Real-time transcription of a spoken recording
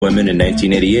women in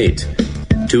 1988.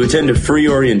 To attend a free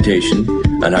orientation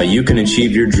on how you can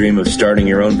achieve your dream of starting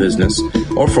your own business,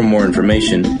 or for more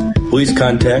information, please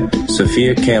contact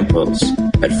Sophia Campos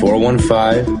at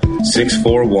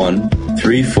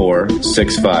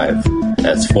 415-641-3465.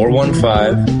 That's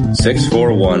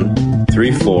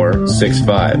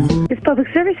 415-641-3465. This public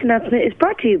service announcement is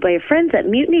brought to you by your friends at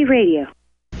Mutiny Radio.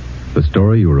 The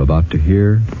story you are about to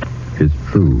hear is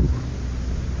true.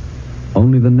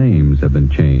 Only the names have been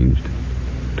changed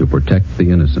to protect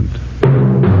the innocent.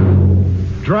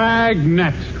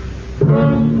 Dragnet.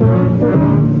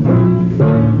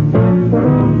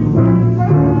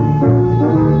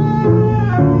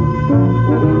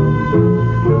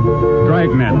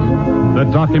 Dragnet, the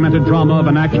documented drama of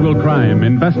an actual crime,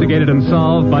 investigated and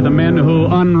solved by the men who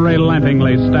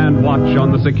unrelentingly stand watch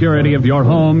on the security of your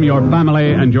home, your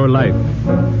family, and your life.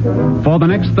 For the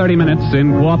next 30 minutes,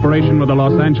 in cooperation with the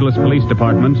Los Angeles Police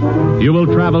Department, you will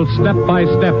travel step by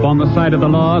step on the side of the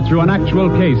law through an actual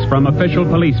case from official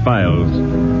police files,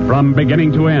 from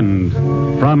beginning to end,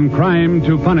 from crime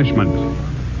to punishment.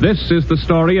 This is the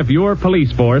story of your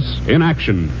police force in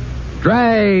action.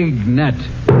 Dragnet.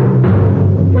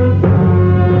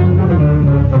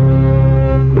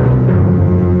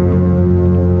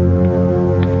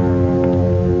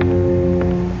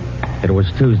 It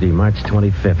was Tuesday, March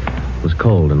 25th. It was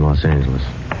cold in Los Angeles.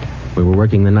 We were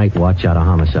working the night watch out of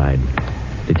homicide.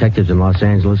 Detectives in Los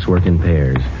Angeles work in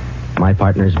pairs. My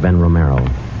partner's Ben Romero.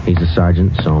 He's a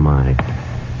sergeant, so am I.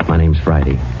 My name's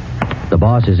Friday. The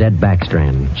boss is Ed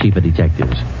Backstrand, chief of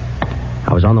detectives.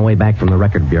 I was on the way back from the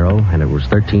record bureau, and it was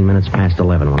 13 minutes past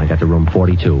 11 when I got to room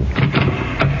 42.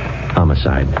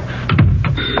 Homicide.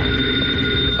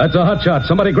 That's a hot shot.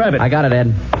 Somebody grab it. I got it,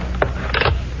 Ed.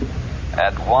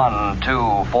 At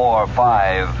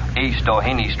 1245 East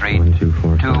Doheny Street,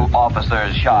 1245. 2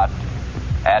 officers shot.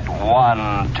 At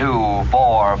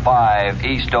 1245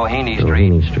 East Doheny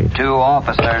Doheny Street, Street. 2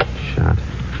 officers Shot.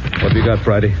 What have you got,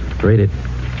 Friday? Read it.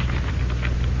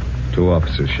 2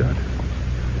 officers shot.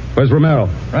 Where's Romero?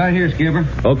 Right here, Skipper.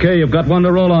 Okay, you've got one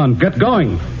to roll on. Get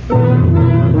going.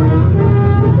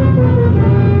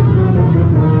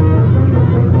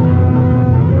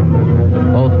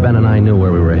 Both Ben and I knew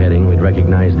where we were heading. We'd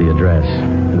recognized the address.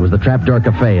 It was the Trapdoor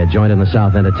Cafe, a joint in the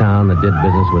south end of town that did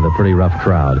business with a pretty rough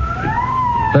crowd.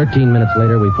 13 minutes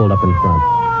later, we pulled up in front.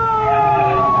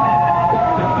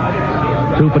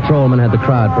 2 patrolmen had the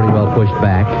crowd pretty well pushed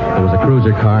back. There was a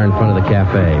cruiser car in front of the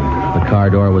cafe. The car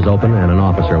door was open, and an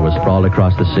officer was sprawled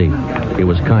across the seat. He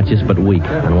was conscious but weak,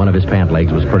 and one of his pant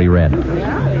legs was pretty red.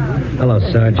 Hello,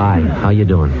 Sarge. Hi, how you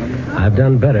doing? I've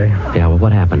done better. Yeah, well,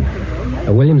 what happened?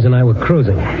 Williams and I were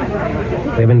cruising.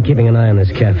 We've been keeping an eye on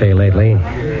this cafe lately.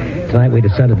 Tonight we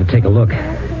decided to take a look.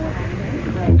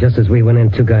 And just as we went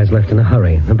in, 2 guys left in a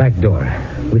hurry. The back door.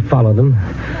 We followed them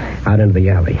out into the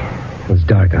alley. It was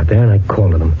dark out there, and I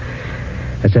called to them.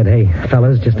 I said, hey,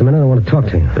 fellas, just a minute, I want to talk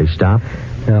to you. They stopped?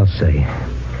 I'll see.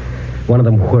 One of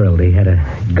them whirled. He had a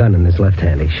gun in his left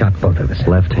hand. He shot both of us.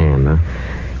 Left hand, huh?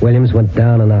 Williams went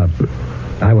down and out.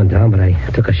 I went down, but I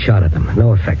took a shot at them.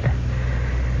 No effect.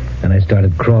 And I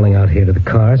started crawling out here to the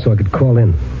car so I could call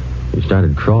in. You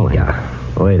started crawling? Yeah.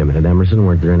 Wait a minute, Emerson.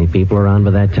 Weren't there any people around by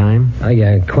that time?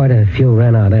 Quite a few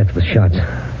ran out after the shots.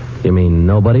 You mean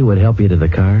nobody would help you to the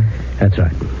car? That's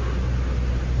right.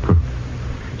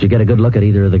 Did you get a good look at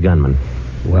either of the gunmen?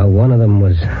 Well, one of them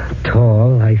was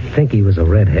tall. I think he was a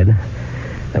redhead.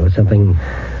 There was something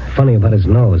funny about his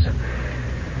nose.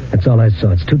 That's all I saw.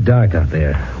 It's too dark out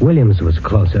there. Williams was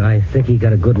closer. I think he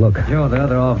got a good look. Joe, the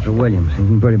other officer, Williams. He's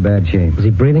in pretty bad shape. Is he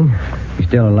breathing? He's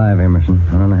still alive, Emerson.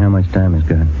 I don't know how much time he's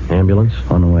got. Ambulance?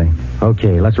 On the way.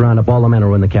 Okay, let's round up all the men who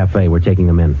are in the cafe. We're taking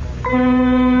them in.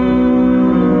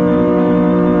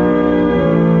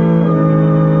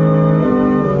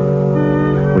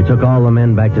 We took all the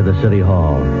men back to the city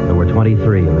hall. There were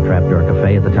 23 in the Trapdoor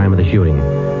Cafe at the time of the shooting.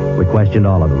 We questioned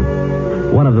all of them.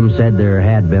 One of them said there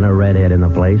had been a redhead in the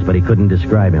place, but he couldn't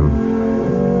describe him.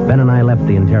 Ben and I left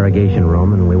the interrogation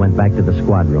room, and we went back to the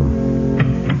squad room.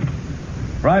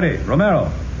 Friday,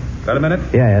 Romero. Got a minute?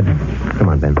 Yeah, Ed. Come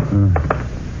on, Ben.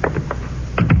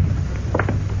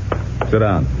 Sit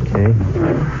down. Okay.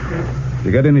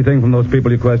 You get anything from those people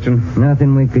you questioned?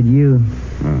 Nothing we could use.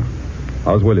 No.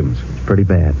 How's Williams? Pretty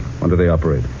bad. When do they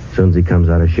operate? As soon as he comes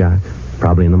out of shot.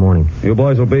 Probably in the morning. You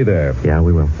boys will be there. Yeah,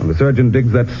 we will. When the surgeon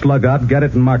digs that slug out, get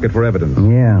it and mark it for evidence.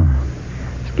 Yeah.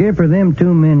 Skipper, them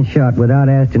 2 men shot without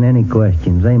asking any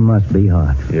questions. They must be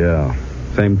hot. Yeah.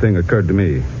 Same thing occurred to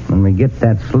me. When we get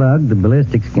that slug, the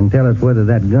ballistics can tell us whether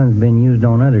that gun's been used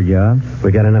on other jobs.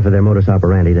 We got enough of their modus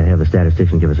operandi to have the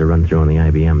statistician give us a run-through on the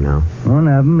IBM now. One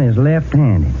of them is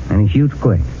left-handed, and he shoots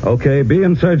quick. Okay, be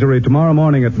in surgery tomorrow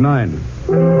morning at 9.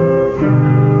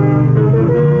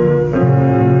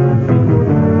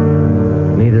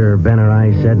 Neither Ben or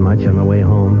I said much on the way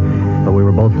home, but we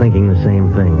were both thinking the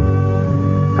same thing.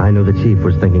 I knew the chief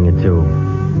was thinking it, too.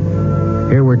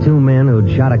 Here were two men who'd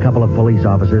shot a couple of police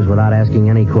officers without asking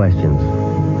any questions.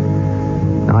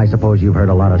 Now, I suppose you've heard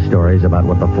a lot of stories about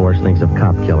what the force thinks of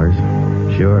cop killers.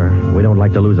 Sure, we don't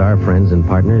like to lose our friends and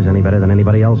partners any better than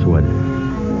anybody else would.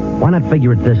 Why not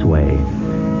figure it this way?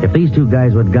 If these two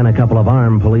guys would gun a couple of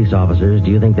armed police officers,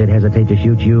 do you think they'd hesitate to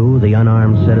shoot you, the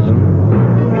unarmed citizen?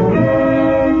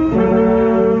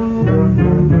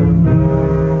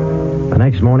 The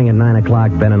next morning at 9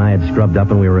 o'clock, Ben and I had scrubbed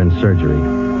up and we were in surgery.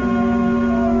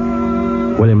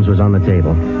 Williams was on the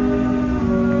table.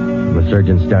 The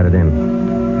surgeon started in.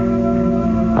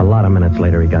 A lot of minutes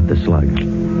later, he got the slug.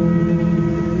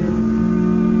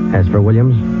 As for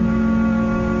Williams,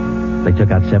 they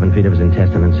took out 7 feet of his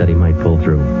intestine and said he might pull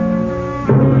through.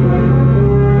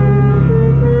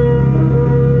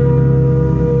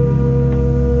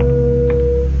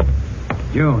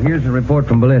 Joe, here's the report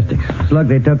from ballistics. The slug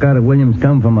they took out of Williams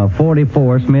come from a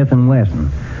 .44 Smith & Wesson.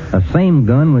 The same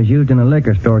gun was used in a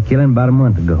liquor store killing about a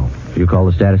month ago. You call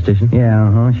the statistician?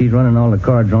 Yeah, She's running all the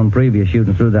cards on previous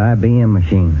shooting through the IBM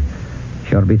machine.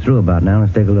 She ought to be through about now.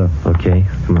 Let's take a look. Okay,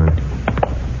 come on.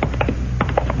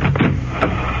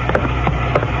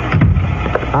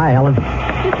 Hi, Helen.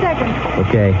 Just a second.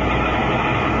 Okay.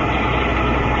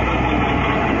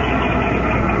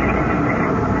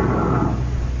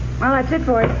 Well, that's it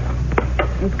for it.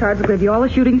 These cards will give you all the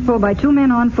shootings pulled by 2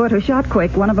 men on foot who shot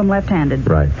quick, one of them left-handed.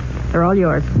 Right. They're all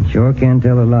yours. Sure can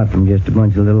tell a lot from just a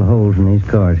bunch of little holes in these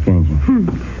cards, can't you?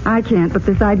 I can't, but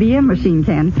this IBM machine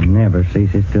can. It never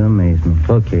ceases to amaze me.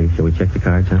 Okay, shall we check the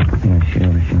cards, huh? Yeah, sure.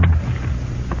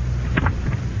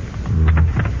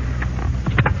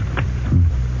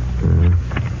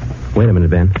 Wait a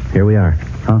minute, Ben. Here we are.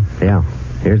 Huh? Yeah.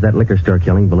 Here's that liquor store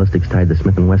killing ballistics tied the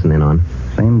Smith & Wesson in on.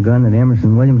 Same gun that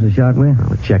Emerson Williams was shot with?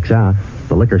 Well, it checks out.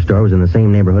 The liquor store was in the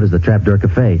same neighborhood as the Trapdoor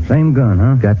Cafe. Same gun,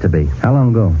 huh? Got to be. How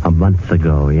long ago? A month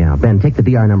ago, yeah. Ben, take the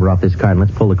DR number off this card and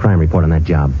let's pull the crime report on that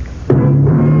job.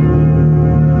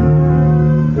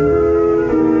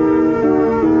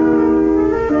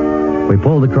 We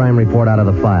pulled the crime report out of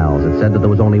the files. It said that there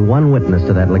was only one witness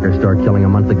to that liquor store killing a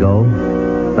month ago.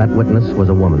 That witness was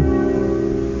a woman.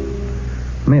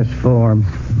 Miss Forbes,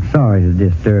 I'm sorry to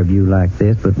disturb you like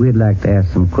this, but we'd like to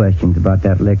ask some questions about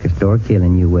that liquor store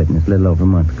killing you witness a little over a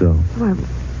month ago. Well,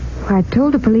 I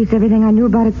told the police everything I knew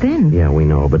about it then. Yeah, we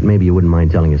know, but maybe you wouldn't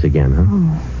mind telling us again, huh?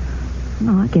 Oh,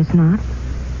 no, I guess not.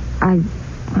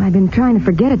 I've been trying to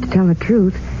forget it, to tell the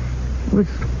truth. It was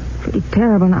pretty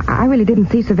terrible, and I really didn't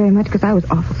see so very much because I was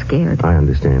awful scared. I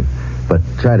understand. But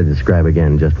try to describe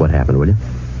again just what happened, will you?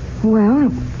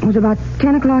 Well, it was about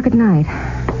 10 o'clock at night.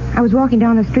 I was walking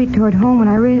down the street toward home when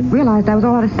I realized I was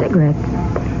all out of cigarettes.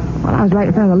 Well, I was right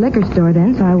in front of the liquor store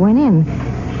then, so I went in.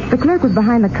 The clerk was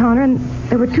behind the counter, and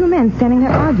there were 2 men standing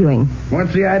there arguing.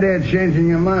 What's the idea of changing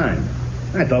your mind?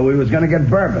 I thought we was going to get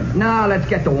bourbon. No, let's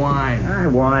get the wine. I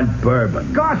want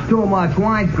bourbon. Costs too much.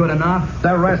 Wine's good enough.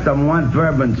 The rest of them want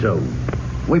bourbon, too.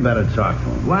 We better talk to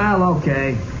them. Well,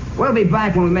 okay. We'll be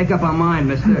back when we make up our mind,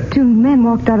 mister. 2 men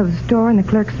walked out of the store, and the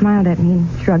clerk smiled at me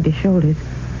and shrugged his shoulders.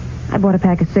 I bought a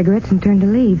pack of cigarettes and turned to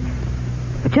leave.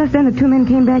 But just then the 2 men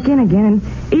came back in again, and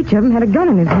each of them had a gun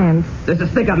in his hands. There's a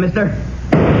stick-up, mister.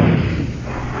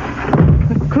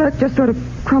 The clerk just sort of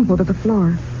crumpled to the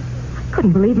floor. I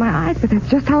couldn't believe my eyes, but that's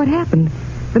just how it happened.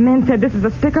 The men said this is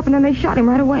a stick-up, and then they shot him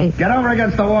right away. Get over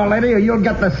against the wall, lady, or you'll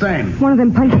get the same. One of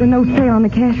them punched the no sale on the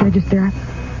cash register.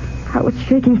 I was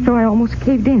shaking so I almost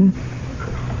caved in.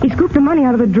 He scooped the money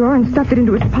out of the drawer and stuffed it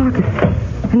into his pocket.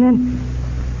 And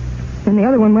then the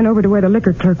other one went over to where the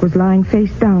liquor clerk was lying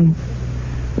face down.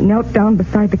 He knelt down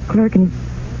beside the clerk and he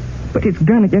put his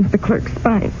gun against the clerk's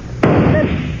spine.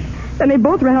 Then they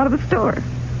both ran out of the store.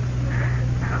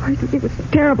 It was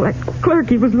terrible. That clerk,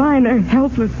 he was lying there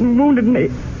helpless and wounded, and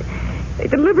they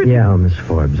deliberately... Yeah, Miss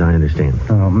Forbes, I understand.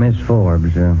 Oh, Miss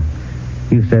Forbes,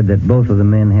 you said that both of the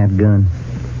men had guns?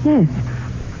 Yes.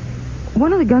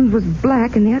 One of the guns was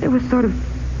black, and the other was sort of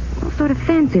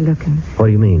fancy looking. What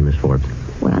do you mean, Miss Forbes?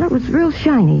 Well, it was real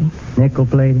shiny.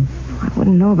 Nickel-plated? I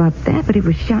wouldn't know about that, but it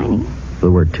was shiny. There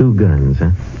were 2 guns,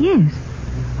 huh? Yes.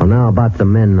 Well, now about the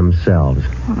men themselves.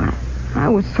 Well, I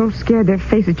was so scared their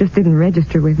faces just didn't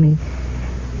register with me.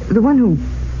 The one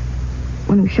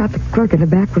who shot the clerk in the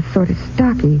back was sort of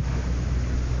stocky.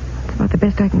 That's about the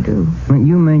best I can do. Well,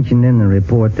 you mentioned in the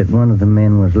report that one of the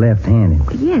men was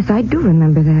left-handed. Yes, I do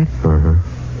remember that.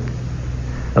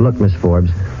 Look, Miss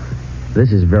Forbes,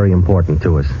 this is very important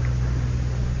to us.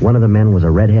 One of the men was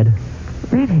a redhead?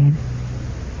 Redhead?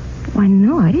 Why,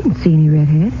 no, I didn't see any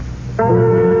redhead.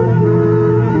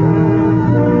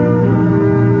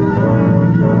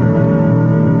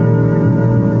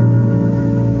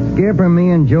 Skipper, me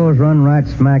and Joe's run right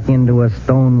smack into a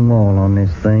stone wall on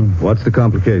this thing. What's the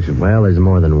complication? Well, there's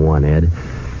more than one, Ed.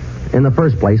 In the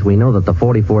first place, we know that the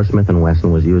 .44 Smith &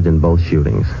 Wesson was used in both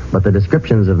shootings, but the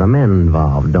descriptions of the men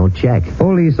involved don't check.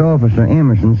 Police officer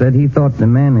Emerson said he thought the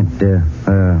man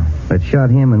that shot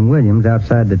him and Williams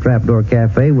outside the Trapdoor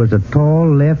Cafe was a tall,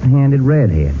 left-handed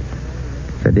redhead.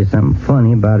 Said there's something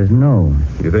funny about his nose.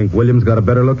 You think Williams got a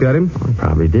better look at him? Well, he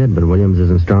probably did, but Williams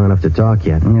isn't strong enough to talk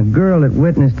yet. And a girl that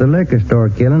witnessed the liquor store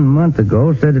killing a month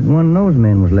ago said that one of those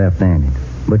men was left-handed.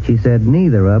 But she said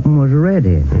neither of them was a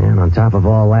redhead. And on top of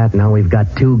all that, now we've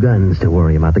got 2 guns to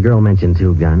worry about. The girl mentioned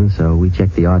 2 guns, so we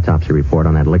checked the autopsy report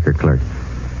on that liquor clerk.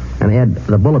 And, Ed,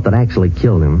 the bullet that actually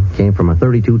killed him came from a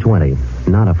 .32-20,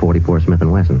 not a .44 Smith &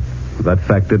 Wesson. That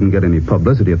fact didn't get any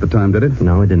publicity at the time, did it?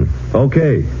 No, it didn't.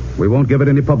 Okay. We won't give it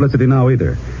any publicity now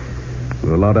either.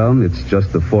 We'll allow down it's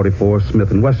just the .44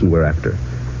 Smith & Wesson we're after.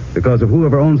 Because if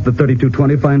whoever owns the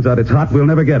 .32-20 finds out it's hot, we'll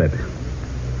never get it.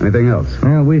 Anything else?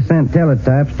 Well, we sent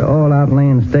teletypes to all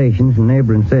outlying stations in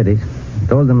neighboring cities.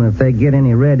 Told them if they get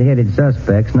any red-headed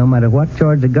suspects, no matter what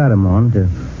charge they got them on, to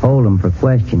hold them for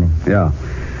questioning. Yeah.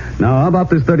 Now, how about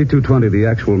this .32-20, the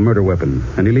actual murder weapon?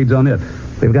 Any leads on it?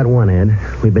 We've got one, Ed.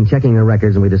 We've been checking the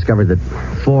records, and we discovered that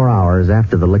 4 hours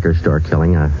after the liquor store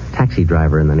killing, a taxi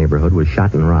driver in the neighborhood was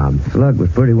shot and robbed. Slug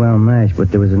was pretty well mashed, but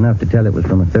there was enough to tell it was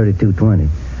from a .32-20.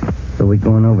 So we're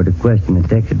going over to question the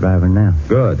taxi driver now.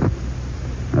 Good.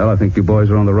 Well, I think you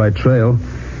boys are on the right trail.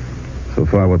 So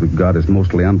far, what we've got is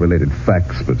mostly unrelated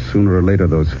facts, but sooner or later,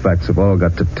 those facts have all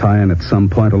got to tie in at some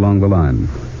point along the line.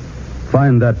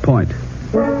 Find that point.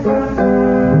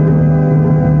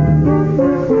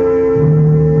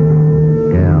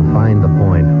 Find the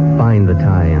point. Find the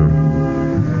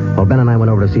tie-in. Well, Ben and I went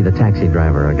over to see the taxi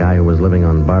driver, a guy who was living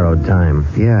on borrowed time.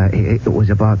 Yeah, it was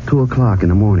about 2 o'clock in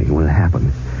the morning when it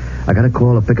happened. I got a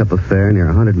call to pick up a fare near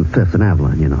 105th and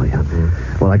Avalon, you know. Yeah.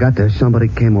 Mm-hmm. Well, I got there. Somebody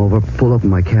came over, pulled open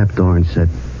my cab door and said,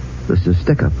 "This is a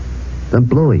stick-up." Then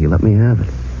blew it. He let me have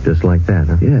it. Just like that,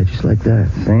 huh? Yeah, just like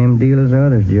that. Same deal as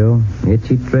others, Joe.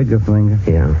 Itchy trigger finger.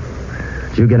 Yeah.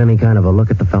 Did you get any kind of a look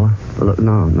at the fella? Look,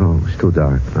 no, it's too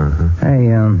dark.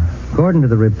 Hey, according to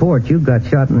the report, you got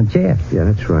shot in the chest. Yeah,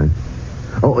 that's right.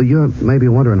 Oh, you're maybe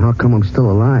wondering how come I'm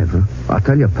still alive, huh? I'll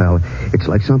tell you, pal, it's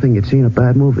like something you'd see in a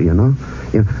bad movie, you know?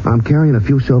 I'm carrying a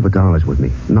few silver dollars with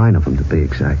me, 9 of them to be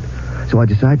exact. So I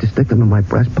decided to stick them in my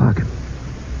breast pocket.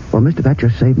 Well, mister, that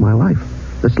just saved my life.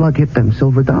 The slug hit them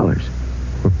silver dollars.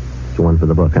 It's one for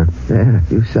the book, huh? Yeah,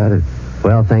 you said it.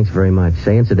 Well, thanks very much.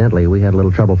 Say, incidentally, we had a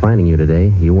little trouble finding you today.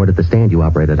 You weren't at the stand you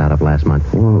operated out of last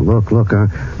month. Well, look,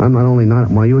 I'm not only not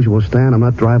at my usual stand, I'm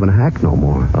not driving a hack no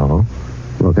more. Oh?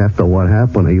 Look, after what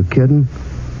happened, are you kidding?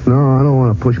 No, I don't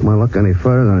want to push my luck any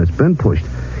further than it's been pushed.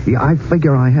 Yeah, I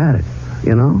figure I had it,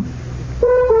 you know?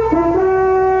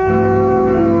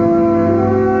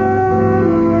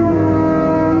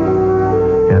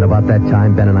 And about that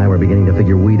time, Ben and I were beginning to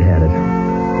figure we'd had it.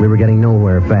 We were getting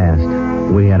nowhere fast.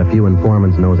 We had a few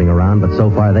informants nosing around, but so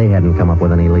far they hadn't come up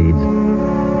with any leads.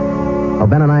 Well,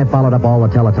 Ben and I followed up all the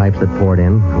teletypes that poured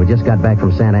in. We just got back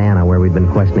from Santa Ana, where we'd been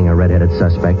questioning a red-headed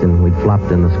suspect, and we'd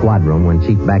flopped in the squad room when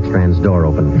Chief Backstrand's door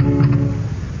opened.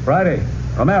 Friday,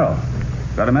 Romero.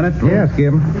 Got a minute? Yeah,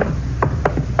 Skip.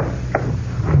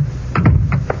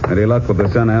 Any luck with the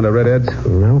Santa Ana redheads?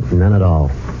 No, none at all.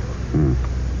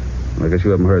 I guess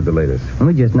you haven't heard the latest.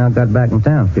 We just now got back in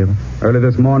town, Skipper. Early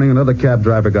this morning, another cab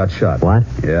driver got shot. What?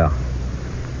 Yeah.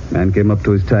 Man came up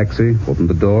to his taxi, opened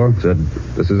the door, said,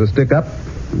 "This is a stick-up,"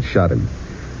 and shot him.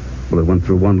 Bullet went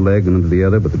through one leg and into the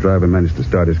other, but the driver managed to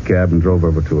start his cab and drove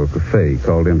over to a cafe. He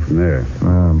called in from there.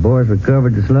 Boys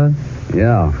recovered the slug?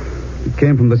 Yeah. It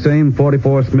came from the same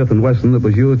 .44 Smith & Wesson that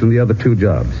was used in the other 2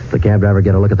 jobs. The cab driver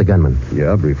get a look at the gunman?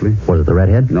 Yeah, briefly. Was it the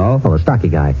redhead? No. Oh, the stocky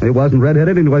guy. He wasn't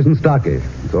redheaded and he wasn't stocky.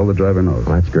 That's all the driver knows.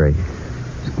 Well, that's great.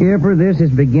 Skipper, this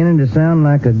is beginning to sound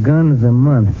like a gun of the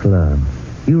month club.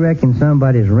 You reckon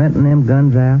somebody's renting them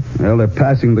guns out? Well, they're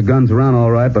passing the guns around all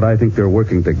right, but I think they're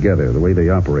working together. The way they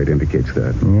operate indicates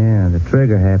that. Yeah, the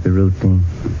trigger-happy routine.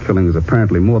 Killing is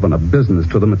apparently more than a business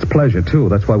to them. It's pleasure, too.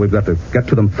 That's why we've got to get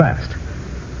to them fast.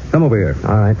 Come over here.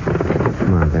 All right.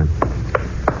 Come on, Ben.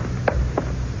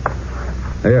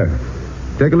 Here.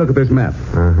 Take a look at this map.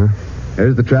 Uh-huh.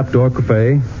 Here's the Trapdoor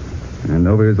Cafe, and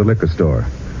over here's the liquor store.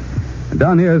 And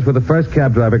down here is where the first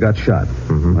cab driver got shot.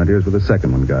 Right here's where the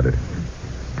second one got it.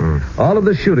 All of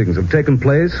the shootings have taken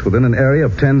place within an area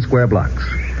of 10 square blocks.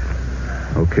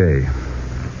 Okay.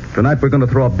 Tonight we're going to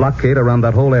throw a blockade around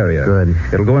that whole area. Good.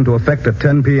 It'll go into effect at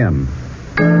 10 p.m.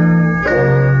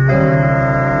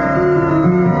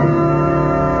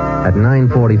 At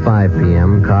 9:45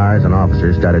 p.m., cars and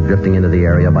officers started drifting into the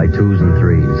area by twos and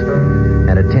threes.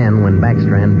 And at 10, when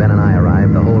Backstrand, Ben, and I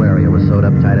arrived, the whole area was sewed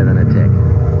up tighter than a tick.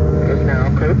 Is now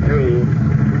code 3.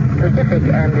 Pacific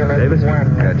Ambulance Davis? 1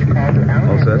 has called out.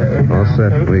 All set? All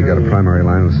set. We got a primary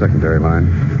line and a secondary line.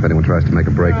 If anyone tries to make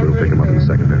a break, we'll pick them up in the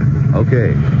secondary.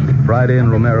 Okay. Friday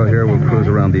and Romero here will cruise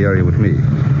around the area with me.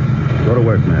 Go to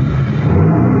work, men.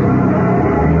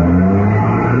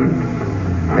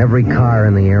 Every car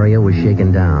in the area was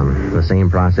shaken down. The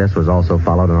same process was also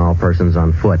followed on all persons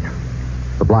on foot.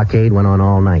 The blockade went on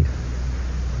all night.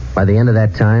 By the end of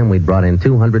that time, we'd brought in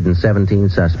 217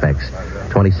 suspects.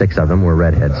 26 of them were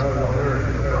redheads.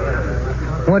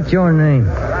 What's your name?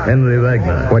 Henry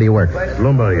Wagner. Where do you work?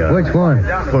 Lumber yard. Which one?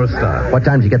 First star. What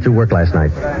time did you get through work last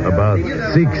night? About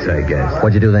 6, I guess.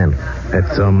 What'd you do then? Had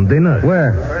some dinner.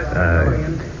 Where?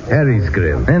 Harry's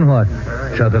grill. Then what?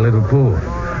 Shot a little pool.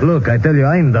 Look, I tell you,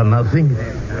 I ain't done nothing.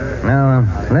 Now,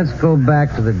 let's go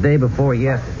back to the day before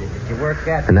yesterday. Did you work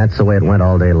at? And that's the way it went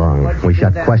all day long. We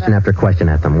shot question after question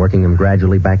at them, working them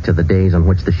gradually back to the days on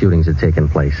which the shootings had taken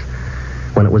place.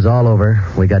 When it was all over,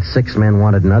 we got 6 men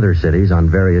wanted in other cities on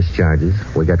various charges.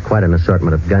 We got quite an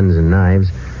assortment of guns and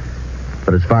knives.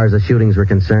 But as far as the shootings were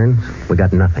concerned, we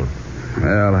got nothing.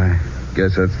 Well, I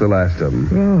guess that's the last of them.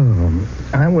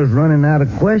 Oh, I was running out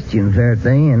of questions there at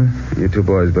the end. You two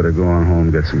boys better go on home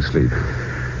and get some sleep.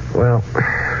 Well,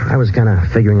 I was kind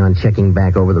of figuring on checking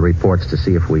back over the reports to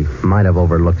see if we might have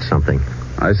overlooked something.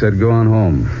 I said go on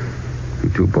home. You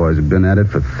two boys have been at it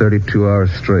for 32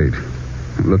 hours straight.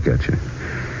 Look at you.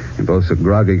 You're both so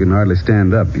groggy you can hardly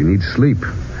stand up. You need sleep.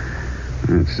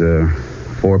 It's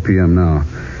 4 p.m. now.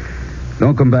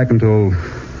 Don't come back until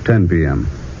 10 p.m.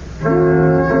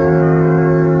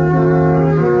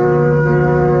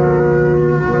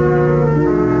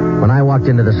 When I walked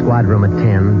into the squad room at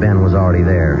 10, Ben was already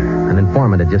there. An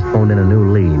informant had just phoned in a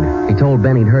new lead. He told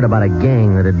Ben he'd heard about a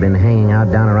gang that had been hanging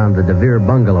out down around the DeVere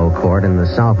bungalow court in the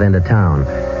south end of town.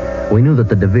 We knew that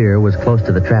the DeVere was close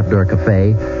to the Trapdoor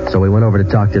Cafe, so we went over to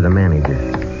talk to the manager.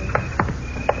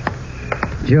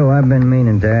 Joe, I've been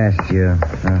meaning to ask you.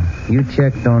 You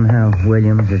checked on how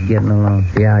Williams is getting along?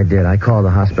 Yeah, I did. I called the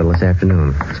hospital this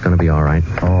afternoon. It's going to be all right.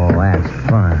 Oh, that's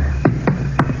fine.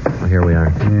 Well, here we are.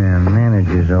 Yeah,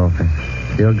 manager's office.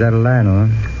 Still got a light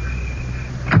on.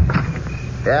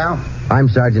 Yeah? I'm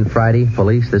Sergeant Friday,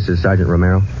 police. This is Sergeant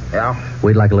Romero. Yeah?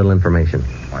 We'd like a little information.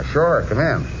 Why, sure. Come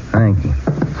in. Thank you.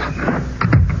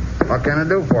 What can I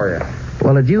do for you?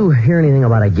 Well, did you hear anything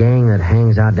about a gang that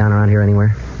hangs out down around here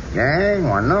anywhere? Gang?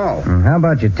 Why, no. How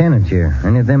about your tenants here?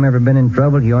 Any of them ever been in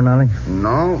trouble, to your knowledge?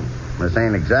 No. This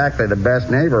ain't exactly the best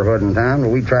neighborhood in town, but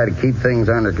we try to keep things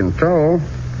under control.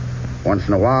 Once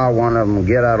in a while, one of them will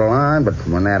get out of line, but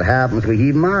when that happens, we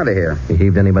heave them out of here. You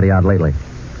heaved anybody out lately?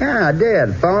 Yeah, I did.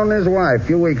 A fellow and his wife a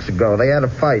few weeks ago. They had a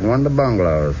fight in one of the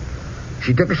bungalows.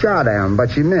 She took a shot at him,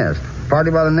 but she missed. Party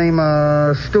by the name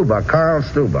of Stuba, Carl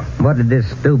Stuba. What did this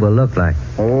Stuba look like?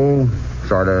 Oh,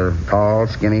 sort of tall,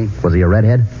 skinny. Was he a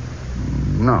redhead?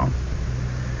 No.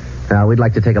 We'd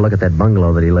like to take a look at that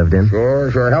bungalow that he lived in.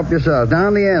 Sure. Help yourself.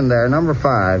 Down the end there, number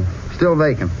 5. Still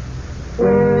vacant.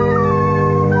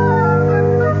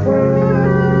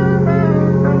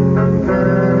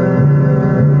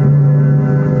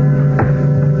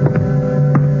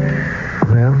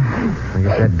 Well, I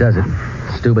guess that does it.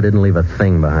 Stuba didn't leave a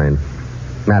thing behind.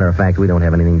 Matter of fact, we don't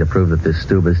have anything to prove that this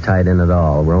Stuba's tied in at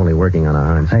all. We're only working on a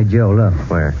hunch. Hey, Joe, look.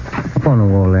 Where? Up on the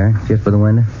wall there, just by the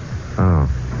window. Oh,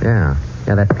 yeah.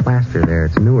 Yeah, that plaster there,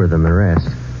 it's newer than the rest.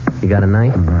 You got a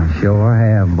knife? I sure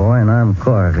have, boy, and I'm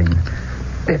carving.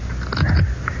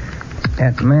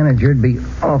 That manager'd be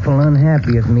awful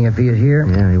unhappy with me if he was here.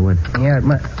 Yeah, he would. Yeah, it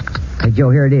must. Hey,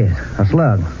 Joe, here it is. A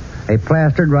slug. They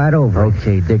plastered right over it.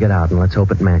 Okay, dig it out, and let's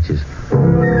hope it matches.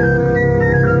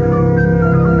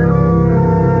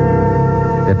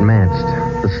 It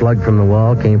matched. The slug from the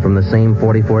wall came from the same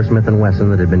 .44 Smith & Wesson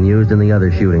that had been used in the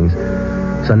other shootings.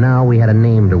 So now we had a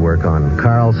name to work on,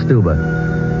 Carl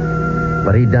Stuba.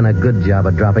 But he'd done a good job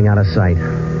of dropping out of sight.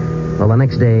 Well, the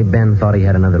next day, Ben thought he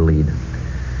had another lead.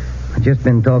 I've just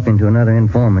been talking to another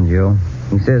informant, Joe.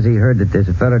 He says he heard that there's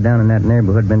a fella down in that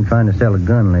neighborhood been trying to sell a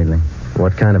gun lately.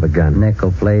 What kind of a gun?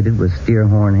 Nickel-plated with steer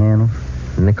horn handles.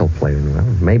 Nickel-plated? Well,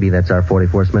 maybe that's our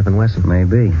 .44 Smith & Wesson.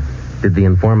 Maybe. Did the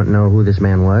informant know who this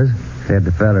man was? Said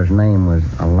the feller's name was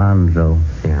Alonzo.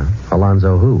 Yeah.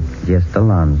 Alonzo who? Just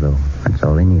Alonzo. That's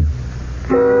all he knew.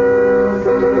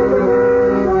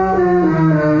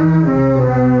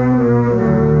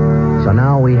 So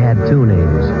now we had two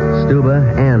names,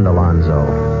 Stuba and Alonzo,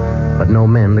 but no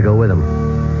men to go with them.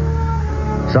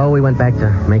 So we went back to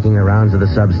making the rounds of the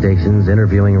substations,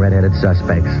 interviewing red-headed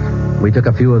suspects. We took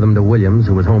a few of them to Williams,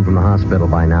 who was home from the hospital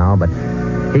by now, but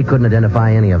he couldn't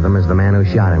identify any of them as the man who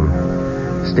shot him.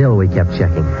 Still, we kept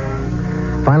checking.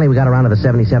 Finally, we got around to the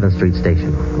 77th Street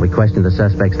station. We questioned the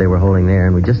suspects they were holding there,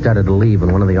 and we just started to leave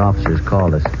when one of the officers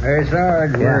called us. Hey,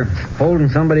 Sarge, we're holding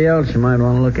somebody else you might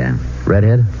want to look at.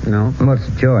 Redhead? No. What's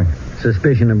the charge?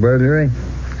 Suspicion of burglary.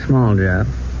 Small job.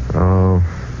 Oh,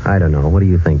 I don't know. What do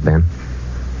you think, Ben?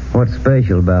 What's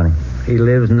special about him? He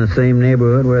lives in the same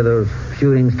neighborhood where those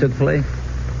shootings took place.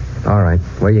 All right.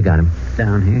 Where you got him?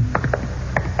 Down here.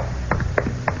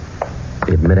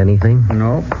 He admit anything?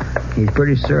 No. He's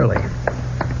pretty surly.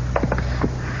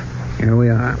 Here we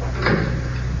are.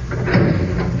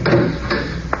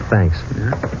 Thanks.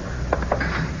 Yeah.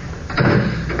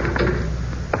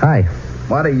 Hi.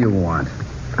 What do you want?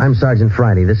 I'm Sergeant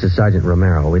Friday. This is Sergeant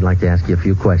Romero. We'd like to ask you a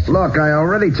few questions. Look, I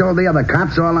already told the other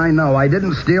cops all I know. I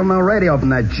didn't steal no radio from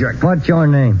that jerk. What's your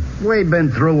name? We've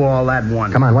been through all that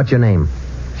once. Come on, what's your name?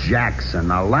 Jackson.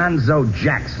 Alonzo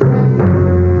Jackson.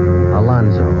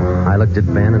 Alonzo. I looked at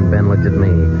Ben, and Ben looked at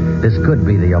me. This could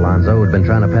be the Alonzo who'd been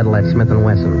trying to peddle that Smith &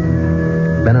 Wesson.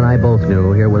 Ben and I both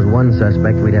knew here was one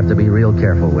suspect we'd have to be real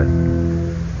careful with.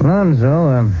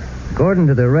 Alonzo, according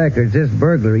to the records, this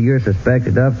burglary you're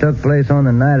suspected of took place on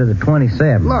the night of the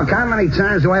 27th. Look, how many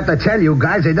times do I have to tell you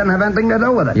guys they didn't have anything to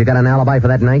do with it? You got an alibi for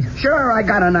that night? Sure, I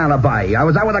got an alibi. I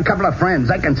was out with a couple of friends,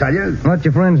 I can tell you. What's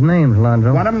your friends' names,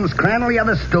 Alonzo? One of them's Crandall, the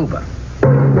other Stuba.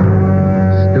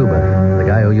 Stuba, the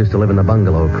guy who used to live in the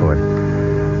bungalow court.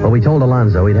 Well, we told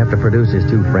Alonzo he'd have to produce his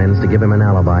two friends to give him an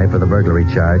alibi for the burglary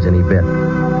charge, and he bit.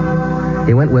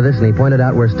 He went with us, and he pointed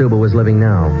out where Stuba was living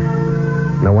now.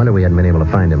 No wonder we hadn't been able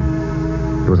to find him.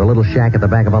 It was a little shack at the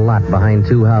back of a lot behind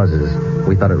two houses.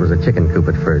 We thought it was a chicken coop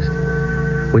at first.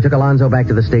 We took Alonzo back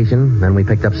to the station, then we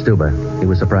picked up Stuba. He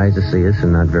was surprised to see us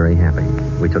and not very happy.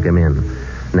 We took him in.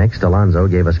 Next, Alonzo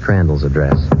gave us Crandall's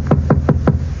address.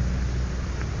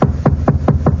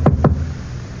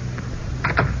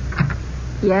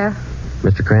 Yeah?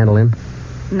 Mr. Crandall in?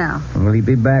 No. Will he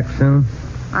be back soon?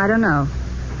 I don't know.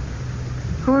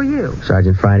 Who are you?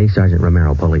 Sergeant Friday, Sergeant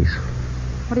Romero, police.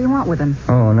 What do you want with him?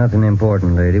 Oh, nothing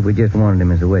important, lady. We just wanted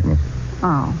him as a witness.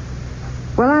 Oh.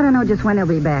 Well, I don't know just when he'll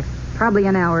be back. Probably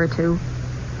an hour or two.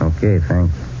 Okay,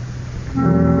 thanks.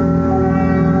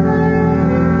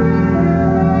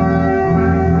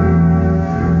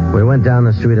 We went down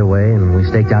the street away, and we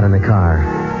staked out in the car.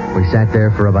 We sat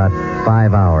there for about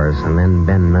 5 hours, and then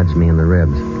Ben nudged me in the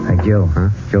ribs. Hey, Joe. Huh?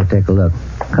 Joe, take a look.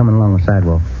 Coming along the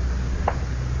sidewalk.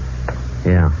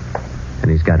 Yeah.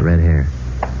 And he's got red hair.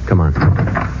 Come on.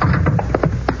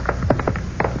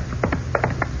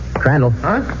 Crandall.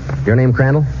 Huh? Your name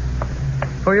Crandall?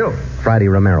 Who are you? Friday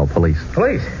Romero, police.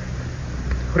 Police?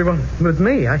 What do you want with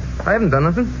me? I haven't done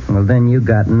nothing. Well, then you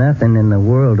got nothing in the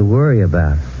world to worry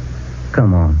about.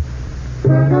 Come on.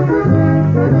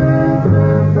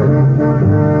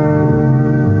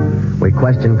 We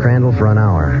questioned Crandall for an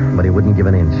hour, but he wouldn't give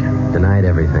an inch. Denied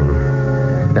everything.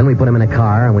 Then we put him in a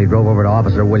car, and we drove over to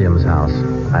Officer Williams' house.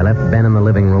 I left Ben in the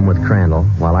living room with Crandall,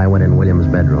 while I went in Williams'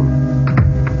 bedroom.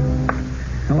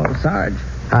 Hello, Sarge.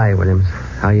 Hi, Williams.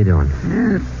 How you doing?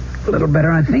 Yeah, a little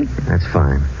better, I think. That's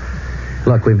fine.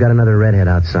 Look, we've got another redhead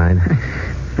outside.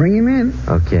 Bring him in.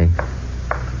 Okay.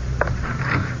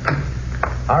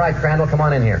 All right, Crandall, come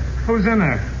on in here. Who's in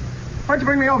there? Why'd you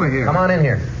bring me over here? Come on in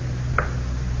here.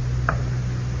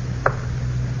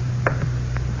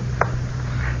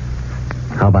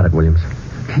 How about it, Williams?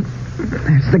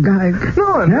 That's the guy.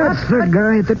 No, That's the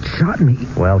guy that shot me.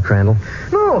 Well, Crandall?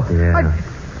 No. Yeah.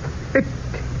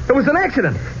 It was an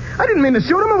accident. I didn't mean to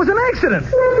shoot him. It was an accident.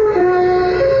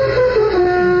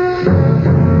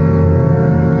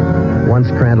 Once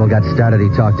Crandall got started, he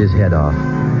talked his head off.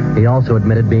 He also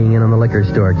admitted being in on the liquor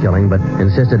store killing, but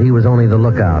insisted he was only the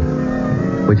lookout.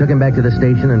 We took him back to the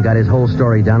station and got his whole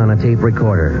story down on a tape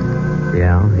recorder.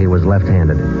 Yeah, he was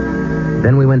left-handed.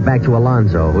 Then we went back to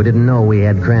Alonzo, who didn't know we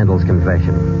had Crandall's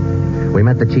confession. We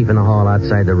met the chief in the hall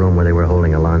outside the room where they were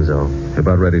holding Alonzo.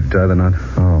 About ready to tie the knot?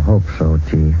 Oh, hope so,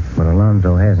 Chief. But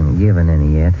Alonzo hasn't given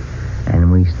any yet,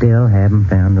 and we still haven't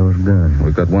found those guns.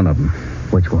 We've got one of them.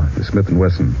 Which one? The Smith &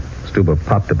 Wesson. Stuba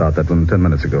popped about that one 10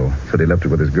 minutes ago. Said he left it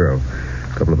with his girl.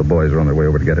 A couple of the boys are on their way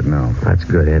over to get it now. That's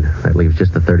good, Ed. That leaves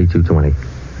just the 32-20.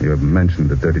 You haven't mentioned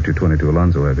the 3220 to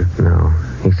Alonzo, have you? No.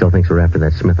 He still thinks we're after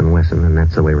that Smith & Wesson, and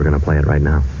that's the way we're going to play it right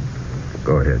now.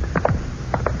 Go ahead.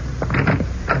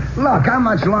 Look, how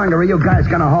much longer are you guys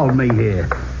going to hold me here?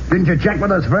 Didn't you check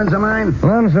with those friends of mine?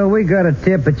 Alonzo, we got a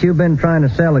tip that you've been trying to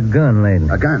sell a gun lately.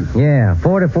 A gun? Yeah,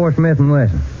 44 Smith &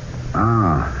 Wesson.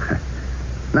 Oh.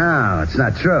 No, it's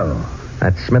not true.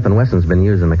 That Smith & Wesson's been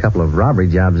used in a couple of robbery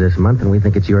jobs this month, and we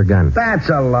think it's your gun. That's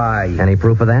a lie. Any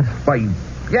proof of that? Why,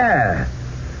 yeah.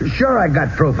 Sure, I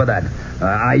got proof of that.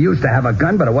 I used to have a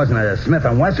gun, but it wasn't a Smith &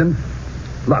 Wesson.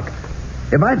 Look,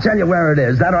 if I tell you where it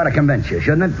is, that ought to convince you,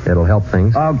 shouldn't it? It'll help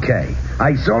things. Okay.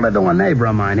 I sold it to a neighbor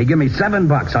of mine. He gave me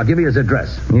 $7. I'll give you his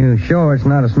address. You sure it's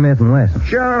not a Smith & Wesson?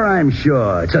 Sure, I'm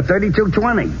sure. It's a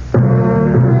 3220.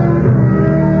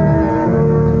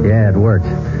 Yeah, it worked.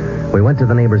 We went to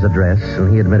the neighbor's address,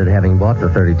 and he admitted having bought the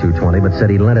 3220, but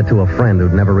said he'd lent it to a friend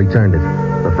who'd never returned it.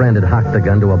 The friend had hocked the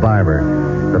gun to a barber.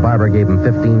 The barber gave him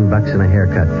 $15 and a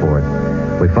haircut for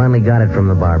it. We finally got it from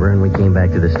the barber, and we came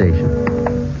back to the station.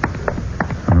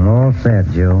 I'm all set,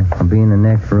 Joe. I'll be in the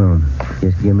next room.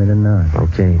 Just give me the nod.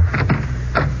 Okay.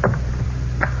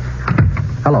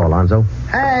 Hello, Alonzo.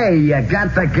 Hey, you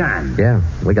got the gun. Yeah,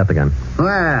 we got the gun.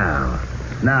 Well,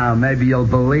 now maybe you'll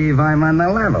believe I'm on the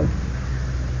level.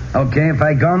 Okay if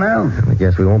I go now? I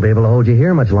guess we won't be able to hold you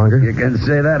here much longer. You can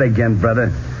say that again, brother.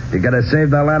 You could have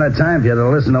saved a lot of time if you'd have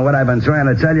listened to what I've been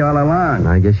trying to tell you all along.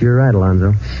 I guess you're right,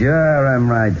 Alonzo. Sure, I'm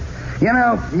right. You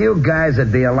know, you guys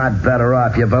would be a lot better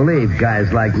off. You believe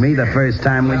guys like me the first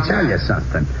time we tell you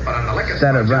something. But on the liquor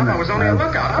Instead of store job, running- I was only a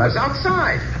lookout. I was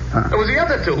outside. It was the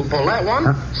other two who pulled that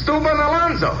one. Stuba and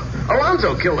Alonzo.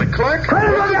 Alonzo killed the clerk.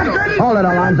 Hold it,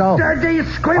 Alonzo. Dirty, you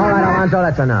screaming. All right, Alonzo,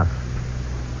 that's enough.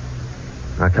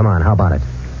 Now, come on, how about it?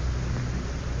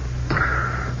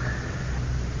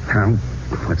 Now,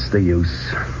 what's the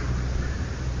use?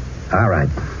 All right.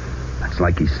 That's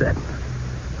like he said.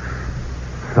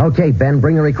 Okay, Ben,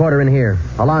 bring the recorder in here.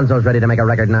 Alonzo's ready to make a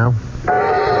record now.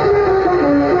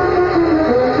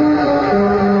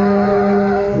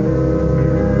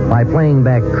 By playing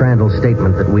back Crandall's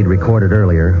statement that we'd recorded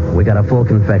earlier, we got a full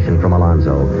confession from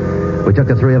Alonzo. We took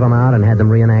the three of them out and had them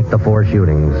reenact the 4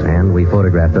 shootings, and we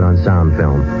photographed it on sound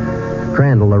film.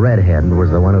 Crandall, the redhead,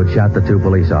 was the one who'd shot the 2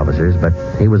 police officers, but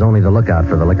he was only the lookout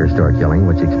for the liquor store killing,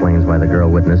 which explains why the girl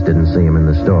witness didn't see him in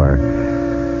the store.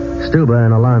 Stuba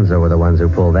and Alonzo were the ones who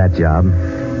pulled that job,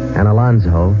 and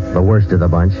Alonzo, the worst of the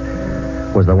bunch,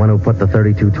 was the one who put the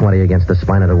 3220 against the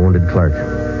spine of the wounded clerk.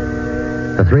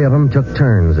 The 3 of them took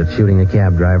turns at shooting the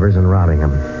cab drivers and robbing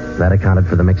them. That accounted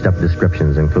for the mixed-up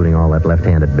descriptions, including all that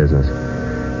left-handed business.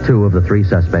 2 of the 3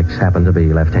 suspects happened to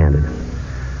be left-handed.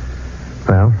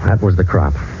 Well, that was the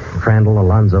crop. Crandall,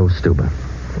 Alonzo, Stuba.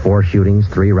 4 shootings,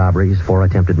 3 robberies, 4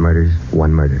 attempted murders,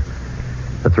 1 murder.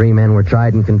 The 3 men were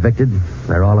tried and convicted.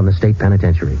 They're all in the state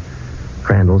penitentiary.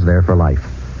 Crandall's there for life.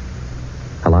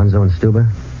 Alonzo and Stuba,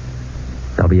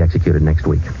 they'll be executed next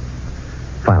week.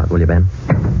 File it, will you, Ben?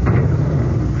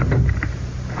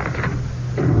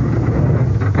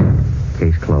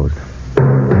 Case closed.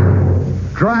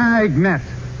 Dragnet.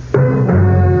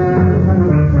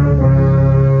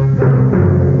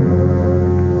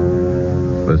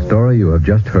 The story you have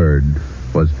just heard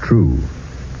was true.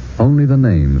 Only the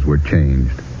names were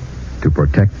changed to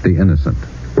protect the innocent.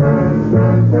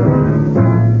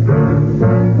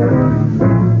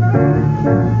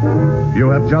 You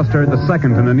have just heard the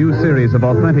second in a new series of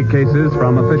authentic cases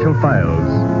from official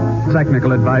files.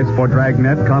 Technical advice for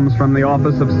Dragnet comes from the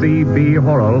office of C.B.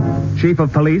 Horrell, Chief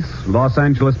of Police, Los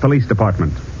Angeles Police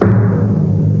Department.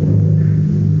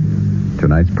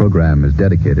 Tonight's program is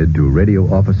dedicated to Radio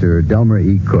Officer Delmer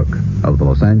E. Cook of the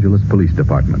Los Angeles Police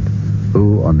Department,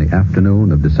 who, on the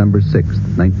afternoon of December 6,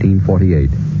 1948,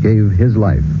 gave his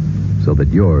life so that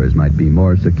yours might be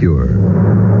more secure.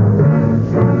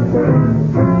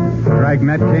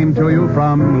 Dragnet came to you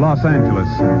from Los Angeles.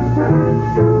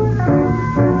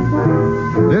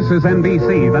 This is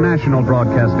NBC, the national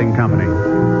broadcasting company.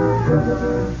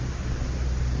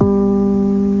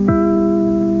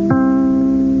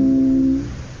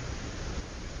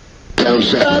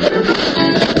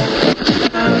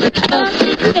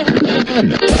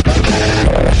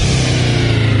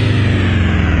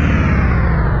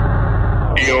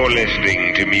 You're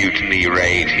listening to Mutiny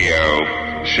Radio.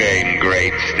 Same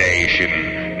great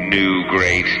station, new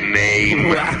great name.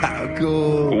 Wow,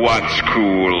 cool. What's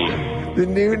cool? The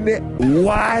new name.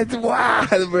 What? Wow,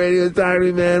 the radio's talking to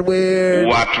me, man. Weird.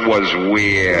 What was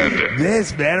weird?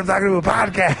 This, man. I'm talking to a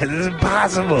podcast. This is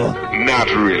impossible. Not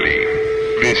really.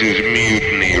 This is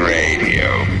Mutiny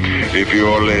Radio. If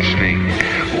you're listening,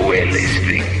 we're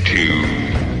listening too.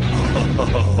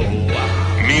 Oh,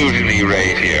 wow. Mutiny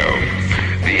Radio.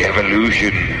 The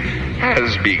evolution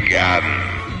has begun.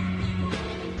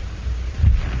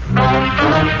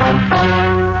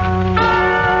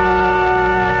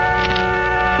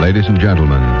 Ladies and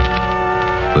gentlemen,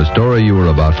 the story you are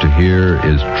about to hear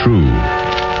is true.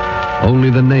 Only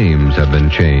the names have been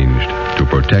changed to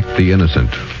protect the innocent.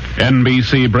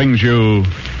 NBC brings you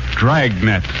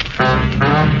Dragnet.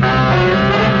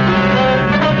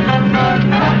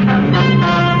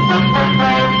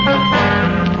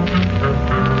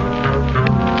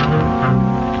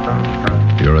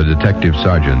 You're a detective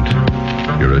sergeant.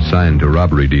 You're assigned to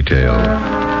robbery detail.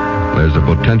 There's a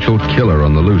potential killer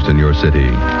on the loose in your city.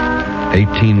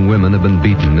 18 women have been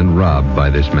beaten and robbed by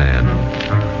this man.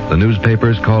 The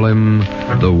newspapers call him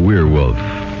the Werewolf.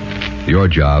 Your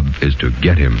job is to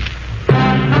get him.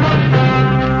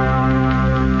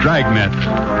 Dragnet,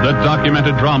 the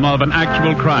documented drama of an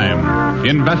actual crime,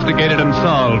 investigated and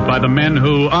solved by the men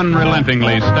who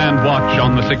unrelentingly stand watch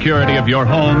on the security of your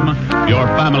home, your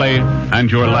family,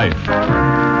 and your life.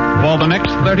 For the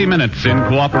next 30 minutes, in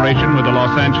cooperation with the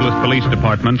Los Angeles Police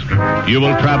Department, you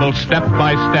will travel step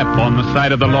by step on the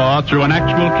side of the law through an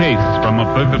actual case from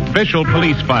official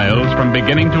police files from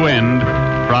beginning to end,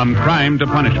 from crime to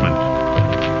punishment.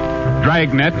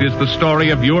 Dragnet is the story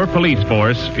of your police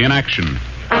force in action.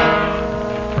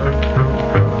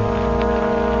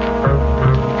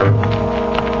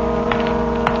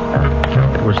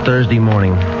 It was Thursday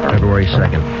morning, February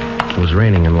 2nd. It was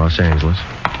raining in Los Angeles.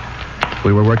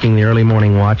 We were working the early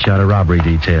morning watch out of robbery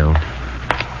detail.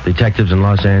 Detectives in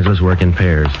Los Angeles work in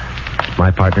pairs. My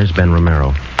partner's Ben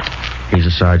Romero. He's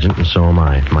a sergeant, and so am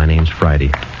I. My name's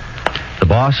Friday. The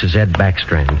boss is Ed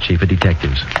Backstrand, chief of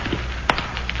detectives.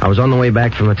 I was on the way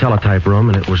back from the teletype room,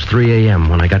 and it was 3 a.m.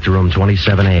 when I got to room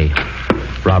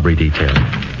 27A, robbery detail.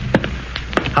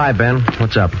 Hi, Ben.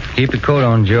 What's up? Keep your coat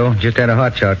on, Joe. Just had a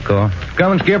hot shot call.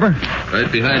 Coming, Skipper?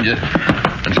 Right behind you.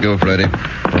 Let's go, Freddy.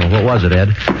 Well, what was it,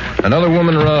 Ed? Another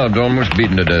woman robbed, almost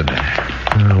beaten to death.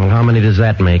 Well, how many does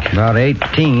that make? About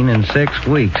 18 in 6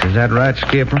 weeks. Is that right,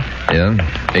 Skipper? Yeah,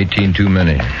 18 too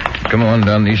many. Come on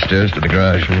down these stairs to the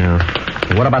garage. Yeah.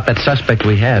 What about that suspect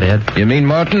we had, Ed? You mean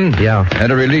Martin? Yeah. Had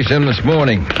to release him this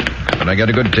morning. But I got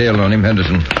a good tail on him,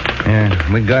 Henderson.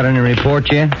 Yeah. We got any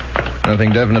reports yet?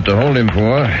 Nothing definite to hold him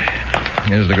for.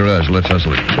 Here's the garage. Let's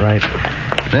hustle it. Right.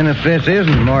 Then if this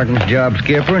isn't Martin's job,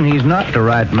 Skipper, and he's not the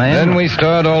right man... Then we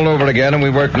start all over again, and we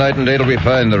work night and day till we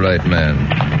find the right man.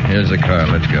 Here's the car.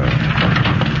 Let's go.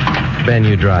 Ben,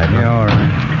 you drive. Yeah, all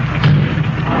right.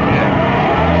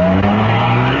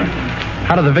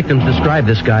 How do the victims describe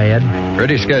this guy, Ed?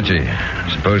 Pretty sketchy.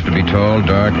 Supposed to be tall,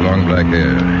 dark, long black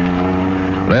hair.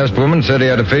 Last woman said he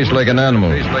had a face like an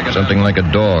animal. Something like a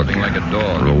dog.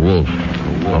 Or a wolf.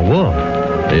 A wolf?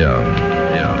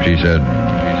 Yeah. She said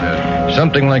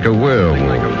something like a werewolf.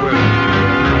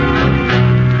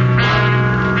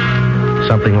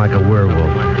 Something like a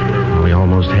werewolf. We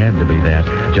almost had to be that,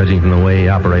 judging from the way he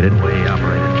operated.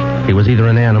 He was either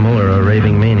an animal or a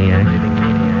raving maniac.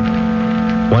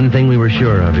 One thing we were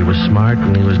sure of, he was smart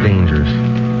and he was dangerous.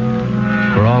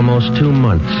 For almost 2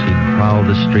 months, he'd prowled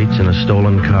the streets in a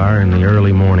stolen car in the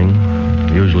early morning,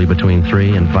 usually between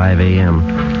 3 and 5 a.m.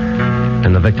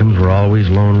 And the victims were always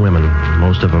lone women,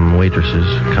 most of them waitresses,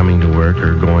 coming to work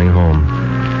or going home.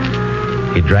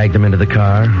 He dragged them into the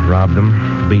car, robbed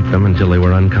them, beat them until they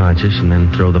were unconscious, and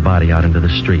then throw the body out into the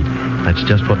street. That's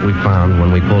just what we found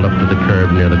when we pulled up to the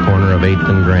curb near the corner of 8th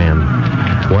and Grand.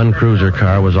 One cruiser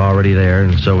car was already there,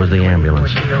 and so was the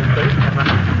ambulance.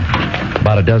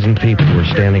 About a dozen people were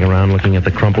standing around looking at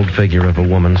the crumpled figure of a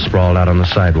woman sprawled out on the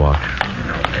sidewalk.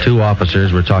 2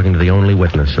 officers were talking to the only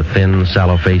witness, a thin,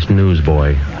 sallow-faced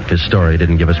newsboy. His story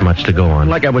didn't give us much to go on.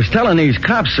 Like I was telling these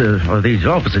cops, or these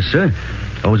officers, sir,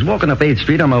 I was walking up 8th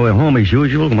Street on my way home as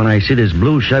usual when I see this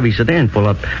blue Chevy sedan pull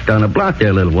up down the block there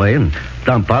a little way and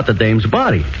dump out the dame's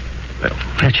body. Well,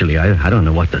 actually, I don't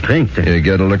know what to think. You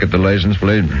got a look at the license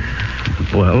plate?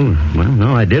 Well,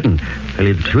 no, I didn't. Tell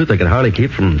you the truth, I could hardly keep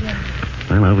from...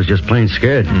 Well, I was just plain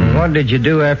scared. What did you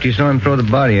do after you saw him throw the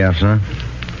body out, son?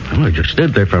 Well, I just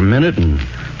stood there for a minute, and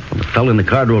the fellow in the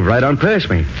car drove right on past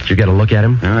me. Did you get a look at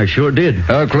him? I sure did.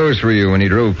 How close were you when he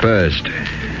drove past?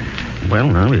 Well,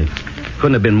 no, he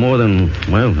couldn't have been more than,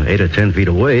 8 or 10 feet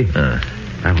away.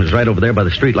 I was right over there by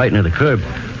the street light near the curb.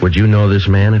 Would you know this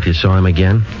man if you saw him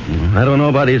again? I don't know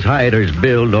about his height or his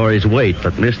build or his weight,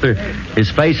 but, mister, his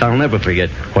face I'll never forget.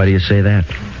 Why do you say that?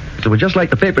 It was just like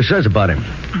the paper says about him.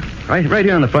 Right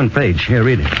here on the front page. Here,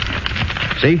 read it.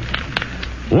 See?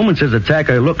 Woman says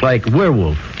attacker looked like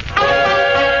werewolf.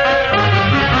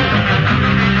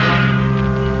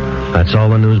 That's all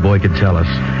the newsboy could tell us.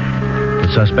 The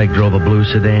suspect drove a blue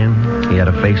sedan. He had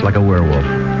a face like a werewolf.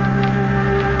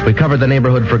 We covered the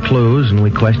neighborhood for clues, and we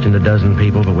questioned a dozen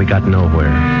people, but we got nowhere.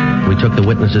 We took the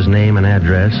witness's name and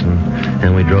address,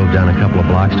 and we drove down a couple of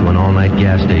blocks to an all-night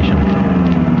gas station.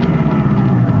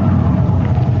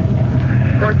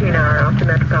 14-hour off the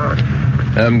Metropolitan.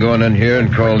 I'm going in here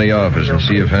and call the office and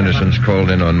see if Henderson's called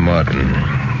in on Martin.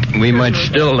 We might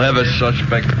still have a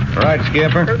suspect. Right,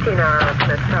 Skipper. 13-hour off the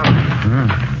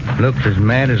Metropolitan. Looks as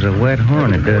mad as a wet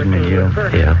hornet, doesn't it, Joe?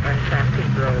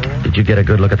 Yeah. Did you get a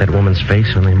good look at that woman's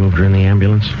face when they moved her in the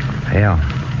ambulance? Yeah.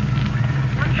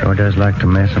 Sure does like to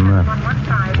mess him up.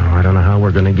 Oh, I don't know how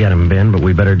we're going to get him, Ben, but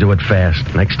we better do it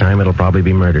fast. Next time, it'll probably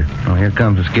be murder. Oh, here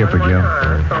comes the skipper, Joe.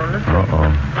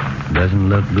 Uh-oh. Doesn't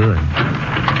look good.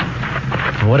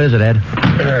 What is it, Ed?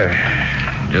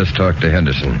 Just talked to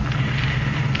Henderson.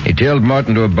 He tailed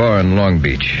Martin to a bar in Long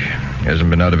Beach. He hasn't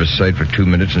been out of his sight for 2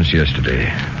 minutes since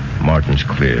yesterday. Martin's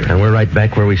clear. And we're right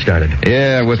back where we started.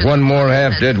 Yeah, with one more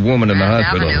half-dead woman in the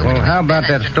hospital. Well, how about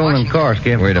that stolen car,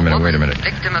 Skipper? Wait a minute.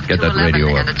 Victim of Get that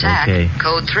radio up. Attack. Okay.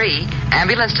 Code 3.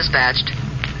 Ambulance dispatched.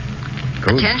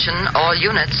 Code? Attention, all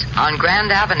units. On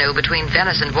Grand Avenue between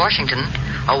Venice and Washington.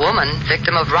 A woman,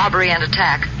 victim of robbery and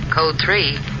attack. Code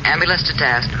 3. Ambulance to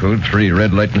task. Code 3,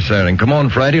 red light and siren. Come on,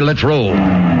 Friday, let's roll.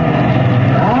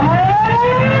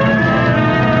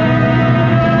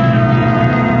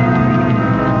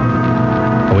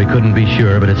 We couldn't be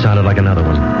sure, but it sounded like another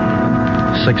one.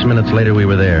 6 minutes later, we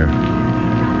were there.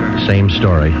 Same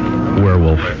story.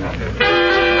 Werewolf.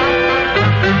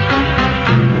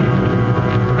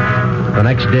 The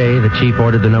next day, the chief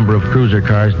ordered the number of cruiser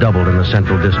cars doubled in the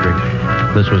Central District.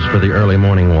 This was for the early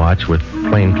morning watch with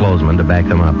plainclothesmen to back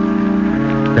them up.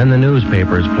 Then the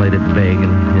newspapers played it big,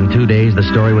 and in 2 days, the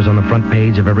story was on the front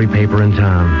page of every paper in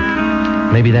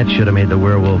town. Maybe that should have made the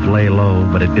werewolf lay low,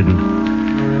 but it didn't.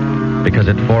 Because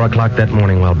at 4 o'clock that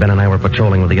morning, while Ben and I were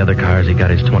patrolling with the other cars, he got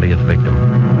his 20th victim.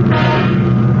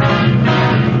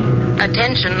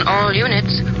 Attention, all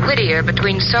units. Whittier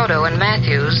between Soto and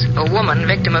Matthews. A woman,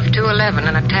 victim of 211,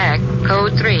 an attack.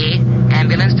 Code 3.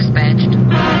 Ambulance dispatched.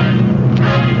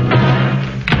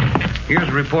 Here's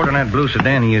a report on that blue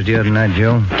sedan he used the other night,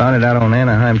 Joe. Found it out on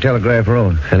Anaheim Telegraph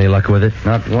Road. Any luck with it?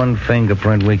 Not one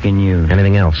fingerprint we can use.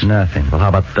 Anything else? Nothing. Well, how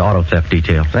about the auto theft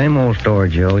detail? Same old story,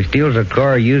 Joe. He steals a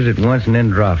car, uses it once, and then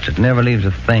drops it. Never leaves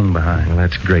a thing behind. Well,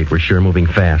 that's great. We're sure moving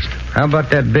fast. How about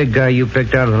that big guy you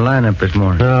picked out of the lineup this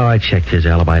morning? Oh, I checked his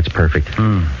alibi. It's perfect.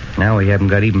 Now we haven't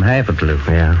got even half a clue.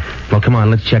 Yeah. Well, come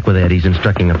on. Let's check with Ed. He's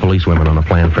instructing the policewomen on the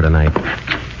plan for tonight.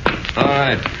 All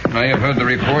right. Now you've heard the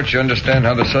reports. You understand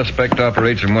how the suspect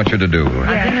operates and what you're to do.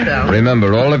 I think so.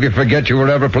 Remember, all of you forget you were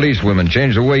ever policewomen.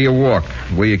 Change the way you walk,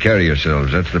 the way you carry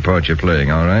yourselves. That's the part you're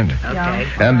playing, all right? Okay.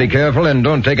 And be careful and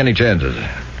don't take any chances.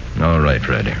 All right,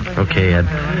 Freddie. Okay, Ed.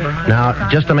 Now,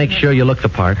 just to make sure you look the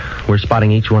part, we're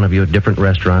spotting each one of you at different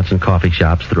restaurants and coffee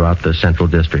shops throughout the Central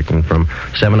District. And from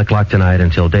 7 o'clock tonight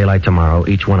until daylight tomorrow,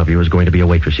 each one of you is going to be a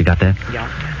waitress. You got that? Yeah.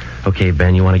 Okay,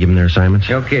 Ben, you want to give them their assignments?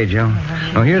 Okay, Joe.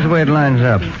 Well, here's the way it lines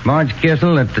up. Marge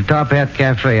Kissel at the Top Hat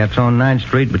Cafe. That's on 9th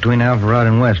Street between Alpharetta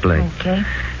and Westlake. Okay.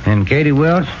 And Katie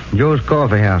Welch, Joe's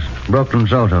Coffee House, Brooklyn,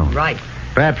 Soto. Right.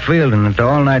 Pat Fielding at the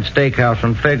All-Night Steakhouse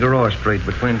on Figueroa Street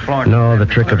between Florence. No, the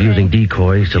trick of using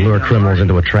decoys to lure criminals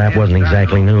into a trap wasn't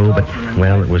exactly new, but,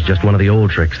 well, it was just one of the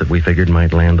old tricks that we figured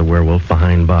might land the werewolf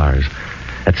behind bars.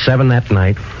 At 7 that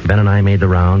night, Ben and I made the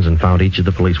rounds and found each of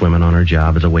the policewomen on her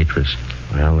job as a waitress.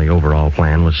 Well, the overall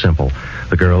plan was simple.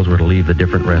 The girls were to leave the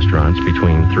different restaurants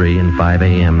between 3 and 5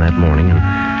 a.m. that morning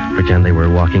and pretend they were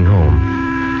walking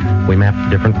home. We mapped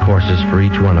different courses for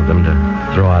each one of them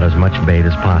to throw out as much bait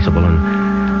as possible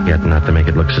and yet not to make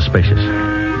it look suspicious.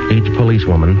 Each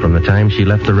policewoman, from the time she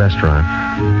left the restaurant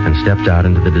and stepped out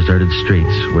into the deserted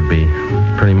streets, would be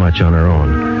pretty much on her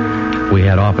own. We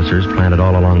had officers planted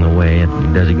all along the way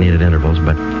at designated intervals,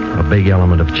 but a big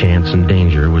element of chance and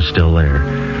danger was still there.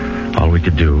 All we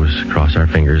could do was cross our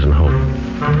fingers and hope.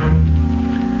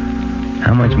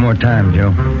 How much more time,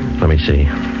 Joe? Let me see.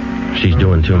 She's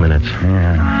due in 2 minutes.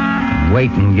 Yeah.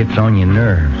 Waiting gets on your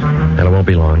nerves. And it won't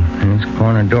be long. And this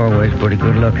corner doorway's a pretty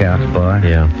good lookout spot.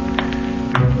 Yeah.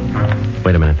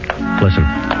 Wait a minute. Listen.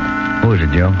 Who is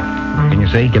it, Joe? Can you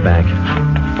see? Get back.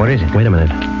 What is it? Wait a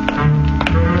minute.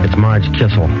 It's Marge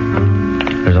Kissel.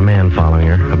 There's a man following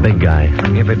her, a big guy.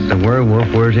 If it's the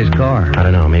werewolf, where's his car? I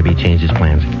don't know. Maybe he changed his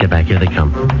plans. Get back. Here they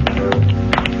come.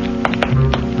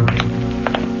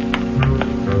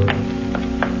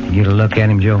 You get a look at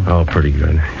him, Joe? Oh, pretty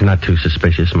good. Not too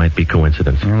suspicious. Might be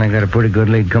coincidence. Well, I got a pretty good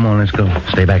lead. Come on, let's go.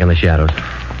 Stay back in the shadows.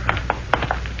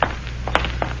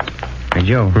 Hey,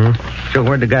 Joe. Joe,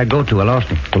 where'd the guy go to? I lost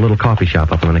him. The little coffee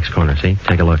shop up in the next corner, see?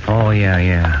 Take a look. Oh,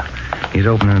 yeah. He's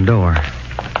opening the door.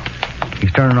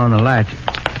 He's turning on the lights.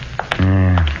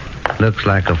 Yeah. Looks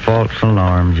like a false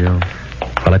alarm, Joe.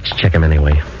 Well, let's check him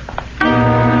anyway.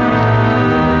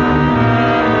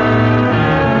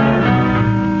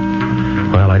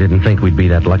 Well, I didn't think we'd be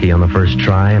that lucky on the first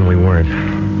try, and we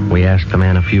weren't. We asked the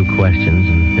man a few questions,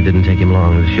 and it didn't take him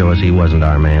long to show us he wasn't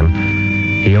our man.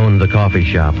 He owned the coffee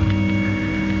shop.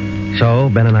 So,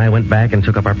 Ben and I went back and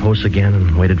took up our posts again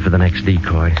and waited for the next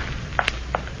decoy.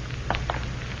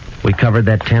 We covered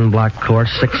that 10-block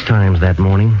course 6 times that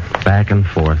morning, back and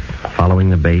forth, following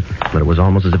the bait, but it was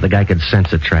almost as if the guy could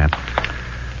sense a trap.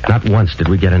 Not once did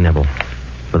we get a nibble.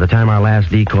 By the time our last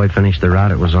decoy finished the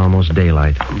route, it was almost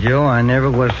daylight. Joe, I never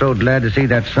was so glad to see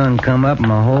that sun come up in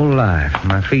my whole life.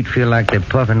 My feet feel like they're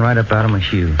puffing right up out of my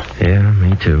shoes. Yeah,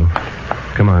 me too.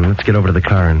 Come on, let's get over to the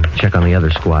car and check on the other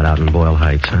squad out in Boyle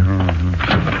Heights. Huh?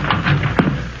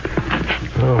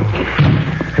 Oh.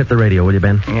 Hit the radio, will you,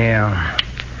 Ben? Yeah.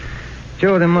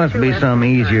 Joe, there must be some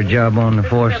easier job on the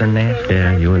force than this.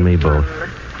 Yeah, you and me both.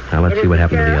 Now, let's see what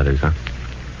happened to the others, huh?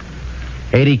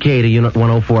 80K to Unit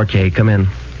 104K. Come in.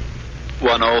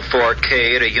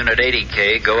 104K to Unit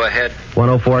 80K. Go ahead.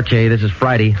 104K, this is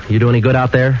Friday. You do any good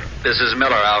out there? This is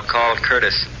Miller. I'll call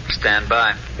Curtis. Stand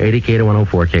by. 80K to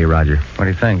 104K, Roger. What do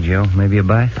you think, Joe? Maybe a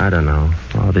bite? I don't know.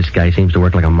 Oh, this guy seems to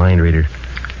work like a mind reader.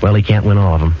 Well, he can't win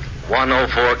all of them.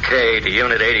 104K to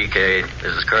Unit 80K.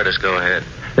 This is Curtis. Go ahead.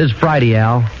 This is Friday,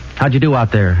 Al. How'd you do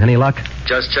out there? Any luck?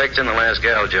 Just checked in the last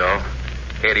gal, Joe.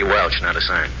 80 Welch, not a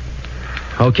sign.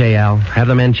 Okay, Al. Have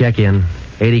the men check in.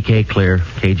 80K clear.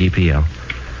 KGPL.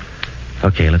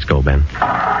 Okay, let's go, Ben.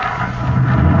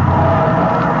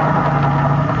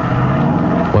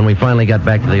 When we finally got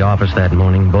back to the office that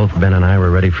morning, both Ben and I were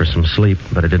ready for some sleep,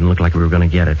 but it didn't look like we were going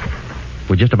to get it.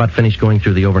 We just about finished going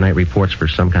through the overnight reports for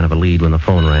some kind of a lead when the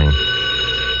phone rang.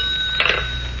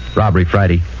 Robbery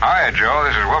Friday. Hi, Joe.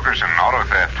 This is Wilkerson, auto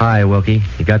theft. Hi, Wilkie.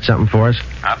 You got something for us?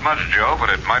 Not much, Joe, but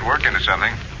it might work into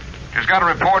something. Just got a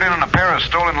report in on a pair of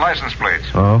stolen license plates.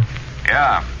 Oh?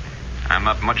 Yeah. I'm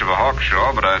not much of a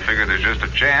hawkshaw, but I figure there's just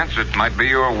a chance it might be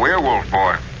your werewolf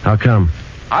boy. How come?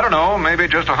 I don't know. Maybe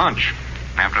just a hunch.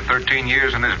 After 13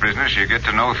 years in this business, you get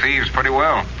to know thieves pretty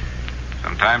well.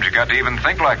 Sometimes you got to even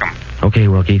think like them. Okay,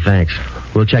 Wilkie, thanks.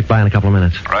 We'll check by in a couple of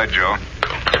minutes. Right, Joe.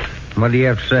 What do you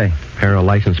have to say? Pair of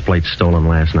license plates stolen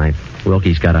last night.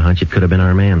 Wilkie's got a hunch it could have been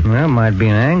our man. Well, might be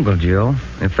an angle, Joe.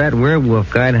 If that werewolf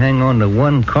guy'd hang on to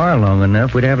one car long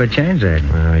enough, we'd have a chance at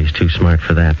him. Well, he's too smart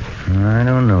for that. I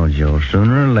don't know, Joe.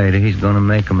 Sooner or later, he's going to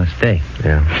make a mistake.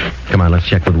 Yeah. Come on, let's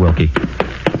check with Wilkie.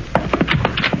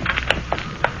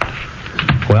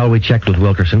 Well, we checked with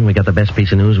Wilkerson. We got the best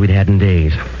piece of news we'd had in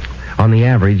days. On the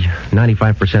average,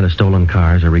 95% of stolen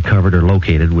cars are recovered or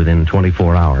located within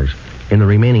 24 hours. In the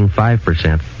remaining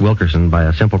 5%, Wilkerson, by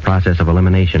a simple process of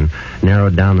elimination,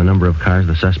 narrowed down the number of cars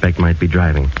the suspect might be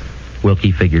driving.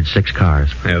 Wilkie figured 6 cars.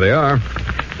 There they are.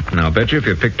 Now, I'll bet you if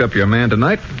you picked up your man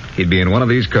tonight, he'd be in one of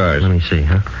these cars. Let me see,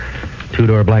 huh?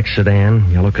 2-door black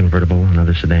sedan, yellow convertible,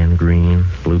 another sedan, green,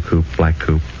 blue coupe, black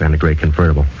coupe, and a gray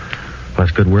convertible. Well,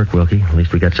 that's good work, Wilkie. At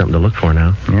least we got something to look for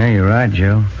now. Yeah, you're right,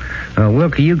 Joe.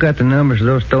 Wilkie, you got the numbers of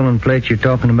those stolen plates you're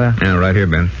talking about? Yeah, right here,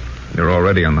 Ben. They're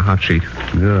already on the hot sheet.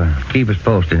 Good. Keep us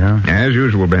posted, huh? As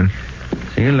usual, Ben.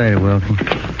 See you later, Wilkie.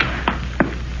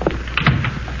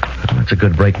 That's a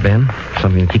good break, Ben.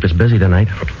 Something to keep us busy tonight.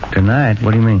 Tonight?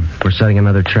 What do you mean? We're setting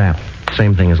another trap.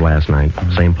 Same thing as last night.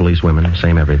 Same police women,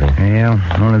 same everything.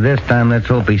 Yeah, only this time let's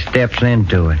hope he steps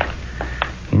into it.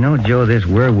 You know, Joe, this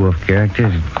werewolf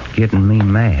character's getting me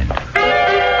mad.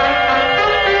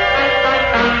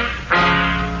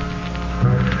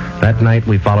 That night,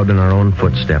 we followed in our own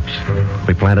footsteps.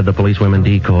 We planted the policewomen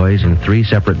decoys in 3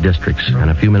 separate districts,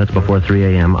 and a few minutes before 3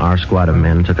 a.m., our squad of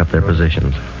men took up their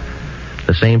positions.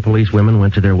 The same policewomen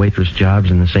went to their waitress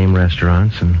jobs in the same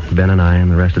restaurants, and Ben and I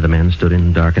and the rest of the men stood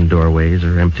in darkened doorways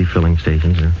or empty filling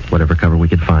stations or whatever cover we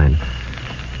could find.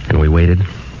 And we waited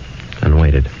and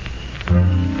waited.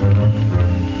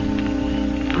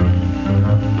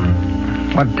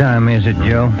 What time is it,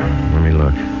 Joe? Let me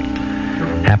look.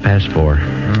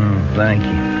 4:30. Thank you.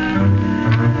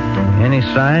 Any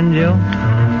sign, Joe?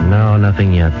 No,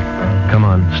 nothing yet. Come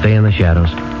on, stay in the shadows.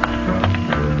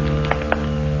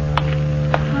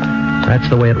 That's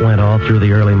the way it went all through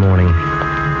the early morning.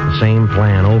 The same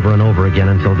plan over and over again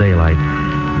until daylight.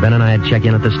 Ben and I'd check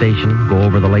in at the station, go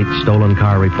over the late stolen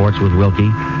car reports with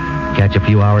Wilkie, catch a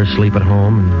few hours sleep at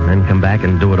home, and then come back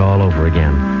and do it all over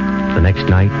again. The next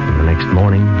night, and the next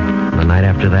morning, and the night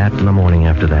after that, and the morning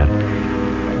after that.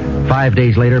 5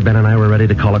 days later, Ben and I were ready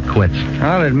to call it quits.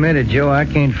 I'll admit it, Joe. I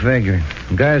can't figure it.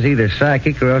 The guy's either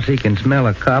psychic or else he can smell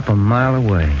a cop a mile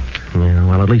away. Yeah,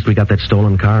 well, at least we got that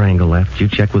stolen car angle left. Did you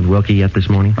check with Wilkie yet this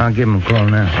morning? I'll give him a call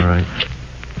now. All right.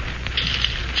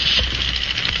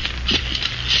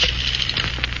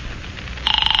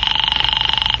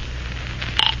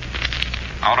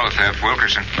 Auto theft,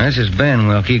 Wilkerson. This is Ben,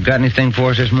 Wilkie. You got anything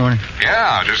for us this morning?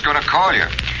 Yeah, just going to call you.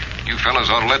 You fellas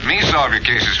ought to let me solve your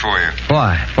cases for you.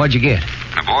 Why? What'd you get?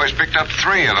 The boys picked up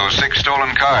 3 of those 6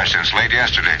 stolen cars since late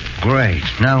yesterday. Great.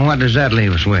 Now, what does that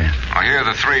leave us with? Well, here are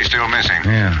the 3 still missing.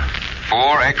 Yeah.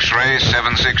 4 X-ray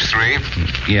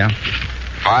 763. Yeah.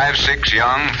 5-6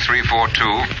 Young 342.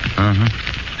 Uh-huh.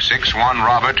 6-1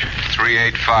 Robert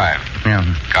 385.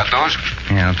 Yeah. Got those?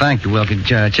 Yeah, thank you, Wilkie.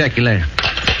 Check you later.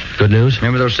 Good news?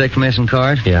 Remember those 6 missing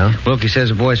cars? Yeah. Wilkie says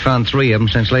the boys found 3 of them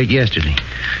since late yesterday.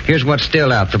 Here's what's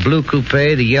still out. The blue coupe,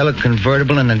 the yellow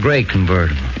convertible, and the gray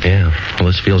convertible. Yeah. Well,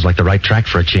 this feels like the right track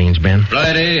for a change, Ben.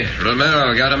 Righty.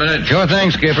 Romero, got a minute? Sure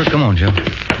thing, Skipper. Come on, Joe.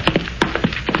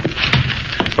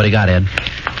 What do you got, Ed?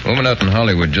 Woman out in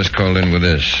Hollywood just called in with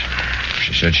this.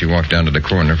 She said she walked down to the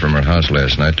corner from her house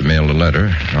last night to mail the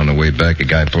letter. On the way back, a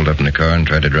guy pulled up in the car and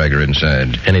tried to drag her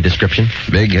inside. Any description?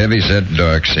 Big, heavy set,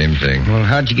 dark, same thing. Well,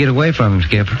 how'd you get away from him,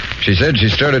 Skipper? She said she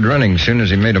started running as soon as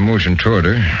he made a motion toward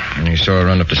her. When he saw her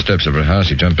run up the steps of her house,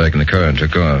 he jumped back in the car and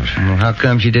took off. Well, how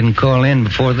come she didn't call in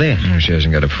before this? She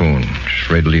hasn't got a phone. She's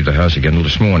afraid to leave the house again until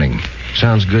this morning.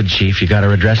 Sounds good, Chief. You got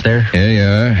her address there? Here you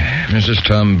are. Mrs.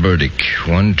 Tom Burdick,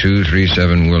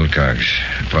 1237 Wilcox,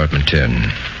 apartment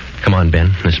 10. Come on,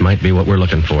 Ben. This might be what we're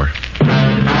looking for.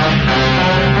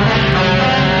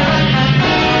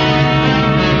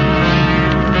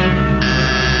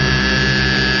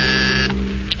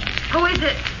 Who is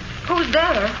it? Who's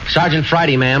there? Sergeant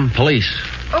Friday, ma'am. Police.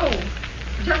 Oh,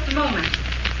 just a moment.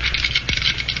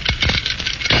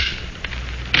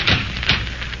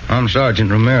 I'm Sergeant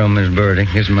Romero, Miss Burdick.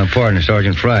 This is my partner,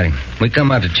 Sergeant Friday. We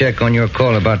come out to check on your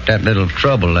call about that little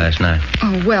trouble last night.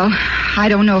 Oh, well, I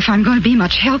don't know if I'm going to be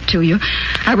much help to you.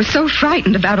 I was so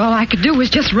frightened about all I could do was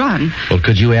just run. Well,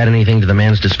 could you add anything to the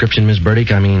man's description, Miss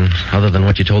Burdick? I mean, other than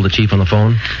what you told the chief on the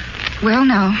phone? Well,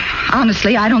 no.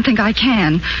 Honestly, I don't think I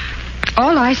can.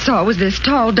 All I saw was this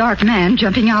tall, dark man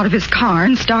jumping out of his car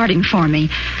and starting for me.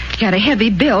 He had a heavy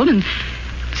build and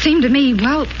seemed to me,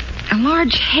 well, a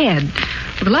large head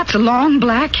with lots of long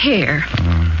black hair.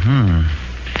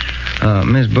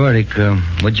 Miss Burdick,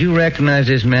 would you recognize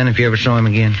this man if you ever saw him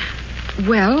again?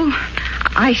 Well,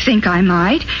 I think I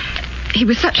might. He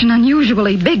was such an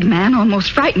unusually big man,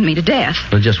 almost frightened me to death.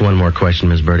 Well, just one more question,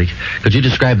 Miss Burdick. Could you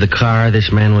describe the car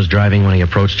this man was driving when he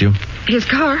approached you? His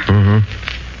car?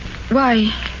 Mm-hmm.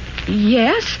 Why,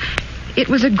 yes. It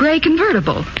was a gray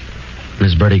convertible.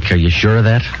 Miss Burdick, are you sure of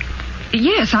that?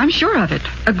 Yes, I'm sure of it.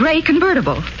 A gray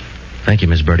convertible. Thank you,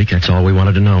 Miss Burdick. That's all we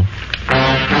wanted to know.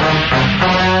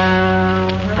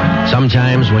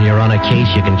 Sometimes when you're on a case,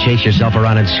 you can chase yourself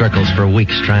around in circles for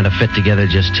weeks trying to fit together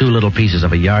just 2 little pieces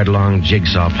of a yard-long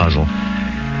jigsaw puzzle.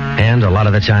 And a lot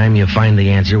of the time, you find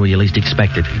the answer where you least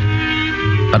expect it.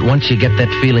 But once you get that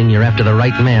feeling you're after the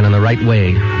right man in the right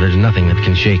way, there's nothing that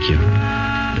can shake you.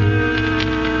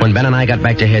 When Ben and I got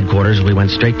back to headquarters, we went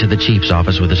straight to the chief's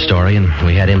office with the story, and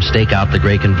we had him stake out the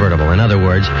gray convertible. In other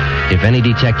words, if any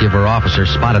detective or officer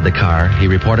spotted the car, he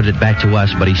reported it back to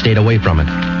us, but he stayed away from it.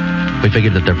 We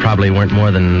figured that there probably weren't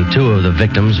more than 2 of the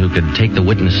victims who could take the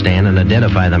witness stand and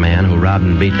identify the man who robbed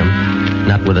and beat them.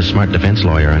 Not with a smart defense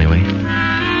lawyer, anyway.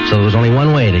 So there was only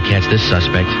one way to catch this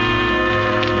suspect.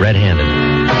 Red-handed.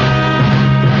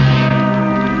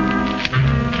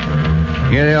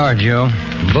 Here they are, Joe.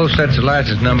 Both sets of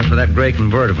license numbers for that gray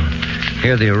convertible.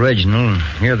 Here are the original, and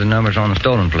here are the numbers on the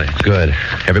stolen plates. Good.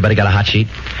 Everybody got a hot sheet?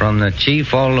 From the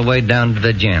chief all the way down to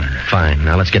the janitor. Fine.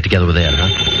 Now let's get together with Ed, huh?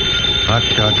 Hot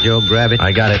shot, Joe. Grab it.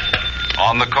 I got it.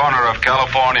 On the corner of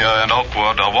California and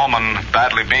Oakwood, a woman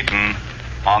badly beaten.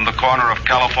 On the corner of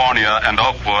California and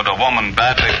Oakwood, a woman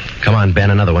badly... Come on,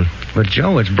 Ben, another one. But,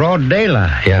 Joe, it's broad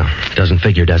daylight. Yeah, doesn't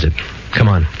figure, does it? Come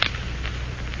on.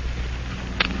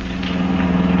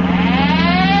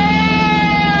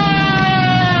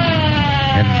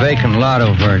 That vacant lot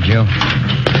over there, Joe.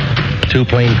 2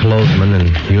 plainclothesmen and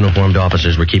uniformed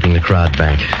officers were keeping the crowd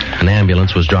back. An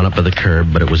ambulance was drawn up by the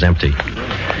curb, but it was empty.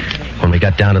 When we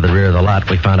got down to the rear of the lot,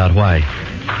 we found out why.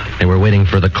 They were waiting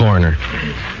for the coroner.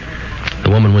 The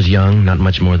woman was young, not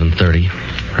much more than 30.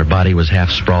 Her body was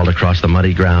half sprawled across the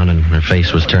muddy ground, and her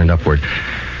face was turned upward.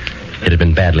 It had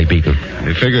been badly beaten.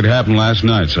 They figured it happened last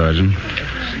night, Sergeant.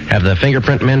 Have the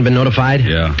fingerprint men been notified?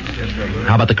 Yeah.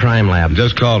 How about the crime lab?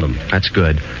 Just called them. That's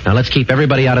good. Now let's keep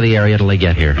everybody out of the area till they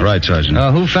get here. All right, Sergeant.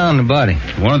 Who found the body?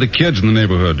 One of the kids in the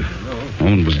neighborhood. The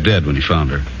woman was dead when he found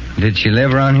her. Did she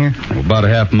live around here? About a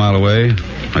half mile away.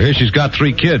 I hear she's got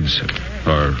 3 kids.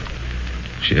 Or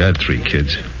she had 3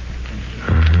 kids.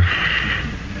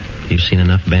 You seen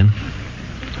enough, Ben?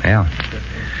 Yeah.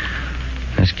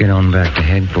 Let's get on back to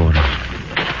headquarters.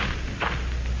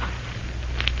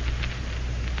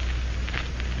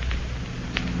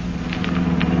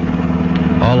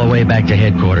 All the way back to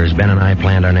headquarters, Ben and I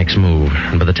planned our next move.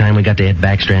 And by the time we got to Ed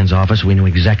Backstrand's office, we knew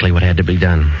exactly what had to be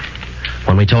done.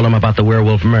 When we told him about the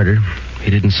werewolf murder, he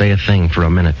didn't say a thing for a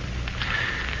minute.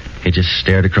 He just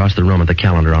stared across the room at the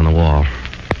calendar on the wall.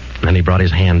 And then he brought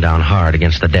his hand down hard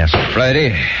against the desk.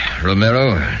 Friday,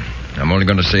 Romero, I'm only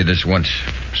going to say this once,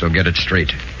 so get it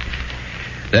straight.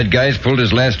 That guy's pulled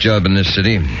his last job in this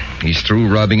city. He's through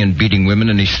robbing and beating women,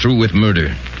 and he's through with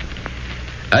murder.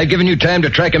 I've given you time to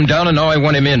track him down, and now I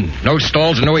want him in. No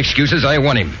stalls and no excuses. I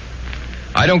want him.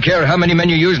 I don't care how many men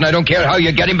you use, and I don't care how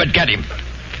you get him, but get him.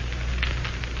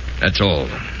 That's all.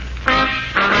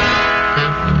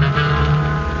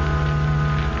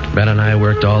 Ben and I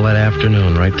worked all that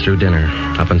afternoon right through dinner,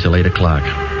 up until 8 o'clock.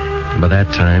 By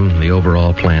that time, the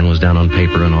overall plan was down on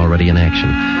paper and already in action.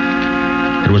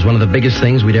 It was one of the biggest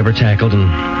things we'd ever tackled, and,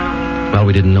 well,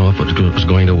 we didn't know if it was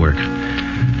going to work.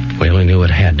 We only knew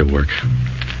it had to work.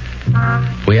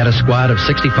 We had a squad of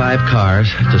 65 cars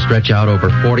to stretch out over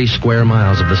 40 square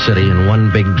miles of the city in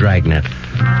one big dragnet.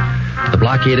 The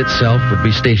blockade itself would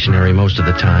be stationary most of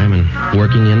the time, and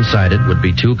working inside it would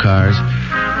be 2 cars,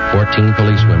 14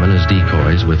 policewomen as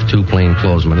decoys, with 2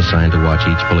 plainclothesmen assigned to watch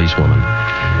each policewoman.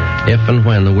 If and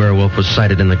when the werewolf was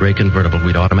sighted in the gray convertible,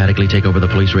 we'd automatically take over the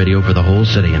police radio for the whole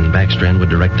city, and Backstrand would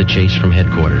direct the chase from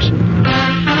headquarters.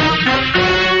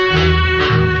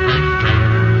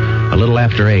 A little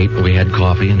after 8, we had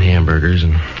coffee and hamburgers,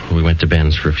 and we went to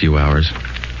Ben's for a few hours.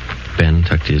 Ben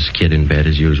tucked his kid in bed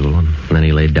as usual, and then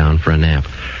he laid down for a nap.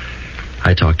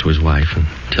 I talked to his wife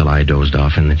until I dozed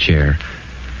off in the chair.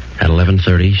 At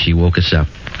 11:30, she woke us up.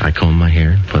 I combed my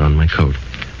hair, put on my coat.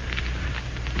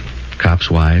 Cops'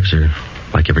 wives are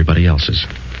like everybody else's.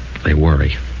 They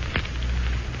worry.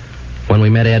 When we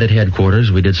met Ed at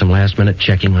headquarters, we did some last-minute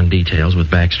checking on details with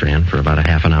Backstrand for about a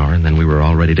half an hour, and then we were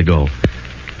all ready to go.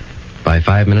 By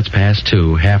 5 minutes past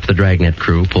 2, half the dragnet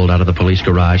crew pulled out of the police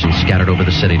garage and scattered over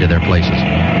the city to their places.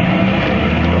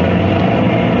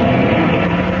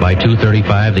 By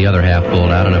 2:35, the other half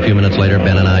pulled out, and a few minutes later,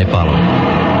 Ben and I followed.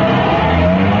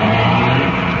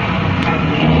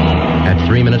 At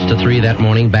 3 minutes to 3 that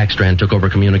morning, Backstrand took over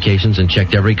communications and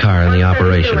checked every car in the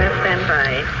operation.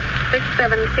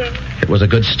 It was a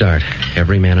good start.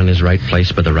 Every man in his right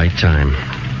place by the right time.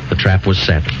 The trap was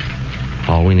set.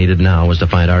 All we needed now was to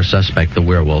find our suspect, the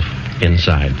werewolf,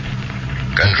 inside.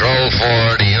 Control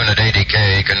 4 to Unit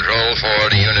 80K. Control 4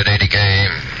 to Unit 80K.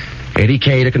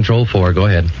 80K to Control 4. Go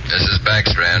ahead. This is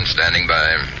Backstrand, standing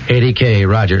by. 80K,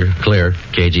 roger. Clear.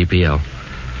 KGPL.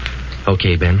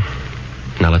 Okay, Ben.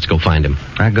 Now let's go find him.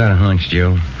 I got a hunch,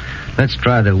 Joe. Let's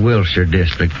try the Wilshire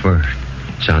district first.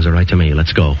 Sounds all right to me.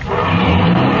 Let's go.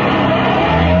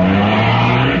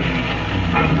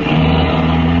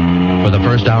 For the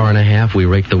first hour and a half, we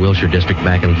raked the Wilshire district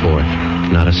back and forth.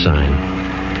 Not a sign.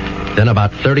 Then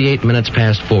about 38 minutes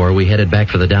past 4, we headed back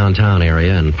for the downtown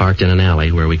area and parked in an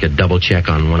alley where we could double-check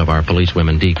on one of our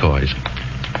policewomen decoys.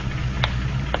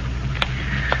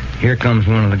 Here comes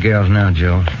one of the gals now,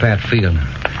 Joe. Pat Fielding.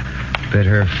 Bet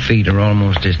her feet are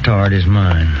almost as tarred as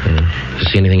mine. Yeah. You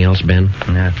see anything else, Ben?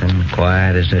 Nothing.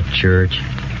 Quiet as a church.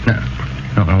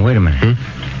 No, wait a minute.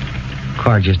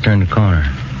 Car just turned the corner.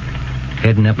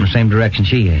 Heading up in the same direction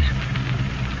she is.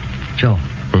 Joe.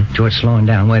 Joe, it's slowing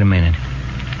down. Wait a minute.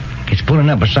 It's pulling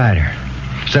up beside her.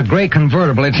 It's a gray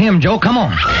convertible. It's him, Joe. Come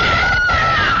on.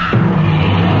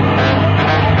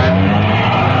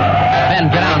 Ben,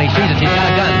 get down. He sees us. He's got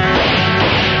a gun.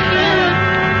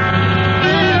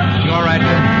 You all right,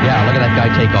 Ben? Yeah, look at that guy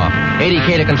take off.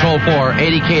 80K to Control 4.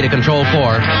 80K to Control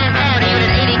 4.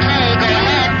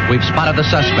 We've spotted the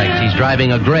suspect. He's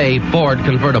driving a gray Ford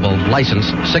convertible, license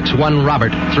 61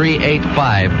 Robert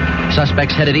 385.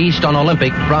 Suspect's headed east on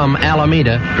Olympic from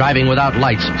Alameda, driving without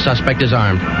lights. Suspect is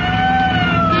armed.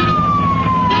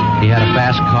 He had a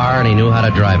fast car and he knew how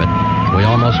to drive it. We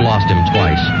almost lost him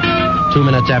twice. 2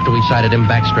 minutes after we sighted him,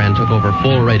 Backstrand took over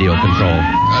full radio control.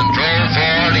 Control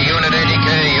 4 to Unit 80K.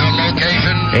 Your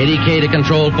location? 80K to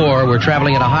Control 4. We're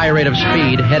traveling at a high rate of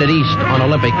speed, headed east on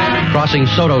Olympic, crossing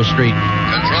Soto Street.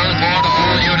 Control 4 to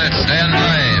all units. Stand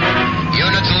by.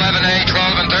 Units 11A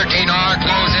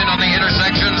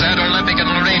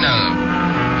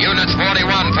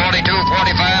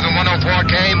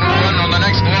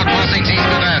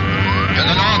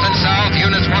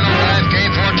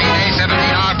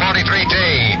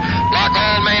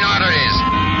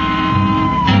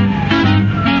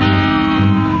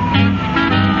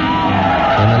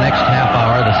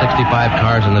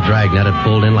dragnet had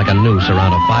pulled in like a noose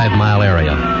around a 5-mile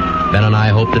area. Ben and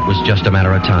I hoped it was just a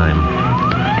matter of time.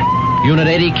 Unit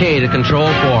 80K to Control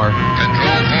 4. Control 4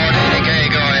 to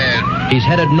 80K, go ahead. He's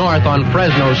headed north on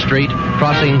Fresno Street,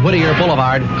 crossing Whittier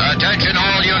Boulevard. Attention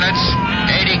all units.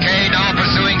 80K now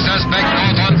pursuing suspect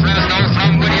north on Fresno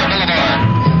from Whittier Boulevard.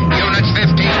 Units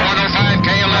 15,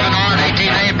 105K, 11R,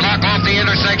 18A block off the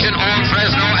intersection on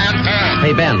Fresno and 4.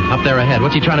 Hey, Ben, up there ahead.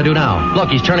 What's he trying to do now? Look,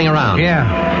 he's turning around.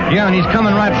 Yeah, and he's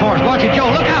coming right for us. Watch it,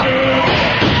 Joe. Look out!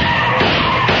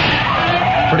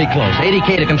 Pretty close.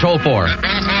 80K to Control 4. Both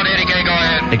 80K, go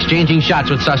ahead. Exchanging shots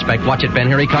with suspect. Watch it, Ben.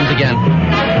 Here he comes again.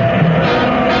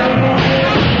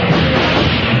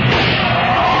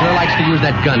 Sure likes to use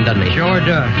that gun, doesn't he? Sure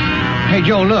does. Hey,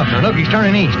 Joe, look. Look, he's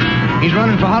turning east. He's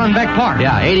running for Hollenbeck Park.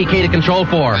 Yeah, 80K to Control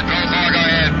 4. Control 4, go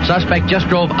ahead. Suspect just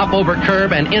drove up over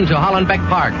curb and into Hollenbeck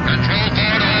Park. Control 4 to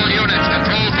all units.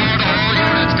 Control 4 to all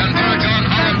units. Converge on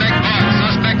Hollenbeck Park.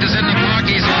 Suspect is in the park.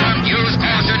 He's armed. Use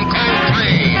caution. Code 3.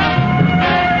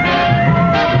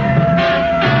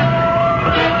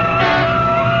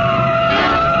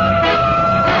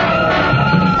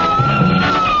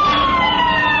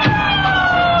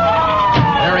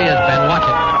 There he is, Ben. Watch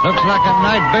it. Looks like a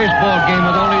night baseball game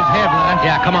with all these headlines.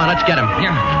 Yeah, come on. Let's get him.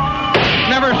 Yeah.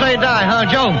 Never say die, huh,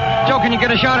 Joe? Joe, can you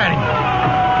get a shot at him?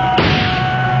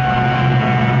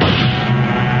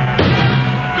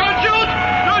 Don't shoot!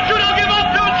 Don't shoot! I'll give up!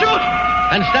 Don't shoot!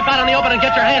 Then step out in the open and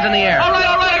get your hands in the air. All right,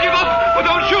 I give up! But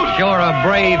don't shoot! You're a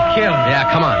brave killer. Yeah,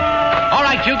 come on. All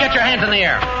right, you get your hands in the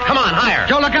air. Come on, higher.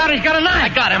 Joe, look out, he's got a knife. I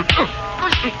got him.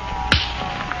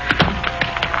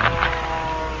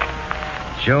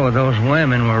 Joe, those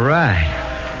women were right.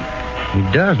 He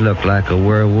does look like a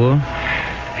werewolf.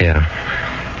 Yeah.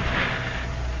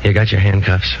 You got your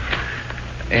handcuffs?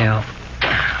 Yeah.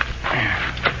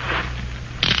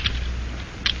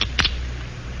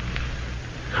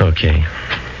 Okay.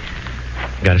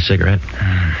 Got a cigarette?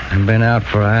 I've been out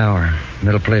for an hour.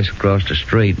 Little place across the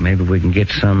street. Maybe we can get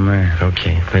some there.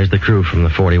 Okay. There's the crew from the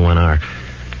 41R.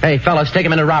 Hey, fellas, take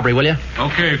him into robbery, will you?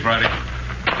 Okay, Friday.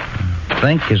 I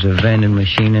think there's a vending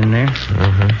machine in there.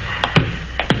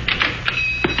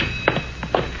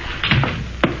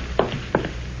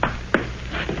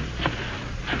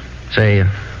 Say,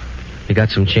 you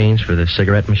got some change for the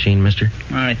cigarette machine, mister?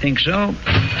 I think so.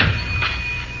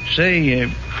 Say,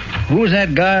 who was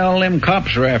that guy all them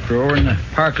cops were after over in the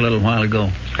park a little while ago?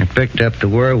 I picked up the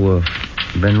werewolf.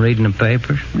 Been reading the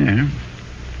papers? Yeah.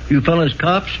 You fellas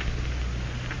cops?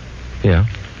 Yeah.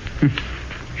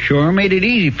 Sure made it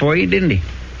easy for you, didn't he?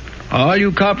 All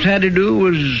you cops had to do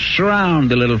was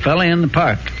surround the little fella in the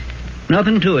park.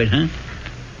 Nothing to it, huh?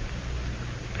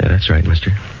 Yeah, that's right,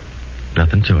 mister.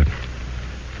 Nothing to it.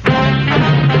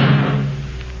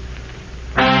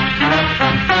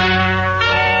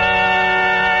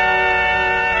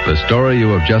 The story you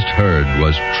have just heard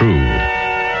was true.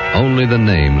 Only the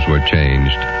names were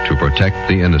changed to protect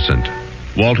the innocent.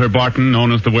 Walter Barton,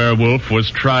 known as the Werewolf, was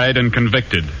tried and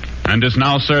convicted and is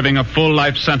now serving a full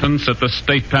life sentence at the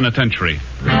state penitentiary.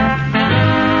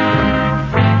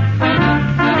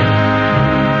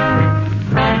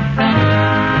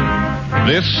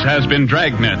 This has been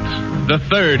Dragnet, the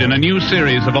third in a new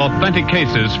series of authentic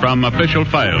cases from official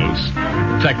files.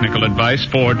 Technical advice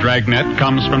for Dragnet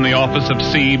comes from the office of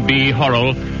C.B.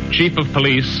 Horrell, Chief of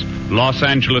Police, Los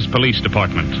Angeles Police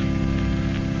Department.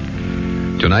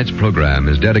 Tonight's program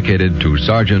is dedicated to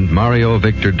Sergeant Mario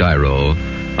Victor Dairo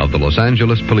of the Los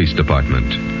Angeles Police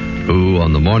Department, who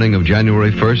on the morning of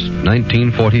January 1st,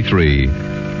 1943,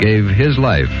 gave his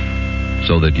life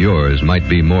so that yours might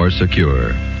be more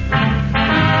secure.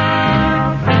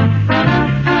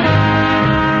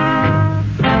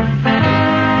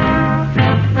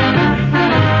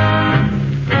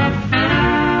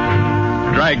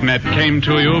 Dragnet came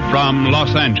to you from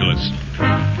Los Angeles.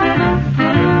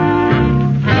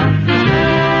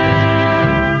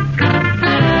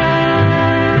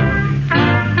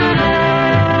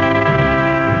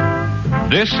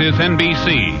 This is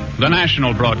NBC, the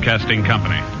national broadcasting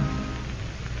company.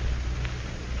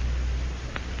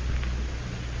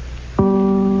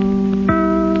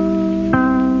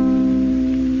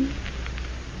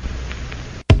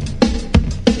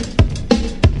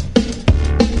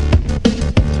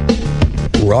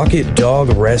 Rocket Dog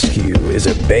Rescue is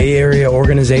a Bay Area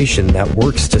organization that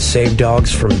works to save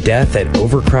dogs from death at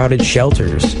overcrowded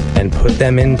shelters and put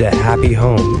them into happy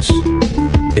homes.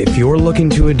 If you're looking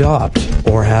to adopt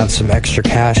or have some extra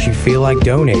cash you feel like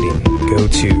donating, go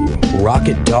to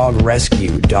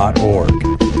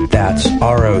rocketdogrescue.org. That's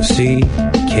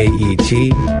ROCKEDOGRESCUE.org.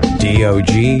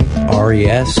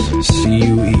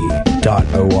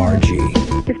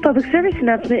 KETDOGRESCUE.org. This public service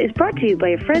announcement is brought to you by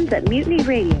your friends at Mutiny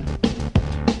Radio.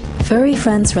 Furry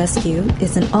Friends Rescue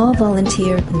is an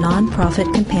all-volunteer, non-profit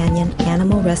companion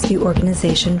animal rescue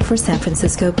organization for San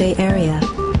Francisco Bay Area.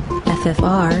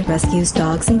 FFR rescues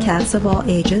dogs and cats of all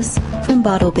ages, from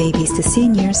bottle babies to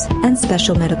seniors, and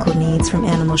special medical needs from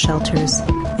animal shelters,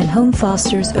 and home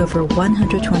fosters over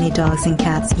 120 dogs and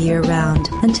cats year-round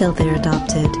until they're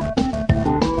adopted.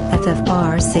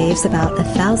 FFR saves about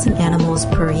 1,000 animals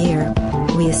per year.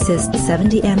 We assist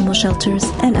 70 animal shelters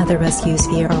and other rescues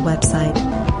via our website.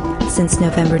 Since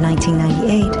November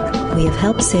 1998, we have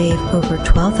helped save over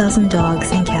 12,000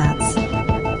 dogs and cats.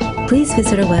 Please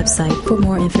visit our website for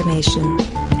more information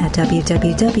at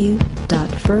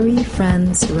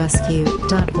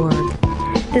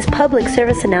www.furryfriendsrescue.org. This public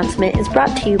service announcement is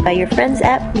brought to you by your friends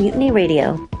at Mutiny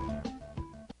Radio.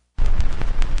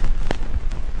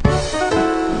 All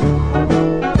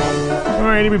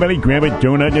right, everybody, grab a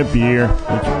donut and a beer.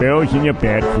 It's Bells in your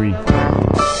Bat-Free.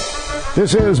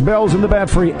 This is Bells in the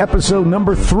Bat-Free, episode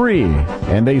number 3,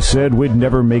 and they said we'd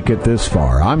never make it this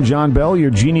far. I'm John Bell,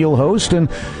 your genial host, and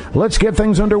let's get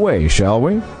things underway, shall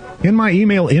we? In my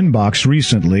email inbox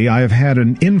recently, I have had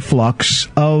an influx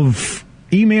of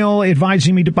email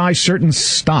advising me to buy certain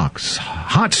stocks,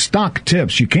 hot stock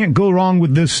tips. You can't go wrong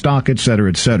with this stock, etc.,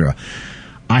 etc.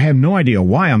 I have no idea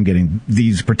why I'm getting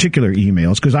these particular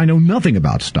emails, because I know nothing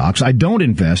about stocks. I don't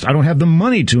invest. I don't have the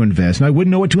money to invest, and I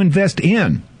wouldn't know what to invest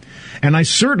in. And I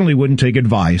certainly wouldn't take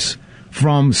advice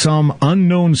from some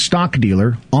unknown stock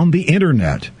dealer on the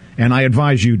internet. And I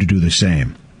advise you to do the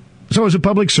same. So as a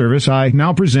public service, I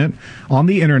now present on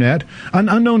the internet an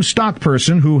unknown stock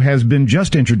person who has been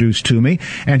just introduced to me,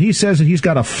 and he says that he's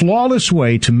got a flawless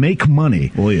way to make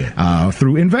money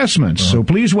through investments. So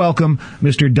please welcome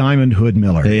Mr. Diamond Hood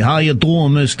Miller. Hey, how you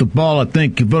doing, Mr. Baller?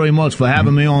 Thank you very much for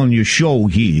having me on your show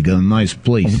here. You got a nice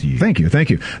place here. Thank you, thank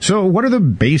you. So what are the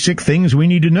basic things we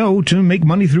need to know to make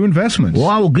money through investments? Well,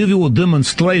 I will give you a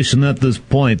demonstration at this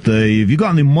point. If you got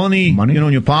any money,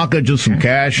 in your pocket, just some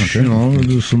cash,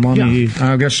 just some money. Yeah,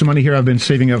 I've got some money here I've been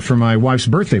saving up for my wife's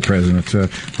birthday present. It's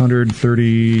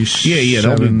 $137. Yeah,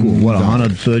 that'll be cool. What,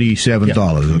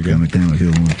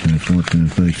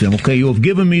 $137? Okay, you have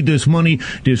given me this money,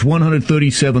 this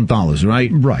 $137,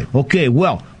 right? Right. Okay,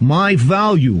 well, my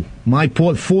value, my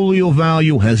portfolio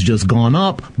value has just gone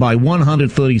up by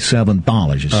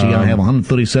 $137. You see, I have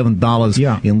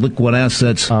 $137 in liquid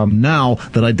assets now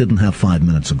that I didn't have 5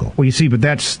 minutes ago. Well, you see, but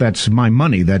that's my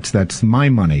money. That's my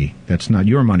money. That's not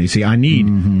your money. See, I need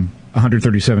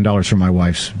 $137 for my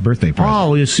wife's birthday present.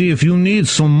 Oh, you see, if you need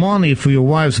some money for your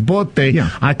wife's birthday,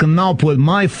 I can now put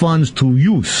my funds to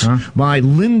use by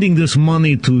lending this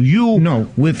money to you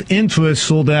with interest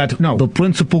so that the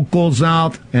principal goes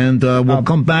out and will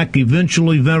come back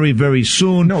eventually very, very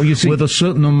soon with a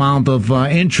certain amount of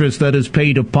interest that is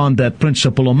paid upon that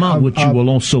principal amount, which you will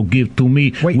also give to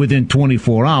me within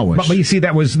 24 hours. But you see,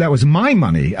 that was my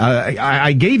money.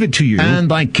 I gave it to you. And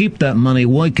I keep that money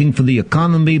working for the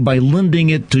economy by lending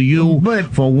it to you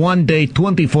for 1 day,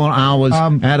 24 hours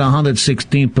at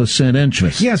 116%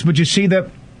 interest. Yes, but you see that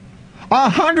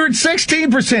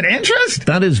 116% interest?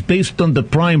 That is based on the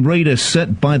prime rate as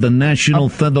set by the national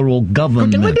federal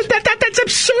government. That's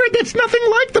absurd. That's nothing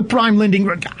like the prime lending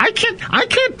rate. I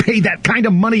can't pay that kind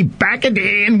of money back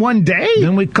in 1 day.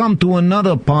 Then we come to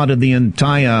another part of the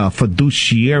entire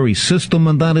fiduciary system,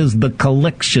 and that is the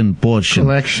collection portion.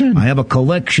 Collection? I have a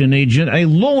collection agent. Hey,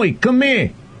 Louie, come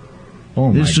here.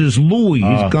 This is Louie.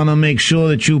 He's going to make sure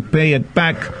that you pay it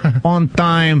back on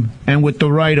time and with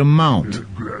the right amount.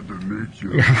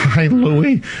 Hi,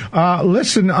 Louie.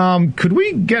 Listen, could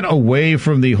we get away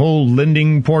from the whole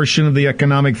lending portion of the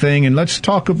economic thing, and let's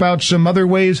talk about some other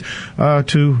ways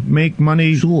to make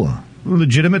money? Sure.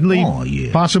 Legitimately?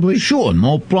 Possibly? Sure,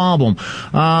 no problem.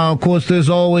 Of course, there's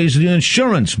always the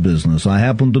insurance business. I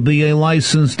happen to be a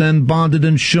licensed and bonded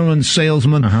insurance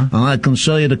salesman, and I can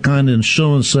sell you the kind of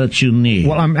insurance that you need.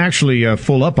 Well, I'm actually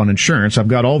full up on insurance. I've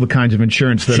got all the kinds of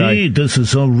insurance that this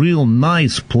is a real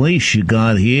nice place you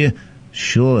got here.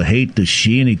 Sure hate to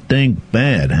see anything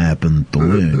bad happen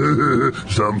to it.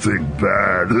 Something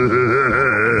bad.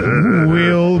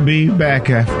 We'll be back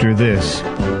after this.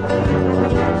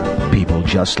 People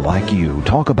just like you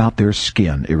talk about their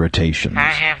skin irritations.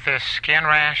 I have this skin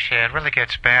rash. It really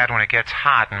gets bad when it gets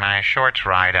hot and my shorts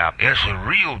ride up. Yes, a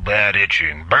real bad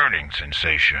itching, burning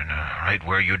sensation. Right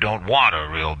where you don't want a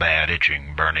real bad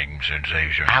itching, burning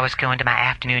sensation. I was going to my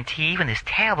afternoon tea when this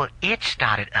terrible itch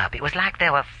started up. It was like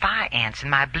there were fire ants in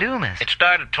my bloomers. It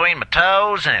started between my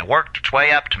toes and it worked its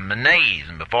way up to my knees.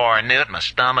 And before I knew it, my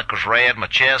stomach was red, my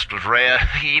chest was red,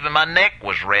 even my neck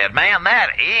was red. Man, that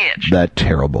itch. That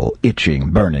terrible, itching,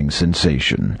 burning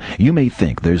sensation. You may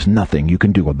think there's nothing you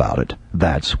can do about it.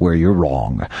 That's where you're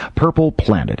wrong. Purple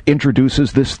Planet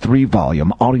introduces this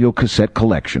 3-volume audio cassette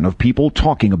collection of people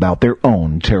talking about their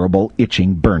own terrible,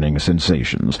 itching, burning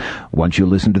sensations. Once you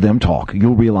listen to them talk,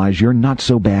 you'll realize you're not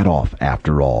so bad off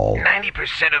after all.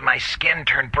 90% of my skin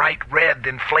turned bright red,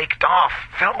 then flaked off.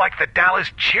 Felt like the Dallas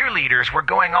cheerleaders were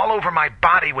going all over my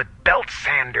body with belt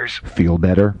sanders. Feel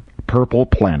better? Purple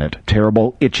Planet,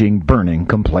 terrible, itching, burning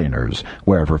complainers.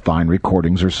 Wherever fine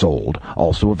recordings are sold.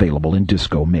 Also available in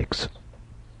disco mix.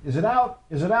 Is it out?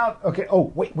 Is it out? Okay.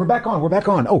 Oh, wait, we're back on.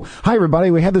 Oh, hi, everybody.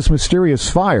 We had this mysterious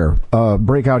fire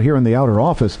break out here in the outer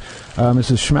office.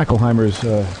 Mrs. Schmeckelheimer's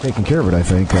taking care of it, I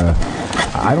think.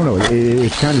 I don't know.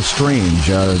 It's kind of strange.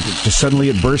 Just suddenly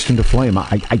it burst into flame.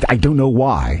 I don't know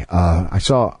why. I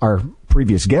saw our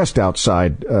previous guest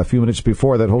outside a few minutes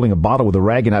before that holding a bottle with a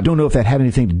rag in it. I don't know if that had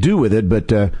anything to do with it,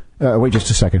 but wait just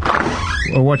a second.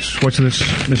 What's this,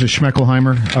 Mrs.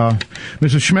 Schmeckelheimer?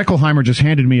 Mrs. Schmeckelheimer just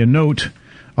handed me a note.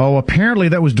 Oh, apparently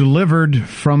that was delivered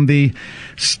from the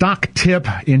stock tip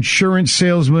insurance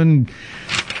salesman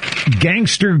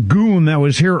gangster goon that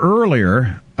was here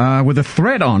earlier with a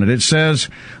threat on it. It says,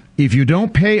 if you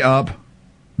don't pay up,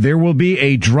 there will be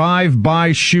a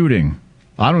drive-by shooting.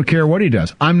 I don't care what he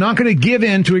does. I'm not going to give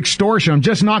in to extortion. I'm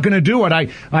just not going to do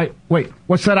it. Wait,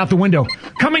 what's that out the window?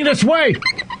 Coming this way!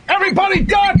 Everybody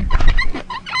duck!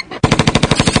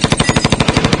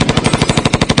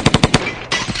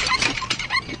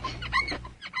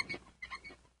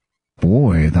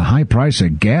 Boy, the high price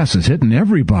of gas is hitting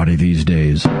everybody these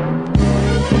days.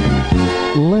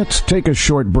 Let's take a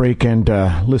short break and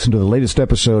listen to the latest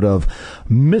episode of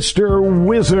Mr.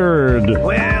 Wizard.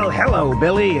 Well, hello,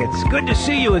 Billy. It's good to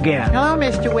see you again. Hello,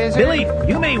 Mr. Wizard. Billy,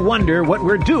 you may wonder what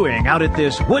we're doing out at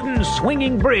this wooden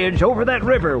swinging bridge over that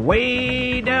river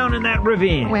way down in that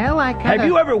ravine. Well, Have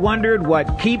you ever wondered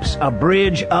what keeps a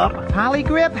bridge up?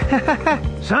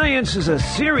 Polygrip? Science is a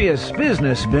serious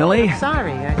business, Billy.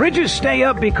 Sorry. Bridges stay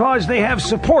up because they have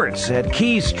supports at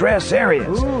key stress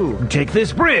areas. Ooh. Take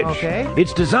this bridge. Okay.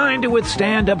 It's designed to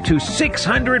withstand up to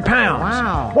 600 pounds.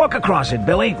 Wow. Walk across it,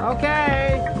 Billy.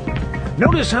 Okay.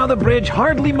 Notice how the bridge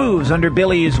hardly moves under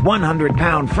Billy's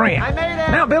 100-pound frame. I made it.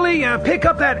 Now, Billy, pick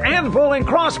up that anvil and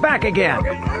cross back again.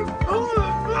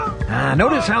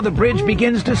 Notice how the bridge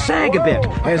begins to sag a bit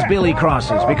as Billy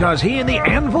crosses because he and the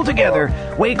anvil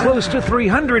together weigh close to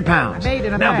 300 pounds.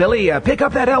 Now, Billy, pick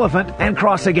up that elephant and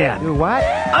cross again. Do what?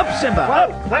 Up, Simba.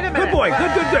 What? Up. Wait a minute. Good boy.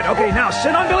 Good. Okay, now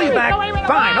sit on Billy's back.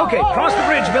 Fine. Okay, cross the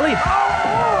bridge, Billy.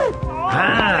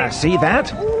 See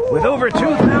that? With over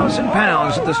 2,000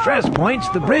 pounds at the stress points,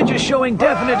 the bridge is showing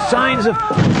definite signs of...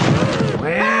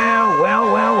 Well.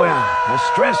 The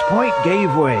stress point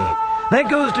gave way. That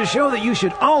goes to show that you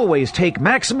should always take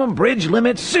maximum bridge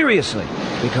limits seriously,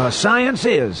 because science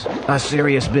is a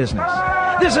serious business.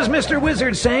 This is Mr.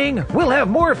 Wizard saying, we'll have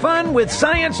more fun with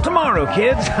science tomorrow,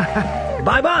 kids.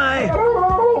 Bye-bye.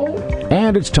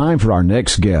 And it's time for our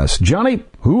next guest. Johnny,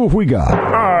 who have we got?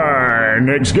 Our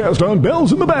next guest on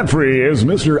Bells in the Bat Free is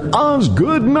Mr.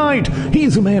 Osgood Knight.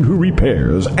 He's a man who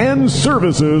repairs and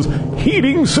services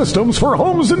heating systems for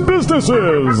homes and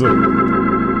businesses.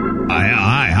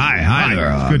 Hi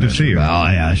there. Good to see you.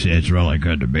 Well, yes, it's really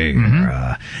good to be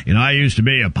here. I used to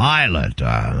be a pilot.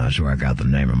 That's where I got the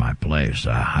name of my place.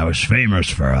 I was famous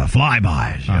for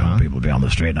flybys. People would be on the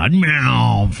street and I'd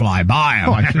meow, fly by.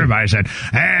 Everybody said,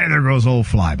 hey, there goes old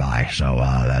flyby. So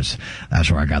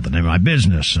that's where I got the name of my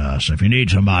business. So if you need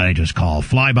somebody, just call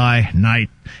Flyby Night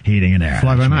Heating and Air.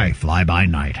 Fly-by night. Fly-by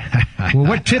night. Well,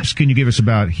 what tips can you give us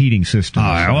about heating systems?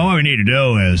 Well, what we need to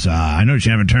do is, I noticed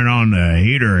you haven't turned on the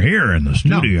heater here in the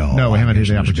studio. No, we haven't had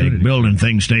the opportunity. Big building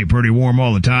things stay pretty warm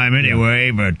all the time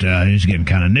anyway, but it's getting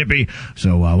kind of nippy.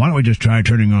 So why don't we just try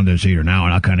turning on this heater now,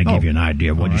 and I'll kind of give you an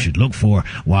idea of what you should look for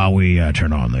while we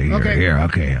turn on the heater. Okay.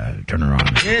 Here, turn her on.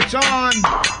 It's on.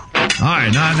 All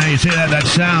right, now you see that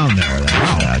sound there.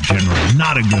 That's generally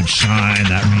not a good sign.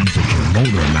 That means that your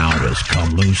motor mount has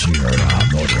come loose. Your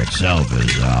motor itself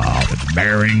is off its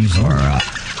bearings, or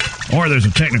Or there's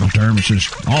a technical term that says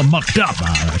all mucked up.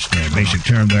 That's the basic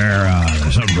term there.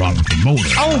 There's something wrong with the motor.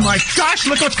 Oh, my gosh,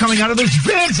 look what's coming out of those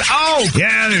vents. Oh!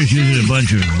 Yeah, there's usually a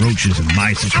bunch of roaches and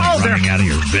mice that come running out of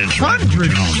your vents right when you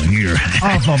turn on the heater.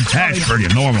 That's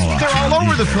pretty normal. They're all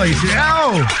over the place.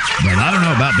 Oh! But I don't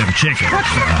know about them chickens.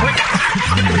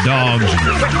 And the dogs and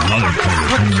the other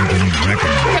critters.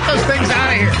 Get those things out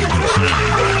of here.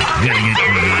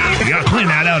 You gotta clean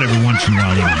that out every once in a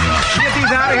while. Get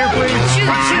these out of here, please.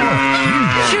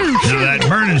 Shoot. Now, that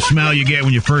burning smell you get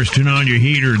when you first turn on your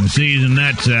heater in the season,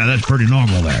 that's pretty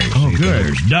normal there. Oh, good.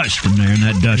 There's dust in there, and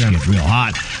that dust gets real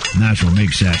hot, and that's what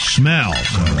makes that smell.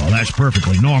 So that's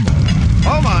perfectly normal.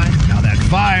 Oh, my. Now, that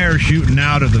fire shooting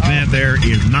out of the vent there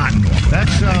is not normal.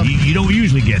 That's, you don't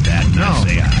usually get that. No. I'd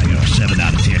say, 7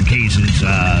 out of 10 cases,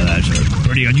 that's a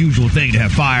pretty unusual thing to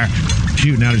have fire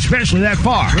shooting out, especially that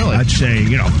far. Really? I'd say,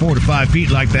 4 to 5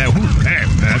 feet like that. Whew, hey,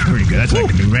 that's pretty good. That's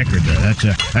like a new record there.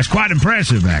 That's quite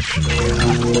impressive, actually.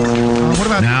 What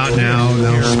about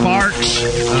now sparks?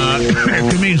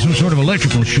 It could mean some sort of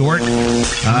electrical short.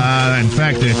 In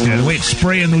fact, the way it's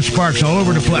spraying those sparks all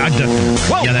over the place.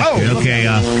 Whoa, yeah, that's good. Okay,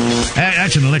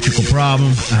 that's an electrical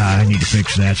problem. I need to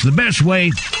fix that. So the best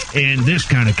way in this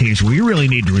kind of case, where you really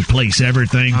need to replace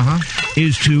everything,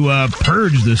 is to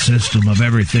purge the system of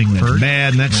everything that's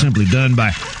bad, and that's simply done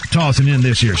by tossing in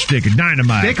this here stick of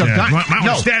dynamite. Stick of dynamite? Might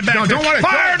want to stand back. No, don't want to.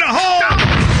 Fire in the hole!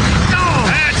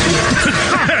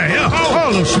 Oh, a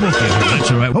little smoky.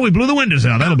 That's all right. Well, we blew the windows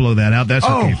out. That'll blow that out. That's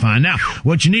okay, fine. Now,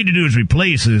 what you need to do is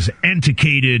replace this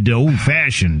antiquated,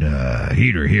 old-fashioned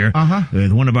heater here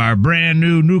with one of our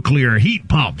brand-new nuclear heat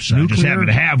pumps. I just happen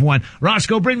to have one.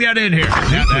 Roscoe, bring that in here.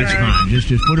 Yeah, that's fine. Just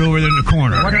put it over there in the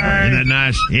corner. Isn't that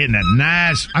nice? Isn't that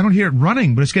nice? I don't hear it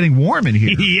running, but it's getting warm in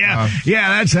here. Yeah,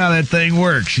 that's how that thing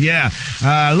works. Yeah.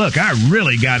 Look, I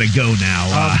really got to go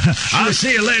now. I'll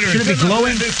see you later. Should it be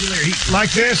glowing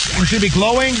like this? Should it be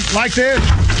glowing like this?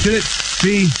 Should it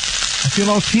be... I feel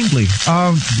all tingly.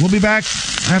 We'll be back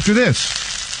after this.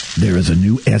 There is a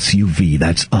new SUV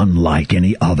that's unlike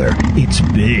any other. It's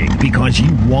big because you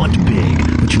want big,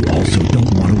 but you also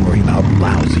don't want to worry about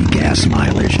lousy gas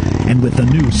mileage. And with the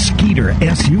new Skeeter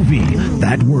SUV,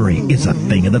 that worry is a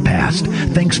thing of the past.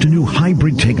 Thanks to new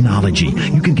hybrid technology,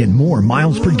 you can get more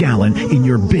miles per gallon in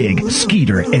your big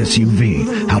Skeeter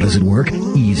SUV. How does it work?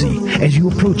 Easy. As you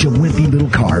approach a wimpy little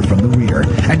car from the rear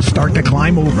and start to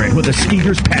climb over it with a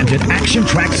Skeeter's patented Action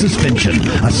Track suspension,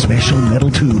 a special metal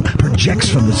tube projects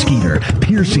from the Skeeter,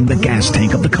 piercing the gas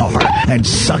tank of the car and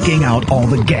sucking out all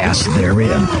the gas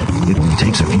therein. It only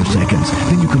takes a few seconds,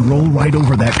 then you can roll right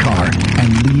over that car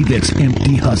and leave its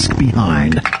empty husk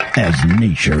behind, as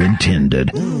nature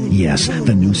intended. Yes,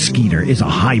 the new Skeeter is a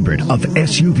hybrid of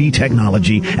SUV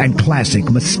technology and classic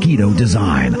mosquito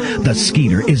design. The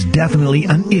Skeeter is definitely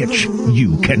an itch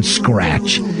you can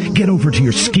scratch. Get over to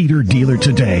your Skeeter dealer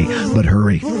today, but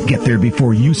hurry, get there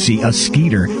before you see a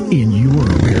Skeeter in your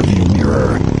rearview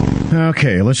mirror.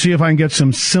 Okay, let's see if I can get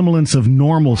some semblance of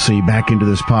normalcy back into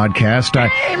this podcast.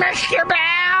 Hey, Mr. Bell!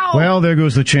 Well, there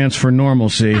goes the chance for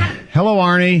normalcy. Hello,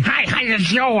 Arnie. Hi,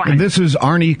 how's it going? And this is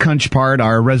Arnie Kunchpard,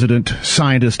 our resident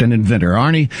scientist and inventor.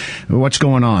 Arnie, what's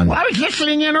going on? Well, I was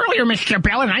listening in earlier, Mr.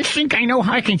 Bell, and I think I know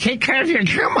how I can take care of your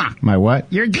dilemma. My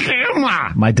what? Your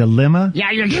dilemma. My dilemma?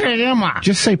 Yeah, your dilemma.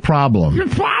 Just say problem. Your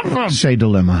problem. Say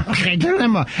dilemma. Okay,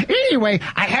 dilemma. Anyway,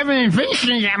 I have an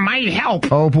invention that might help.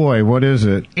 Oh, boy, what is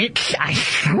it? It's a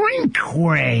shrink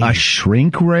ray. A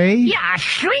shrink ray? Yeah, a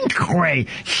shrink ray.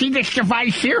 See this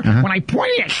device here? When I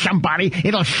point it at somebody,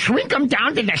 it'll shrink them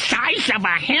down to the size of a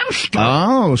hamster.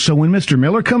 Oh, so when Mr.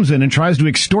 Miller comes in and tries to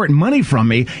extort money from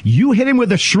me, you hit him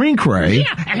with a shrink ray?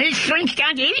 Yeah, and he shrinks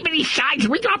down to itty-bitty size.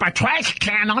 We drop a trash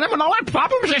can on him, and all our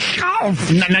problems are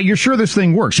solved. Now, you're sure this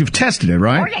thing works? You've tested it,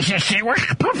 right? Oh, yes, it works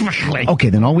perfectly. Okay,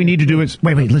 then all we need to do is...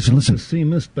 Wait, listen. See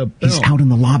Mr. Bell. He's out in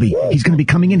the lobby. He's going to be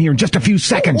coming in here in just a few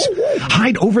seconds.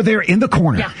 Hide over there in the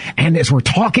corner. Yeah. And as we're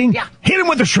talking, hit him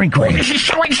with the shrink ray. Oh, this is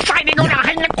so exciting. Go down,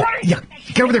 hide in the corner. Yeah,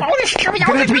 get over there. Oh, this is You're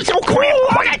gonna have to be so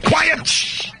quiet. Quiet.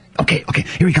 Shh. Okay,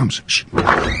 here he comes. Shh.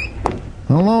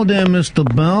 Hello there,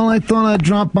 Mr. Bell. I thought I'd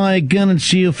drop by again and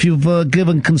see if you've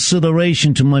given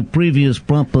consideration to my previous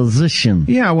proposition.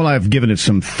 Yeah, well, I've given it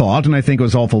some thought, and I think it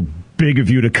was awful big of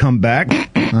you to come back.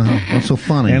 What's so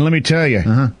funny? And let me tell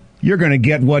you, you're going to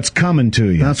get what's coming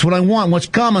to you. That's what I want. What's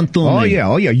coming to me?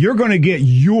 Oh, yeah. You're going to get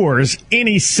yours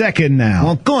any second now.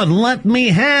 Well, good. Let me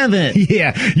have it.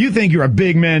 Yeah, you think you're a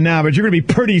big man now, but you're going to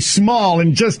be pretty small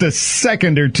in just a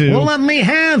second or two. Well, let me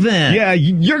have it. Yeah,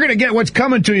 you're going to get what's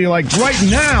coming to you, like, right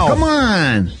now. Come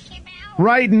on.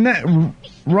 Right now.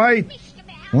 Right.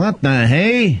 What the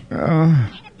hey?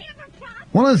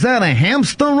 What is that, a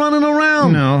hamster running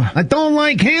around? No. I don't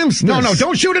like hamsters. No,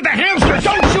 don't shoot at the hamster!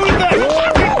 Don't shoot at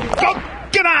the...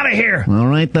 Get out of here! All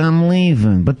right, I'm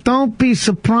leaving. But don't be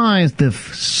surprised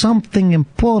if something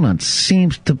important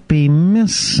seems to be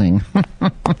missing.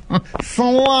 So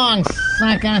long,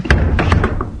 sucker.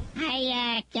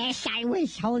 I guess I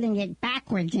was holding it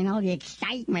backwards in all the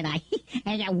excitement.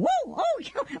 Woo! Oh,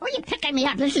 you're picking me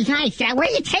up. This is nice. Where are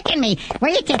you taking me?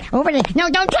 Over the... No,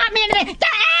 don't drop me into the...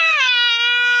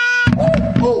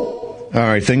 All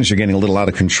right, things are getting a little out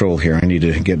of control here. I need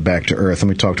to get back to earth. Let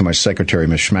me talk to my secretary,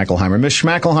 Miss Schmackelheimer. Miss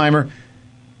Schmackelheimer?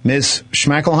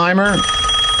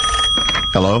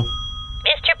 Hello?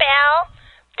 Mr. Bell,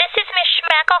 this is Miss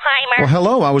Schmackelheimer. Well,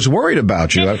 hello. I was worried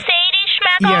about you. Miss Sadie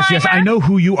Schmackelheimer? Yes, I know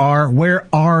who you are. Where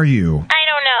are you? I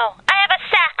don't know. I have a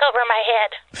sack over my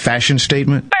head. Fashion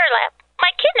statement? Burlap.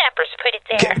 My kidnappers put it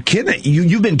there.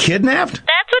 You've been kidnapped?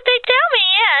 That's what they tell me,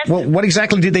 yes. Well, what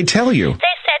exactly did they tell you?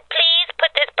 They said, please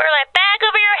put this burlap bag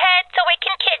over your head so we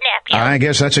can kidnap you. I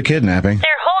guess that's a kidnapping.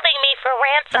 They're holding me for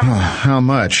ransom. How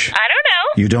much? I don't know.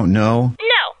 You don't know?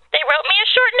 No. They wrote me a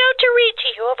short note to read to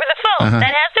you over the phone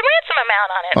that has the ransom amount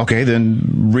on it. Okay, then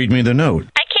read me the note.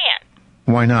 I can't.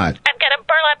 Why not? I've got a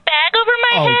burlap bag over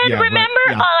my head, remember?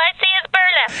 Right, yeah. All I see is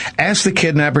burlap. Ask the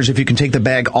kidnappers if you can take the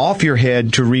bag off your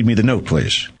head to read me the note,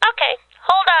 please. Okay,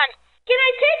 hold on. Can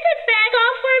I take this bag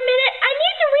off for a minute? I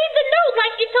need to read the note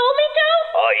like you told me to.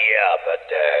 Oh, yeah, but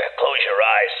close your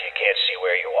eyes so you can't see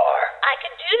where you are. I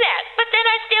could do that, but then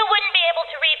I still wouldn't be able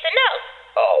to read the note.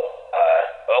 Oh,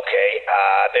 okay.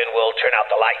 Then we'll turn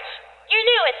out the lights. You're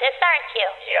new at this, aren't you?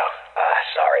 Yeah,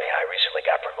 sorry. I recently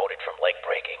got promoted from leg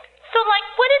breaking. So,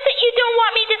 what is it you don't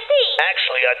want me to see?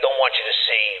 Actually, I don't want you to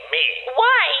see me.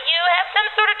 Why? You have some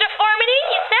sort of deformity?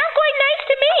 You sound quite nice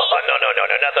to me. Oh, no,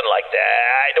 nothing like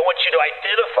that. I don't want you to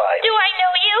identify me. Do I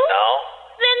know you? No.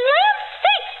 Then land's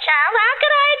sakes, child, how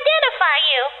could I identify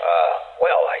you?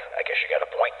 Well, I guess you got a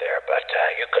point there, but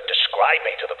you could describe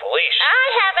me to the police. I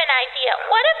have an idea.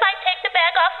 What if I take the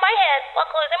bag off my head while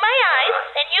closing my eyes,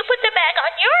 and you put the bag on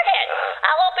your head?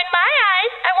 I'll open my eyes,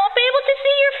 I won't be able to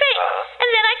see your face, and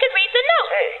then I could read the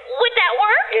note. Hey. Would that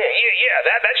work? Yeah,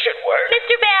 that should work.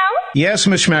 Mr. Bell? Yes,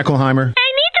 Miss Schmackelheimer. I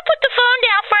need to put the phone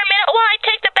down for a minute while I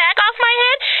take the bag off my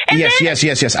head, and Yes.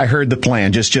 I heard the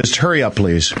plan. Just hurry up,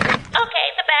 please. Okay,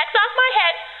 the bag's off my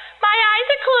head. My eyes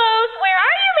are closed. Where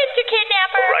are you, Mr.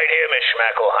 Kidnapper? Right here, Miss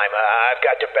Schmackelheimer. I've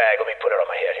got your bag. Let me put it on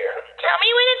my head here. Tell me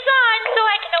when it's on so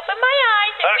I can open my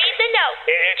eyes and read the note.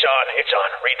 It's on.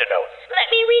 Read the note. Let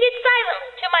me read it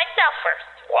silently to myself first.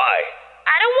 Why?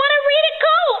 I don't want to read it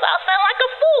cold. I'll sound like a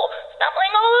fool,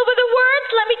 stumbling all over the words.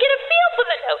 Let me get a feel for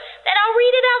the note. Then I'll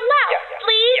read it out loud.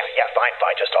 Please? Yeah, fine.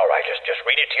 Just all right. Just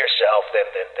read it to yourself, then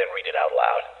read it out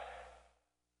loud.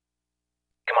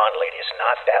 Come on, lady. It's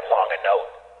not that long a note.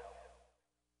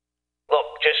 Look,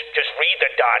 just read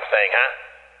the darn thing, huh?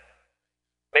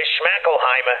 Miss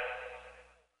Schmackelheimer.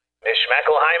 Miss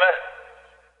Schmackelheimer?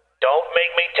 Don't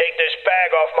make me take this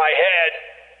bag off my head.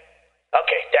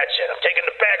 Okay, that's it. I'm taking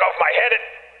the bag off my head and...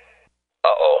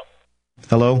 Uh-oh.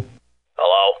 Hello?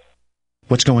 Hello?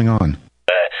 What's going on?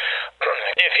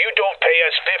 If you don't pay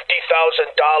us $50,000,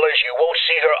 you won't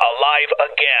see her alive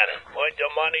again. Put the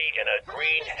money in a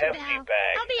green hefty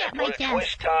bag. I'll be at my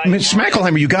desk. Miss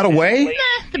Schmackelheimer, you got away?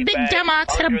 The big dumb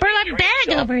ox had a burlap bag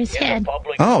over his head.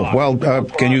 Oh, well,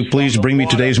 can you please bring me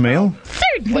today's mail?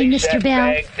 Certainly, Mr.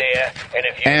 Bell.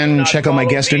 And check out my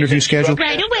guest interview schedule?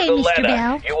 Right away, Mr.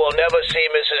 Bell. You will never see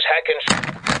Mrs. Hackins.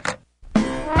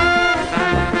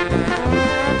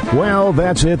 Well,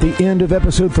 that's it. The end of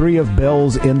episode 3 of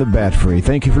Bells in the Bat Free.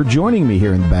 Thank you for joining me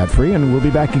here in the Bat Free, and we'll be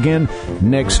back again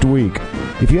next week.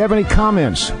 If you have any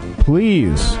comments,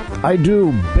 please, I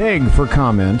do beg for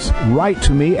comments. Write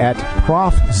to me at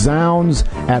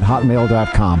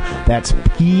profzounds@hotmail.com. That's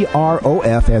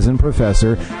PROF as in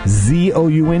professor,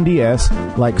 ZOUNDS,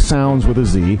 like sounds with a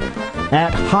Z,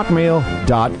 at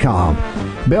hotmail.com.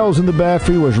 Bells in the Bat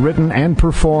Free was written and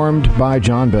performed by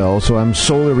John Bell, so I'm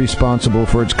solely responsible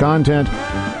for its content,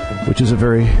 which is a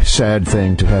very sad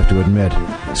thing to have to admit.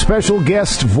 Special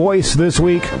guest voice this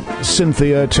week,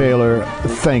 Cynthia Taylor.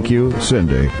 Thank you,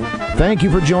 Cindy. Thank you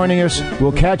for joining us.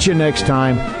 We'll catch you next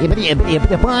time.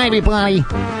 Bye, everybody.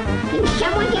 Can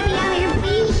someone get me out of here,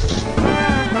 please?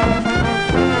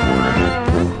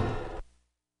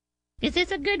 Is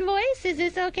this a good voice? Is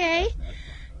this okay?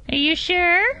 Are you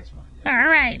sure? All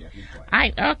right.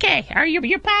 Okay.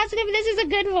 You're positive this is a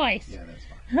good voice? Yeah, that's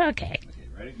fine. Okay.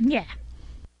 Ready? Yeah.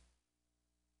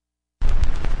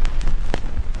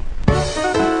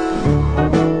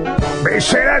 Be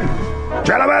seated.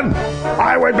 Gentlemen,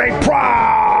 I would be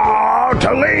proud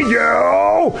to lead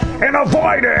you in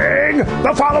avoiding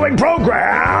the following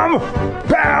program,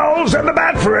 Bells in the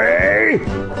Bat Free,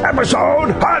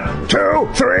 episode 1, 2,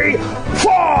 3, 4.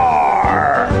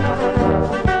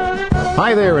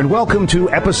 Hi there, and welcome to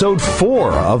episode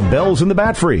 4 of Bells in the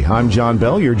Bat Free. I'm John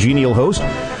Bell, your genial host.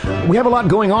 We have a lot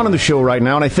going on in the show right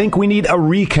now, and I think we need a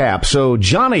recap. So,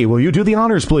 Johnny, will you do the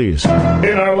honors, please? In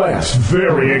our last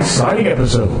very exciting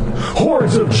episode,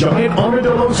 hordes of giant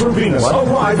armadillos from Venus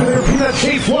arrive in their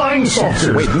peanut-shaped flying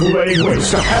saucers, laying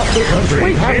waste to half the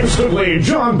country. Instantly,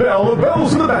 John Bell of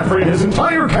Bells in the Bat Free and his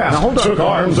entire cast took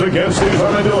arms against these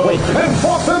armadillos and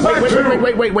fought them back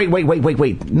to...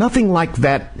 Wait. Nothing like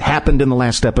that happened in the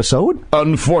last episode?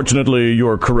 Unfortunately,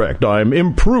 you're correct. I'm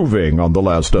improving on the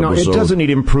last episode. No, it doesn't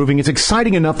need improving. It's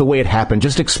exciting enough the way it happened.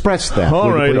 Just express that.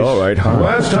 All right.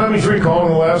 Last time, if you recall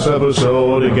in the last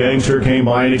episode, a gangster came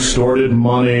by and extorted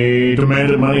money,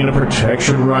 demanded money in a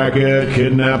protection racket,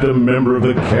 kidnapped a member of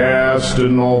the cast,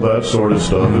 and all that sort of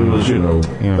stuff. It was,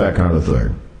 that kind of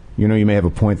thing. You may have a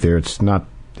point there. It's not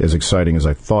as exciting as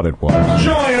I thought it was.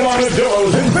 Giant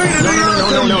armadillos invaded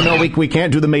No. We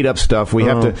can't do the made-up stuff. We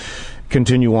have to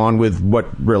continue on with what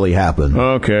really happened.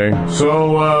 Okay.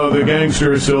 So, the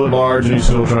gangster is still at large, and he's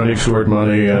still trying to extort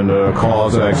money and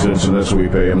cause accidents unless we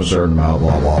pay him a certain amount,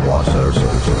 blah, blah, blah, etc.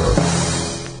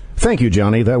 Thank you,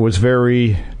 Johnny. That was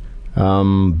very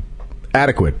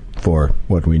adequate for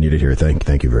what we needed here.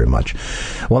 Thank you very much.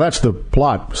 Well, that's the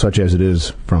plot, such as it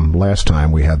is from last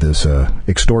time. We had this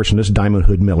extortionist, Diamond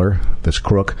Hood Miller, this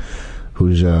crook,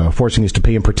 who's forcing us to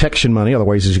pay him protection money.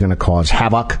 Otherwise, he's going to cause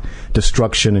havoc,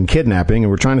 destruction, and kidnapping.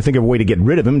 And we're trying to think of a way to get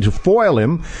rid of him, to foil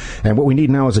him. And what we need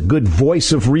now is a good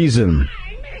voice of reason.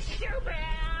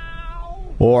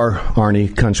 Or Arnie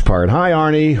Kunchpart. Hi,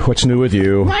 Arnie. What's new with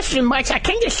you? Nothing much. I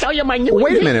came to show you my new...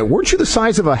 Wait a minute. Weren't you the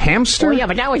size of a hamster? Oh, yeah,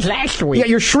 but that was last week. Yeah,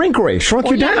 your shrink ray shrunk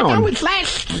you down. But that was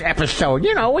last episode.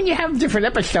 When you have different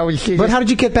episodes... But how did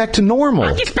you get back to normal?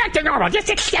 I'm just back to normal. Just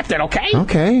accept it, okay?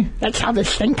 Okay. That's how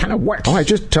this thing kind of works. All right,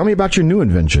 just tell me about your new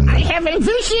invention. I have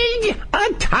envisioned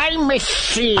a time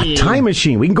machine. A time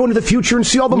machine? We can go into the future and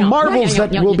see all the marvels that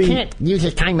will be... You can't use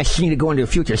a time machine to go into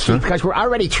the future, see, because we're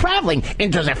already traveling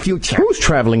into the future. Who's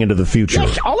traveling into the future?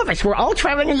 Yes, all of us. We're all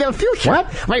traveling into the future.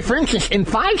 What? Like, for instance, in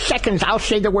 5 seconds, I'll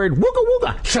say the word wooga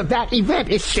wooga, so that event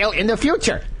is still in the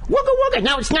future. Wooga wooga,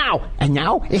 now it's now. And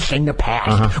now it's in the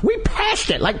past. We passed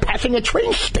it, like passing a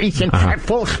train station at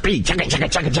full speed. Chugga, chugga,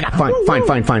 chugga,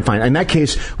 chugga. Fine. In that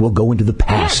case, we'll go into the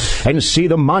past and see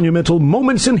the monumental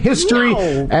moments in history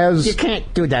as... You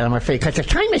can't do that, I'm afraid, because the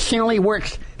time machine only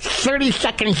works 30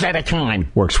 seconds at a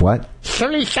time. Works what?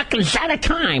 30 seconds at a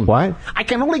time. What? I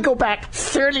can only go back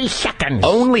 30 seconds.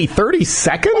 Only 30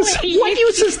 seconds? What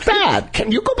use is that?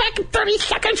 Can you go back 30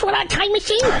 seconds with that time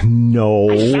machine?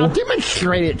 No. I'll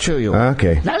demonstrate it to you.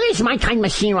 Okay. That is my time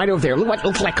machine right over there. Look what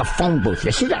looks like a phone booth.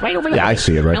 You see that right over there? Yeah, I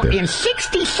see it right there. In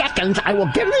 60 seconds, I will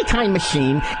get in the time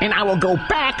machine, and I will go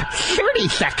back 30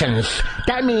 seconds.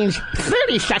 That means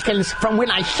 30 seconds from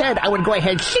when I said I would go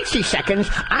ahead 60 seconds,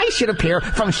 I should appear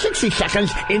from 60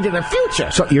 seconds into the future.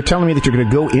 So you're telling me that you're going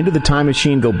to go into the time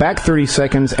machine, go back 30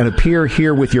 seconds, and appear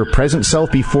here with your present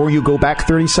self before you go back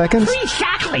 30 seconds?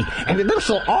 Exactly. And this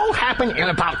will all happen in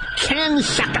about 10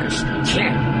 seconds.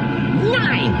 10,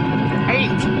 9,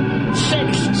 8,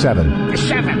 6, 7.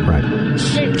 7. Right.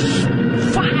 6,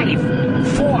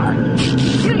 5, 4,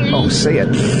 3. Oh, say it.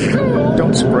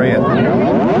 Don't spray it.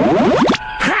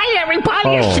 Hi,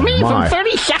 everybody. It's me from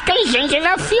 30 seconds into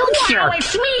the future. Wow,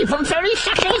 it's me from 30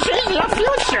 seconds into the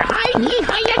future. Hi,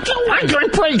 how you doing? I'm doing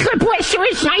pretty good, boy. Sure,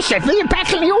 it's nice. I feel you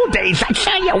back in the old days. I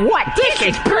tell you what, this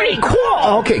is pretty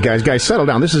cool. Okay, guys, settle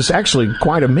down. This is actually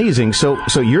quite amazing. So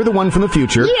you're the one from the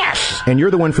future. Yes. And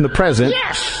you're the one from the present.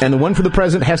 Yes. And the one from the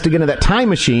present has to get into that time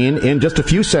machine in just a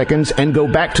few seconds and go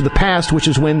back to the past, which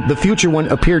is when the future one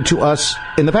appeared to us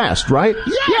in the past, right?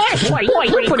 Yes. Boy,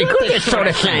 you're pretty good at this sort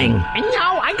of thing. And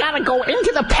now I gotta go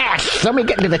into the past. Let me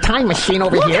get into the time machine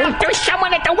over here. Out, there's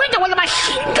someone at the window with a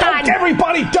machine gun.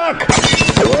 Everybody duck!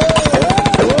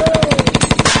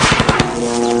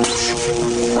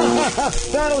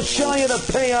 That'll show you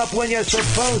the payoff when you're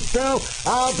supposed to.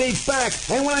 I'll be back.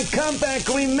 And when I come back,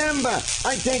 remember,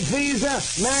 I take Visa,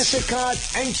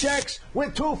 MasterCard, and checks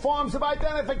with 2 forms of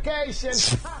identification.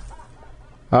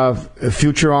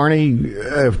 Future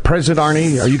Arnie, present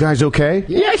Arnie, are you guys okay?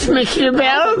 Yes, Mr.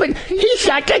 Bell, but he's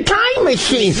got the time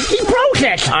machine. He broke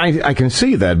it. I can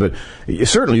see that, but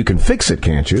certainly you can fix it,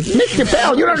 can't you? Mr.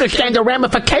 Bell, you don't understand the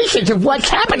ramifications of what's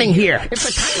happening here. If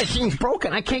the time machine's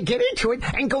broken, I can't get into it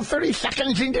and go 30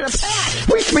 seconds into the past.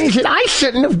 Which means that I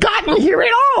shouldn't have gotten here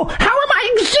at all. How am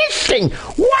I existing?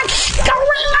 What's going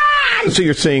on? on. So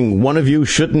you're saying one of you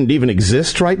shouldn't even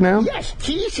exist right now? Yes,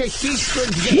 Jesus, should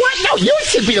exist. What? No, you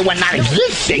should be the one not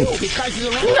existing.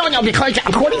 No, because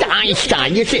according to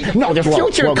Einstein, you see, no, the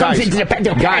future comes guys, into the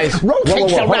past, guys,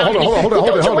 rotates around. Hold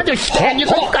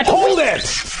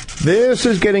it. This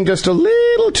is getting just a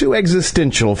little too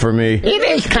existential for me. It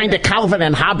is kind of Calvin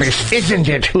and Hobbes, isn't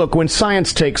it? Look, when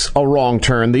science takes a wrong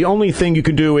turn, the only thing you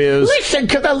can do is... listen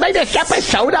to the latest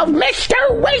episode of Mr.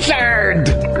 Wizard!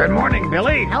 Good morning,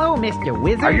 Billy. Hello, Mr.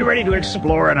 Wizard. Are you ready to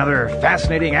explore another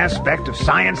fascinating aspect of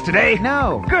science today?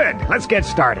 No. Good. Let's get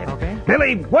started. Okay.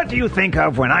 Billy, what do you think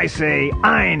of when I say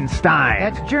Einstein?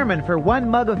 That's German for one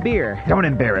mug of beer. Don't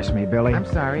embarrass me, Billy. I'm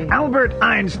sorry. Albert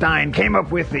Einstein came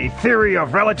up with the theory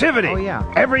of relativity. Oh, yeah.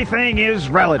 Everything is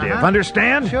relative.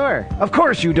 Understand? Sure. Of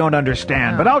course you don't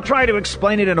understand, but I'll try to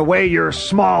explain it in a way your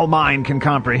small mind can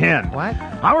comprehend. What?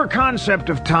 Our concept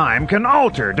of time can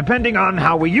alter depending on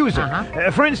how we use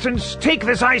it. For instance, take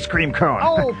this ice cream cone.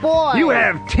 Oh, boy. You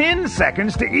have 10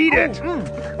 seconds to eat it.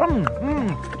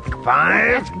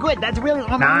 5. That's good. That's really...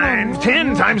 9,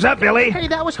 10. Time's up, Billy. Hey,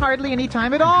 that was hardly any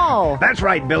time at all. That's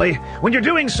right, Billy. When you're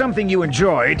doing something you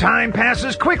enjoy, time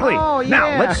passes quickly. Oh, yeah.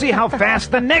 Now, let's see how fast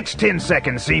the next 10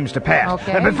 seconds seems to pass.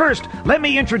 Okay. But first, let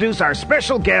me introduce our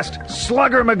special guest,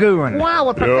 Slugger Magoon. Wow,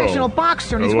 a professional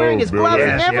boxer, and he's wearing his gloves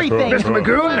and everything. Mr.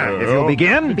 Magoon, if you'll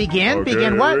begin.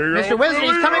 Begin what? Mr. Wizard,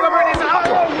 he's coming over and he's...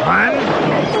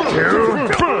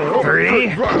 1, 2,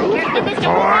 3, 4,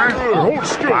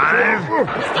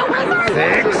 5,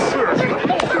 6,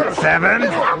 7,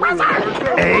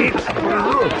 8,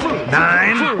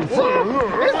 9,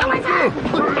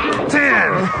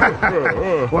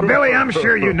 10. Well, Billy, I'm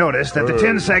sure you noticed that the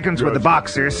 10 seconds with the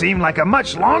boxer seemed like a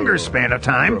much longer span of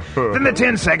time than the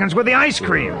 10 seconds with the ice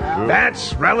cream.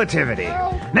 That's relativity.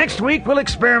 Next week, we'll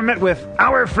experiment with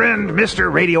our friend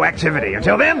Mr. Radioactivity.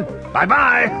 Until then,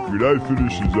 bye-bye. Did I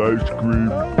finish his ice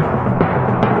cream?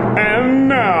 And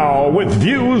now, with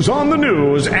views on the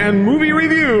news and movie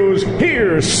reviews,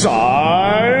 here's Soliloquy!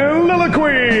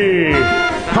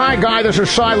 Hi, Guy. This is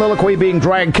Soliloquy being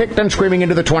dragged, kicked, and screaming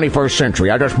into the 21st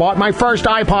century. I just bought my first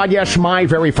iPod. Yes, my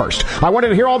very first. I wanted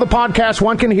to hear all the podcasts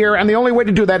one can hear, and the only way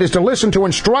to do that is to listen to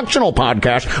instructional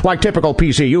podcasts like typical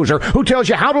PC user who tells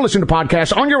you how to listen to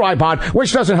podcasts on your iPod,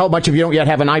 which doesn't help much if you don't yet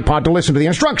have an iPod to listen to the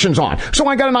instructions on. So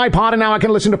I got an iPod, and now I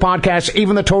can listen to podcasts,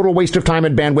 even the total waste of time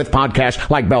and bandwidth podcasts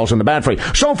like Bells in the Bat Free.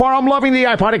 So far, I'm loving the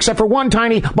iPod, except for one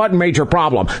tiny but major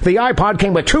problem. The iPod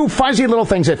came with 2 fuzzy little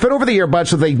things that fit over the earbuds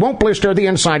so they won't blister the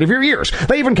inside of your ears.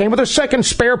 They even came with a second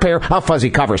spare pair of fuzzy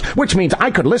covers, which means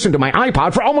I could listen to my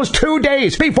iPod for almost 2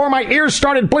 days before my ears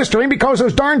started blistering because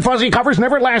those darn fuzzy covers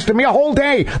never lasted me a whole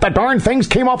day. The darn things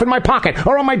came off in my pocket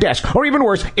or on my desk or even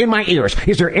worse, in my ears.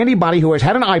 Is there anybody who has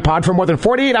had an iPod for more than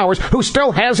 48 hours who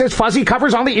still has his fuzzy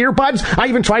covers on the earbuds? I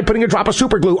even tried putting a drop of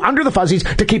super glue under the fuzzies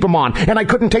to keep them on, and I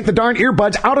couldn't take the darn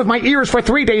earbuds out of my ears for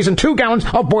 3 days in 2 gallons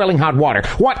of boiling hot water.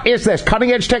 What is this?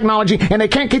 Cutting edge technology, and they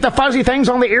can't keep the fuzzy things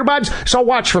on the earbuds?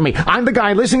 So watch for me. I'm the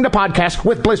guy listening to podcasts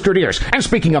with blistered ears. And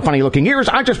speaking of funny looking ears,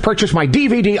 I just purchased my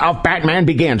DVD of Batman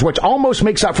Begins, which almost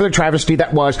makes up for the travesty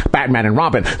that was Batman and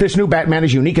Robin. This new Batman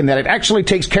is unique in that it actually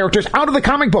takes characters out of the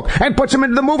comic book and puts them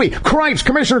into the movie. Cripes,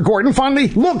 Commissioner Gordon finally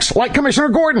looks like Commissioner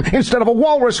Gordon instead of a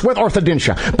walrus with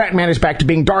orthodontia. Batman is back to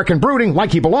being dark and brooding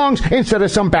like he belongs instead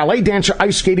of some ballet dancer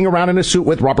ice skating around in a suit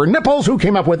with rubber nipples who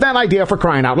came up with that idea for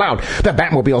crying out loud. The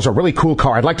Batmobile's a really cool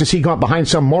car. I'd like to see go up behind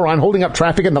some moron holding up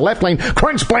traffic in the left lane.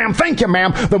 Crunch, blam, thank you,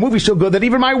 ma'am. The movie's so good that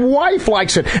even my wife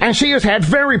likes it, and she has had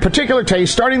very particular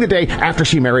taste starting the day after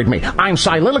she married me. I'm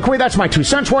Soliloquy, that's my 2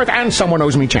 cents worth, and someone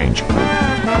owes me change.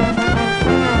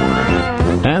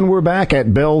 And we're back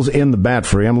at Bells in the Bat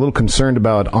Free. I'm a little concerned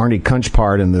about Arnie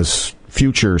Kunchpart and this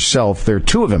future self. There are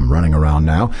 2 of him running around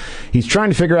now. He's trying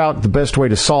to figure out the best way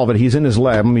to solve it. He's in his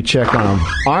lab. Let me check on him.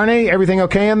 Arnie, everything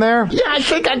okay in there? Yeah, I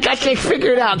think I got this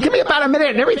figured out. Give me about a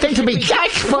minute and everything will be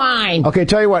just fine. Okay,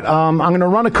 tell you what, I'm going to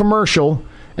run a commercial,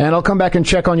 and I'll come back and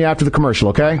check on you after the commercial,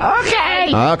 okay?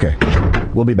 Okay. Okay.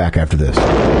 We'll be back after this.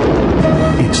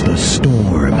 It's the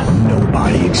storm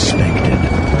nobody expected.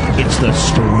 It's the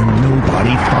storm nobody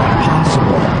thought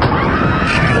possible.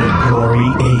 Category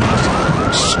 8,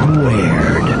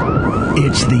 squared.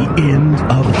 It's the end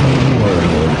of the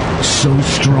world. So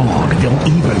strong, they'll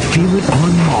even feel it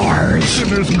on Mars.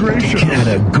 Goodness gracious.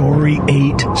 Category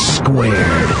 8,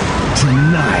 squared.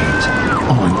 Tonight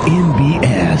on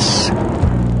NBS.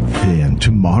 Then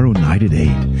tomorrow night at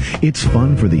 8, it's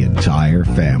fun for the entire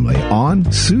family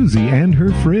on Susie and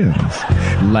her friends.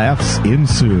 Laughs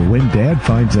ensue when Dad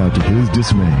finds out to his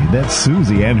dismay that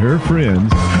Susie and her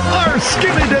friends are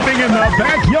skinny dipping in the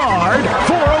backyard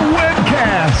for a webcam.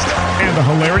 cast. And the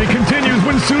hilarity continues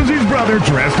when Susie's brother,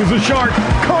 dressed as a shark,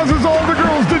 causes all the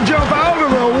girls to jump out of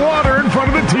the water in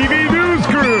front of the TV news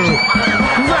crew.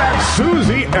 That's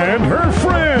Susie and her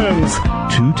friends.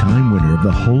 Two-time winner of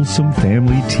the Wholesome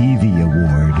Family TV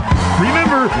Award.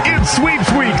 Remember, it's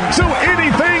Sweeps Week, so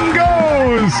anything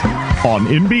goes on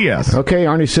NBS. Okay,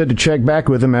 Arnie said to check back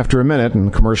with him after a minute, and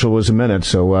the commercial was a minute,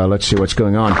 so let's see what's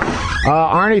going on.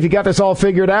 Arnie, have you got this all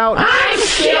figured out? I'm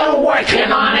still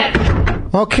working on it.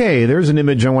 Okay, there's an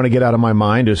image I want to get out of my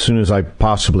mind as soon as I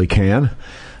possibly can.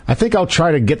 I think I'll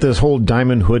try to get this whole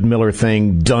Diamond Hood Miller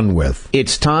thing done with.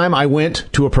 It's time I went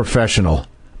to a professional.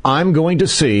 I'm going to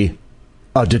see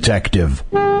a detective.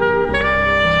 It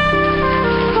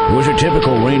was a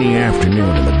typical rainy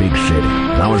afternoon in the big city,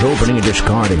 and I was opening and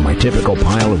discarding my typical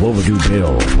pile of overdue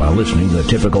bills while listening to the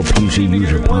typical PC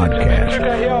User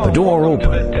podcast. The door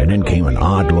opened, and in came an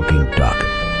odd-looking duck.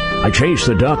 I chased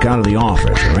the duck out of the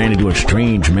office and ran into a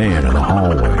strange man in the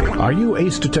hallway. Are you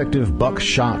Ace Detective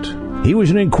Buckshot? He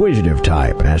was an inquisitive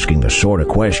type, asking the sort of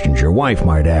questions your wife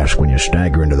might ask when you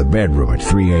stagger into the bedroom at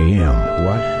 3 a.m.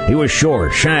 What? He was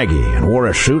short, shaggy, and wore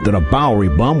a suit that a Bowery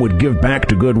bum would give back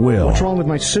to Goodwill. What's wrong with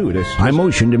my suit? I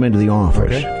motioned him into the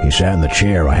office. Okay. He sat in the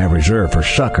chair I have reserved for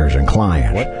suckers and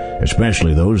clients,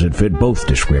 especially those that fit both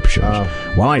descriptions,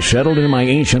 while I settled in my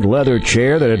ancient leather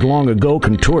chair that had long ago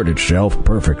contoured itself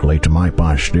perfectly to my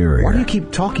posterior. Why do you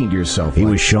keep talking to yourself? He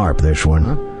was sharp, this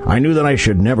one. I knew that I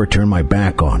should never turn my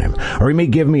back on him, or he may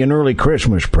give me an early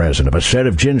Christmas present of a set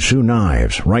of Jinsu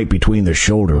knives right between the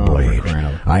shoulder blades.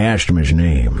 I asked him his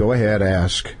name. Go ahead,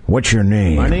 ask. What's your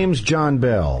name? My name's John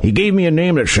Bell. He gave me a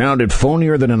name that sounded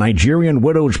phonier than a Nigerian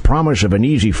widow's promise of an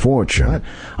easy fortune. What?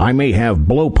 I may have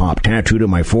blow pop tattooed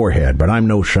on my forehead, but I'm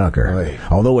no sucker.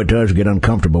 Although it does get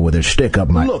uncomfortable with his stick up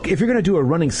my... Look, if you're going to do a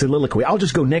running soliloquy, I'll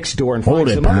just go next door and Hold find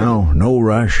it, some pal. other... No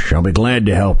rush. I'll be glad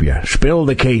to help you. Spill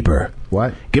the caper.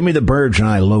 What? Give me the bird's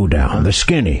eye lowdown, the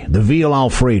skinny, the veal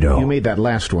Alfredo. You made that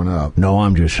last one up. No,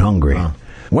 I'm just hungry.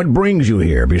 What brings you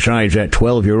here besides that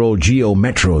 12-year-old Geo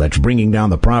Metro that's bringing down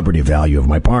the property value of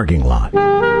my parking lot?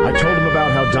 I told him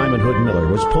about how Diamond Hood Miller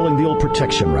was pulling the old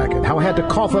protection racket, how I had to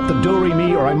cough up the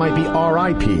do-re-mi or I might be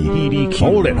R.I.P. EDQ.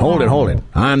 Hold it.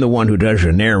 I'm the one who does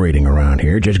the narrating around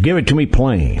here. Just give it to me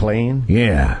plain. Plain?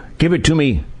 Yeah. Give it to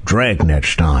me Dragnet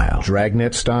style.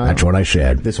 Dragnet style? That's what I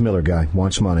said. This Miller guy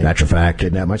wants money. That's a fact.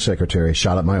 Kidnapped my secretary,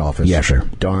 shot up my office. Yes, sir.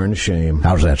 Darn shame.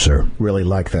 How's that, sir? Really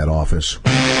like that office.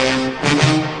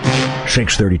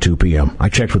 6:32 p.m. I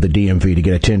checked with the DMV to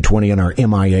get a 1020 on our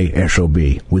MIA SOB.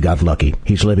 We got lucky.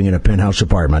 He's living in a penthouse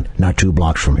apartment not 2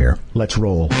 blocks from here. Let's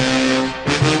roll.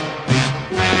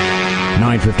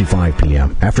 9:55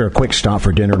 p.m. After a quick stop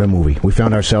for dinner and a movie, we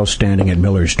found ourselves standing at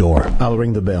Miller's door. I'll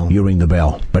ring the bell. You ring the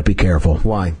bell, but be careful.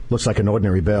 Why? Looks like an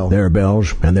ordinary bell. There are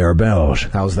bells, and there are bells.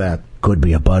 How's that? Could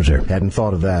be a buzzer. Hadn't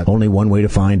thought of that. Only one way to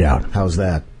find out. How's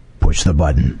that? Push the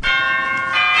button.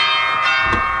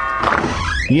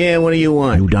 Yeah, what do you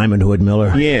want? You Diamond Hood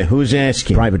Miller? Yeah, who's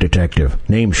asking? Private detective.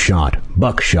 Name Shot.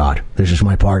 Buckshot. This is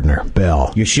my partner,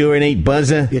 Bell. You sure it ain't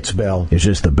Buzzer? It's Bell. Is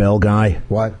this the Bell guy?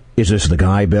 What? Is this the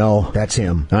guy, Bell? That's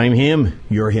him. I'm him.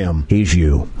 You're him. He's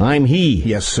you. I'm he.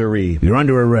 Yes, sirree. You're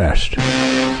under arrest. And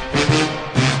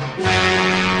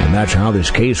that's how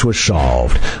this case was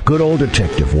solved. Good old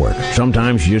detective work.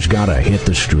 Sometimes you just gotta hit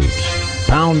the streets.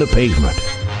 Pound the pavement.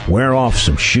 Wear off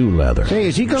some shoe leather. Hey,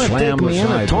 is he going to take me in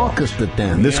or talk us to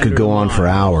death? This could go on for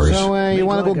hours. So, you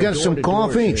want to go get some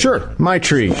coffee? Sure, my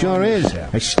treat. Sure is.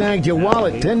 I snagged your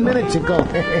wallet 10 minutes ago.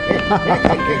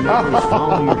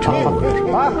 Follow your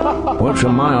toes. Put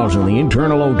some miles on the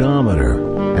internal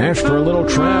odometer. Ask for a little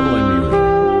traveling music.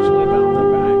 Slip out the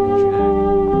back,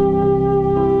 Jack.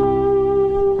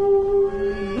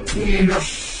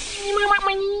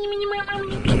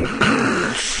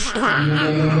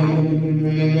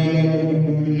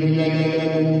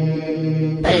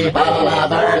 People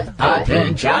of Earth,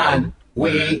 attention!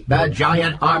 We, the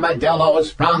giant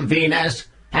armadillos from Venus,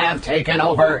 have taken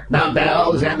over the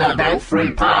Bells in the Bed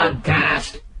Free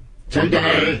podcast.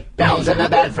 Today, Bells in the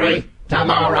Bed Free.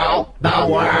 Tomorrow, the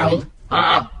world.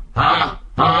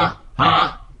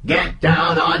 Get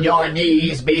down on your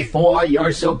knees before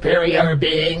your superior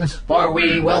beings, for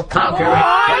we will conquer it.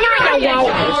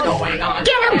 What's going on?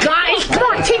 Get him, guys! Come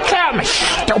on, take care of him,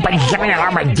 stupid giant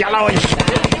armadillos!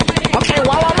 Okay,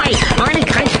 well, all my Arnie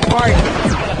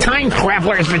Kunstpart time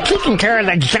travelers are taking care of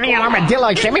the giant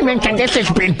armadillos. Everyone can this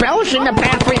has been Bells in the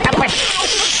Bed Free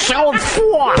episode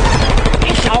 4.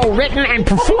 It's all written and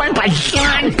performed by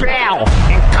John Bell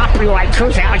and copyright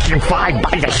 2005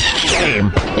 by the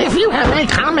same. If you have any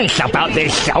comments about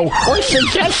this show or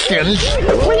suggestions,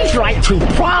 please write to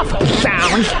Prof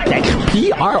Sounds, that's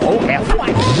PROF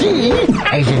Z,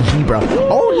 as in zebra,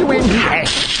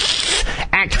 OUNDS,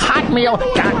 at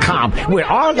hotmail.com. We're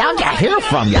all down to hear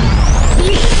from you.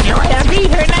 Be sure to be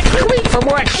here next week for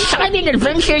more exciting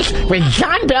adventures with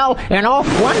John Bell and all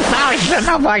 1,000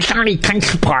 of our Johnny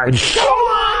Conspires.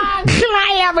 Good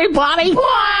night, everybody.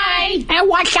 Bye. And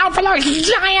watch out for those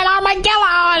giant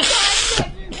armadillos.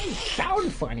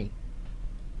 Sound funny.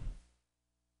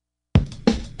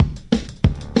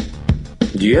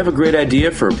 Do you have a great idea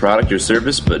for a product or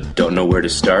service but don't know where to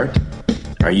start?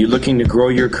 Are you looking to grow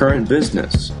your current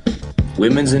business?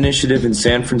 Women's Initiative in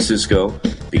San Francisco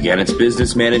began its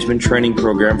business management training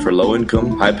program for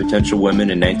low-income, high-potential women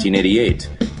in 1988.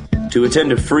 To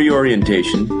attend a free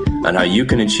orientation on how you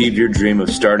can achieve your dream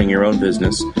of starting your own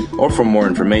business, or for more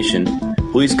information,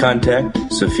 please contact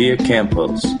Sophia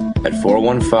Campos at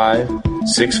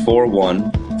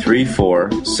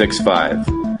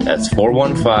 415-641-3465. That's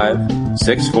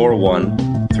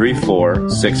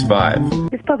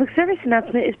 415-641-3465. This public service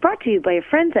announcement is brought to you by your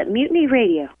friends at Mutiny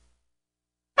Radio.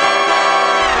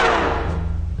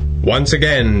 Once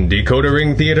again, Decoder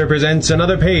Ring Theater presents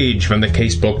another page from the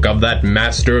casebook of that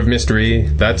master of mystery,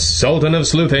 that sultan of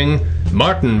sleuthing,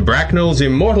 Martin Bracknell's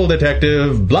immortal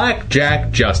detective, Black Jack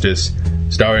Justice,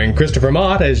 starring Christopher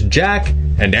Mott as Jack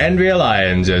and Andrea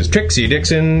Lyons as Trixie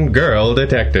Dixon, girl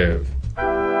detective.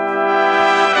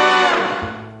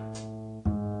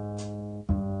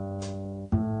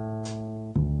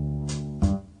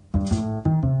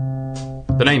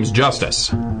 The name's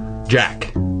Justice.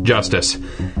 Jack Justice.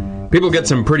 People get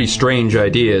some pretty strange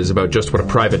ideas about just what a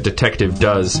private detective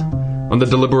does. On the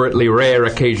deliberately rare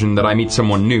occasion that I meet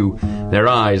someone new, their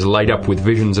eyes light up with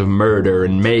visions of murder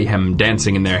and mayhem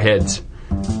dancing in their heads.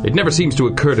 It never seems to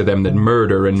occur to them that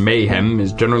murder and mayhem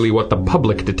is generally what the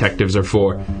public detectives are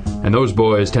for, and those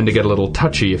boys tend to get a little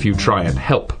touchy if you try and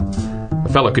help. A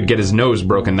fellow could get his nose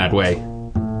broken that way.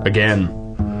 Again.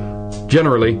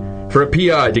 Generally, for a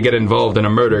PI to get involved in a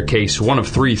murder case, one of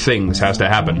three things has to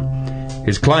happen.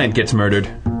 His client gets murdered,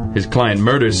 his client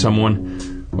murders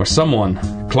someone, or someone,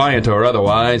 client or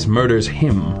otherwise, murders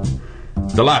him.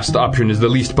 The last option is the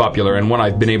least popular and one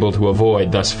I've been able to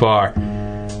avoid thus far,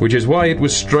 which is why it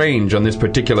was strange on this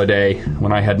particular day,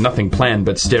 when I had nothing planned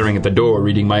but staring at the door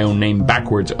reading my own name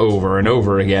backwards over and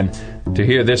over again, to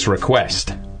hear this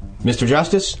request. Mr.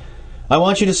 Justice, I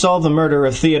want you to solve the murder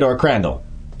of Theodore Crandall.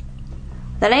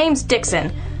 The name's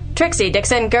Dixon. Trixie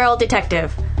Dixon, girl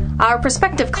detective. Our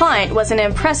prospective client was an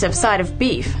impressive side of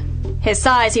beef. His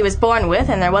size he was born with,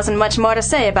 and there wasn't much more to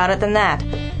say about it than that.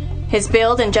 His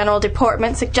build and general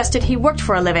deportment suggested he worked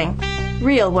for a living.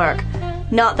 Real work.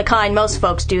 Not the kind most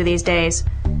folks do these days.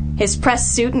 His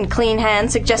press suit and clean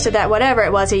hands suggested that whatever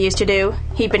it was he used to do,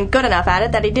 he'd been good enough at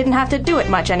it that he didn't have to do it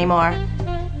much anymore.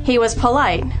 He was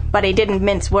polite, but he didn't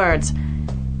mince words.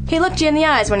 He looked you in the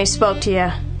eyes when he spoke to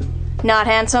you. Not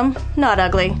handsome, not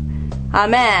ugly. A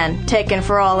man, taken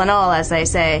for all in all, as they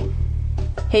say.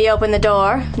 He opened the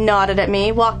door, nodded at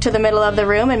me, walked to the middle of the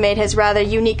room, and made his rather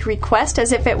unique request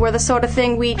as if it were the sort of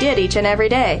thing we did each and every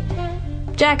day.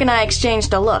 Jack and I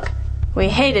exchanged a look. We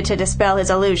hated to dispel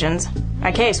his illusions.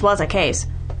 A case was a case.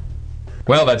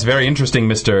 Well, that's very interesting,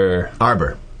 Mr.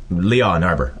 Arbor. Leon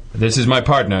Arbor. This is my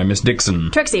partner, Miss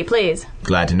Dixon. Trixie, please.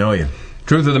 Glad to know you.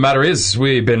 Truth of the matter is,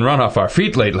 we've been run off our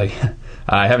feet lately.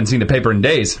 I haven't seen the paper in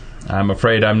days. I'm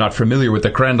afraid I'm not familiar with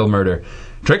the Crandall murder.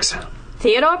 Trix?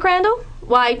 Theodore Crandall?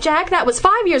 Why, Jack, that was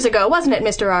 5 years ago, wasn't it,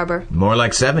 Mr. Arbor? More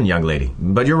like 7, young lady.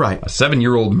 But you're right. A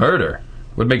 7-year-old murder?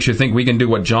 What makes you think we can do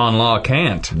what John Law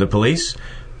can't? The police?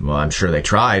 Well, I'm sure they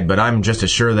tried, but I'm just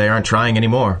as sure they aren't trying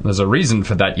anymore. There's a reason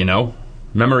for that, you know.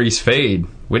 Memories fade.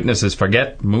 Witnesses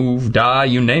forget, move, die,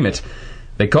 you name it.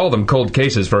 They call them cold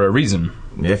cases for a reason.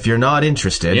 If you're not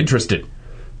interested... Interested?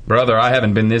 Brother, I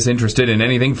haven't been this interested in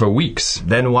anything for weeks.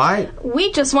 Then why?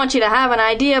 We just want you to have an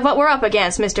idea of what we're up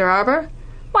against, Mr. Arbor.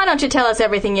 Why don't you tell us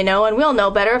everything you know, and we'll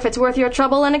know better if it's worth your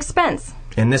trouble and expense.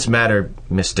 In this matter,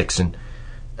 Miss Dixon,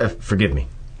 forgive me,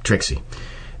 Trixie,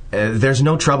 there's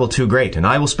no trouble too great, and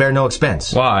I will spare no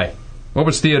expense. Why? What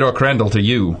was Theodore Crandall to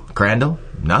you? Crandall?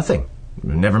 Nothing.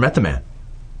 Never met the man.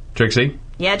 Trixie?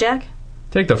 Yeah, Jack?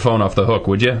 Take the phone off the hook,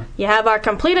 would you? You have our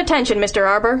complete attention, Mr.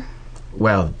 Arbor.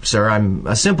 Well, sir, I'm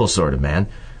a simple sort of man.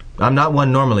 I'm not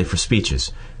one normally for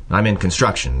speeches. I'm in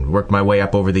construction, worked my way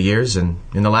up over the years, and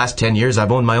in the last 10 years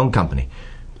I've owned my own company.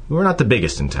 We're not the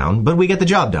biggest in town, but we get the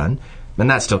job done, and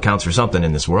that still counts for something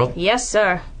in this world. Yes,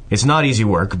 sir. It's not easy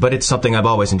work, but it's something I've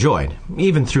always enjoyed,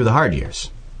 even through the hard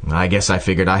years. I guess I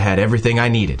figured I had everything I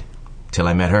needed, till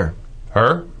I met her.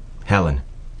 Her? Helen.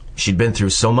 She'd been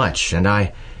through so much, and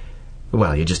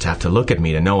well, you just have to look at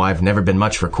me to know I've never been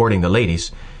much for courting the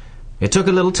ladies. It took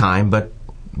a little time, but,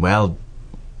 well,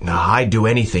 I'd do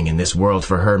anything in this world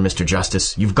for her, Mr.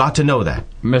 Justice. You've got to know that.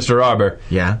 Mr. Arbor.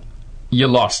 Yeah? You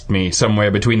lost me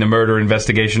somewhere between the murder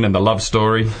investigation and the love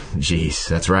story. Jeez,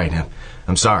 that's right.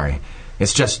 I'm sorry.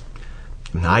 It's just,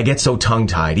 I get so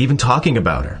tongue-tied, even talking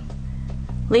about her.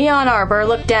 Leon Arbor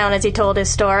looked down as he told his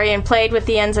story and played with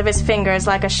the ends of his fingers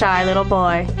like a shy little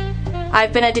boy.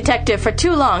 I've been a detective for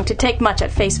too long to take much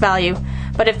at face value,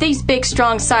 but if these big,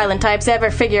 strong, silent types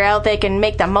ever figure out they can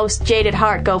make the most jaded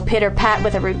heart go pitter-pat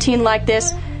with a routine like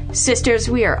this, sisters,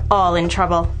 we are all in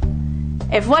trouble.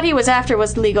 If what he was after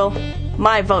was legal,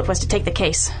 my vote was to take the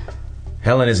case.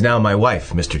 Helen is now my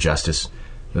wife, Mr. Justice.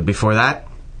 But before that,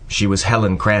 she was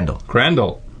Helen Crandall.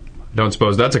 Crandall? Don't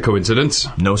suppose that's a coincidence?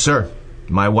 No, sir.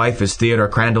 My wife is Theodore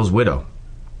Crandall's widow.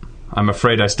 I'm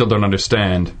afraid I still don't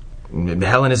understand.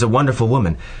 Helen is a wonderful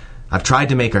woman. I've tried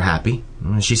to make her happy.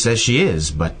 She says she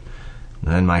is, but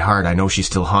in my heart I know she's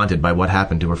still haunted by what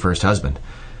happened to her first husband.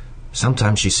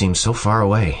 Sometimes she seems so far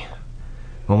away.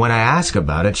 Well, when I ask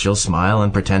about it, she'll smile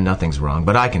and pretend nothing's wrong,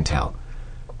 but I can tell.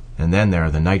 And then there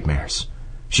are the nightmares.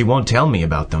 She won't tell me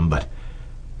about them, but...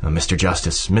 Mr.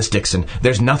 Justice, Miss Dixon,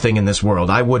 there's nothing in this world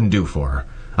I wouldn't do for her.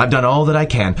 I've done all that I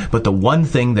can, but the one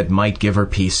thing that might give her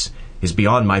peace is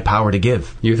beyond my power to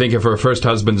give. You think if her first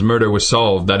husband's murder was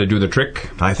solved, that'd do the trick?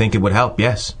 I think it would help,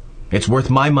 yes. It's worth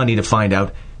my money to find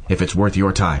out if it's worth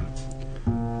your time.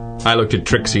 I looked at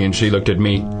Trixie and she looked at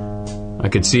me. I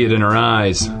could see it in her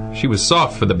eyes. She was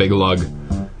soft for the big lug.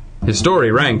 His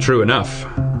story rang true enough.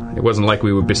 It wasn't like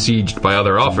we were besieged by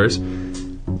other offers.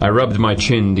 I rubbed my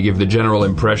chin to give the general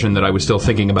impression that I was still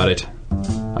thinking about it.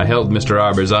 I held Mr.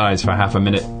 Arbor's eyes for half a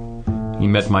minute. He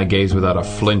met my gaze without a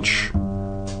flinch.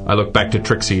 I looked back to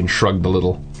Trixie and shrugged a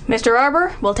little. Mr.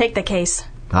 Arbor, we'll take the case.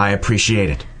 I appreciate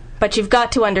it. But you've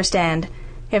got to understand,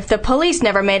 if the police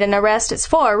never made an arrest, it's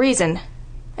for a reason.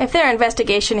 If their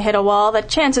investigation hit a wall, the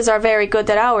chances are very good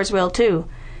that ours will too.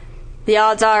 The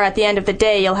odds are at the end of the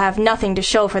day you'll have nothing to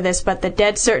show for this but the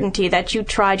dead certainty that you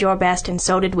tried your best and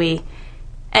so did we.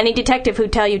 Any detective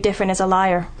who'd tell you different is a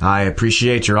liar. I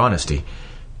appreciate your honesty.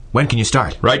 When can you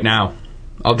start? Right now.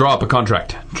 I'll draw up a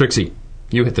contract. Trixie,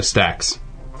 you hit the stacks.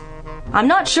 I'm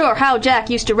not sure how Jack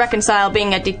used to reconcile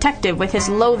being a detective with his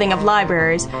loathing of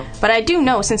libraries, but I do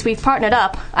know since we've partnered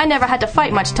up, I never had to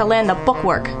fight much to land the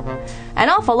bookwork. An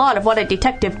awful lot of what a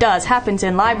detective does happens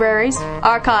in libraries,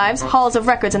 archives, halls of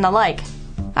records, and the like.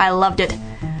 I loved it.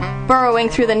 Burrowing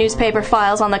through the newspaper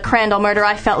files on the Crandall murder,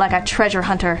 I felt like a treasure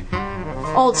hunter.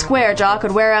 Old Square Jaw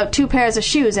could wear out 2 pairs of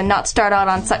shoes and not start out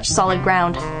on such solid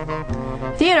ground.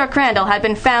 Theodore Crandall had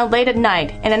been found late at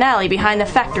night in an alley behind the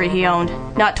factory he owned,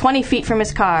 not 20 feet from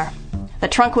his car. The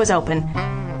trunk was open.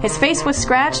 His face was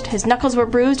scratched, his knuckles were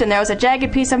bruised, and there was a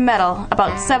jagged piece of metal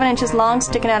about 7 inches long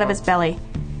sticking out of his belly.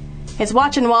 His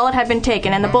watch and wallet had been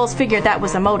taken, and the bulls figured that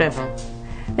was the motive.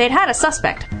 They'd had a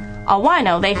suspect, a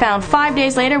wino they found 5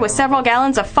 days later with several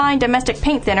gallons of fine domestic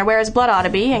paint thinner where his blood ought to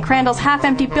be, and Crandall's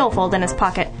half-empty billfold in his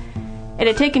pocket. It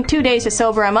had taken 2 days to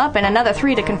sober him up and another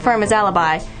 3 to confirm his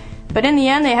alibi. But in the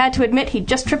end, they had to admit he'd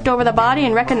just tripped over the body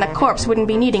and reckoned the corpse wouldn't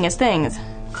be needing his things.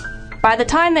 By the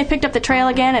time they picked up the trail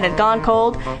again, it had gone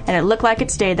cold, and it looked like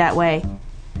it stayed that way.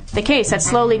 The case had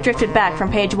slowly drifted back from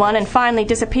page 1 and finally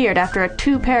disappeared after a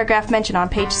 2-paragraph mention on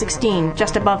page 16,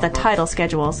 just above the title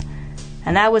schedules.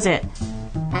 And that was it.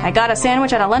 I got a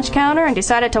sandwich at a lunch counter and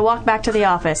decided to walk back to the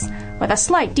office, with a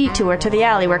slight detour to the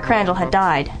alley where Crandall had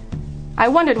died. I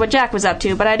wondered what Jack was up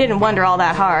to, but I didn't wonder all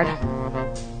that hard.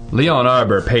 Leon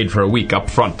Arbor paid for a week up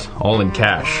front, all in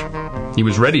cash. He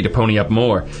was ready to pony up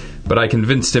more, but I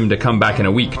convinced him to come back in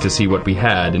a week to see what we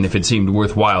had and if it seemed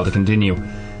worthwhile to continue.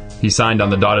 He signed on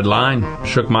the dotted line,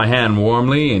 shook my hand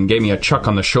warmly, and gave me a chuck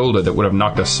on the shoulder that would have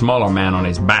knocked a smaller man on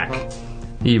his back.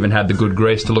 He even had the good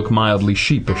grace to look mildly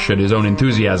sheepish at his own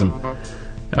enthusiasm.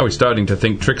 I was starting to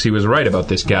think Trixie was right about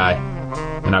this guy,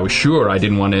 and I was sure I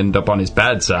didn't want to end up on his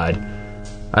bad side.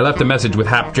 I left a message with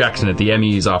Hap Jackson at the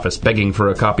ME's office begging for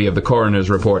a copy of the coroner's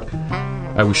report.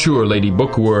 I was sure Lady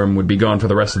Bookworm would be gone for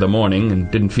the rest of the morning and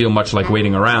didn't feel much like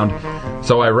waiting around,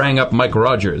 so I rang up Mike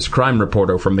Rogers, crime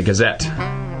reporter from the Gazette.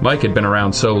 Mike had been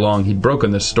around so long he'd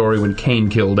broken this story when Cain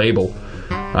killed Abel.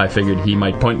 I figured he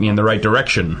might point me in the right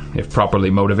direction, if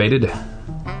properly motivated.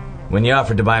 When you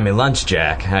offered to buy me lunch,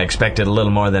 Jack, I expected a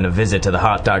little more than a visit to the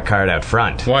hot dog cart out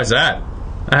front. Why's that?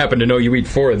 I happen to know you eat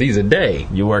 4 of these a day.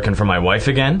 You working for my wife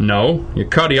again? No, your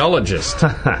cardiologist.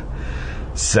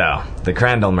 So, the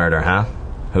Crandall murder, huh?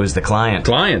 Who's the client?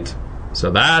 Client?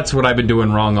 So that's what I've been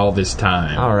doing wrong all this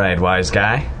time. All right, wise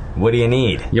guy. What do you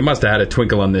need? You must have had a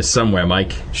twinkle on this somewhere,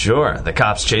 Mike. Sure, the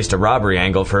cops chased a robbery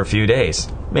angle for a few days.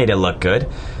 Made it look good.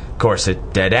 course,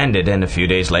 it dead-ended, and a few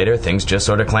days later, things just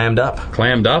sort of clammed up.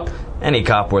 Clammed up? Any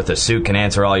cop worth a suit can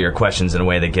answer all your questions in a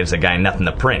way that gives a guy nothing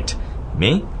to print.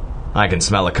 Me? I can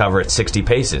smell a cover at 60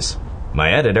 paces.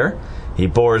 My editor? He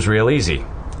bores real easy.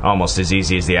 Almost as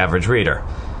easy as the average reader.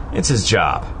 It's his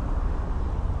job.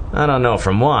 I don't know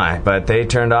from why, but they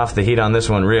turned off the heat on this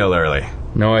one real early.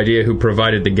 No idea who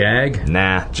provided the gag?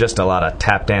 Nah, just a lot of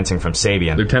tap dancing from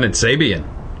Sabian. Lieutenant Sabian?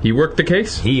 He worked the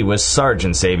case? He was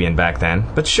Sergeant Sabian back then,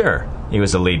 but sure, he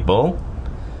was a lead bull.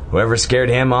 Whoever scared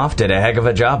him off did a heck of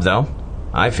a job, though.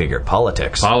 I figure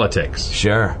politics. Politics?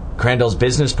 Sure. Crandall's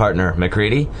business partner,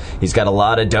 McCready. He's got a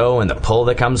lot of dough and the pull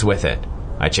that comes with it.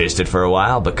 I chased it for a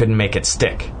while, but couldn't make it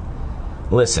stick.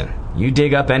 Listen, you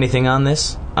dig up anything on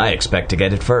this, I expect to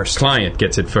get it first. Client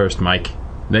gets it first, Mike.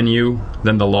 Then you,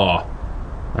 then the law.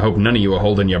 I hope none of you are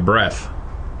holding your breath.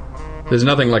 There's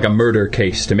nothing like a murder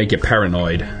case to make you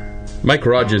paranoid. Mike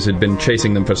Rogers had been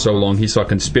chasing them for so long he saw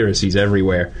conspiracies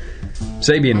everywhere.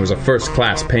 Sabian was a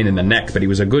first-class pain in the neck, but he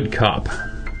was a good cop.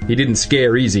 He didn't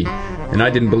scare easy, and I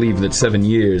didn't believe that 7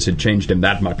 years had changed him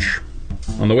that much.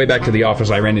 On the way back to the office,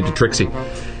 I ran into Trixie.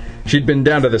 She'd been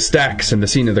down to the stacks and the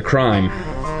scene of the crime.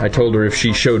 I told her if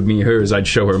she showed me hers, I'd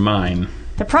show her mine.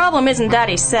 The problem isn't that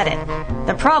he said it.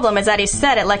 The problem is that he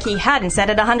said it like he hadn't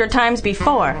said it 100 times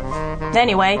before.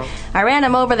 Anyway, I ran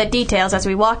him over the details as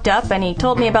we walked up, and he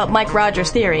told me about Mike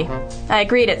Rogers' theory. I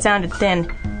agreed it sounded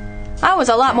thin. I was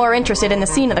a lot more interested in the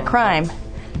scene of the crime.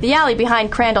 The alley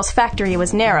behind Crandall's factory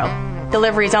was narrow.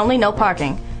 Deliveries only, no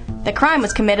parking. The crime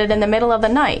was committed in the middle of the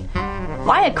night.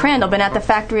 Why had Crandall been at the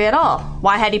factory at all?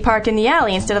 Why had he parked in the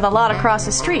alley instead of the lot across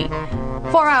the street?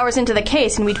 4 hours into the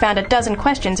case, and we'd found a dozen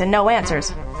questions and no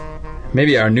answers.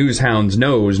 Maybe our news hound's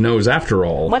knows after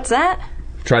all. What's that?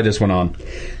 Try this one on.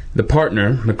 The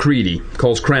partner, McCready,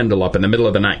 calls Crandall up in the middle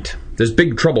of the night. There's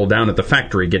big trouble down at the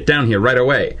factory. Get down here right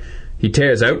away. He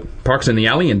tears out, parks in the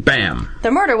alley, and bam!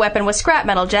 The murder weapon was scrap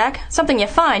metal, Jack. Something you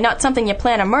find, not something you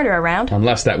plan a murder around.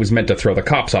 Unless that was meant to throw the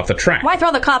cops off the track. Why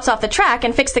throw the cops off the track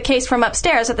and fix the case from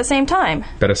upstairs at the same time?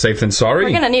 Better safe than sorry.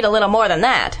 We're gonna need a little more than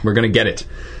that. We're gonna get it.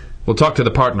 We'll talk to the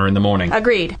partner in the morning.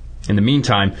 Agreed. In the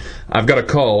meantime, I've got a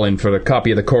call in for a copy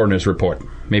of the coroner's report.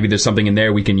 Maybe there's something in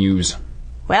there we can use.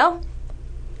 Well,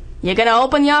 you gonna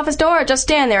open the office door or just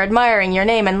stand there admiring your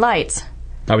name and lights?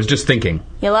 I was just thinking.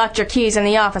 You locked your keys in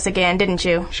the office again, didn't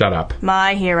you? Shut up.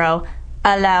 My hero.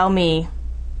 Allow me.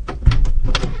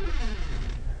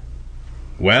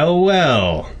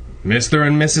 Well, Mr.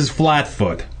 and Mrs.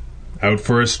 Flatfoot. Out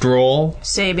for a stroll?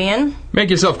 Sabian? Make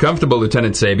yourself comfortable,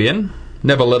 Lieutenant Sabian.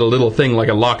 Never let a little thing like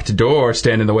a locked door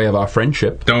stand in the way of our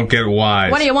friendship. Don't get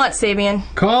wise. What do you want, Sabian?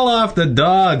 Call off the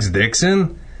dogs,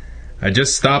 Dixon. I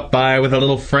just stopped by with a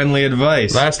little friendly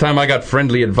advice. Last time I got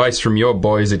friendly advice from your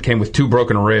boys, it came with 2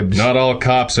 broken ribs. Not all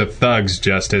cops are thugs,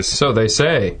 Justice. So they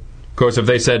say. Of course, if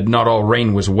they said not all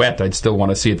rain was wet, I'd still want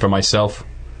to see it for myself.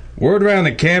 Word around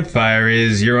the campfire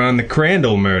is you're on the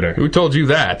Crandall murder. Who told you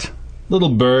that? Little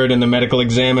bird in the medical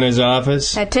examiner's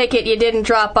office. I take it you didn't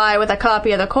drop by with a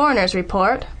copy of the coroner's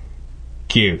report.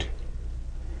 Cute.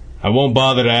 I won't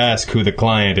bother to ask who the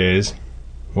client is.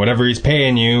 Whatever he's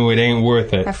paying you, it ain't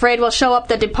worth it. Afraid we'll show up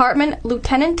the department,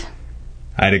 Lieutenant?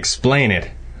 I'd explain it,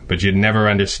 but you'd never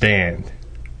understand.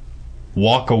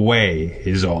 Walk away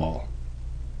is all.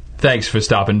 Thanks for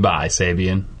stopping by,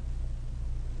 Sabian.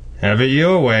 Have it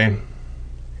your way.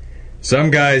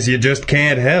 Some guys you just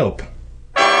can't help.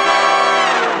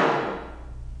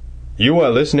 You are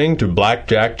listening to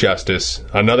Blackjack Justice,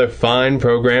 another fine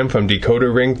program from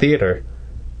Decoder Ring Theater.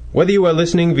 Whether you are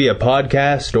listening via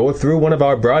podcast or through one of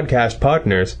our broadcast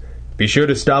partners, be sure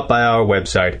to stop by our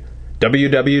website,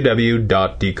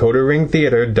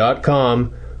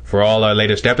 www.decoderringtheater.com, for all our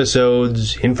latest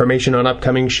episodes, information on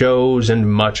upcoming shows,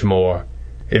 and much more.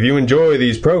 If you enjoy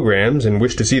these programs and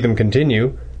wish to see them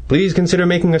continue, please consider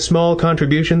making a small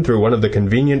contribution through one of the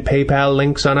convenient PayPal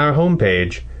links on our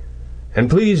homepage. And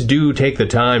please do take the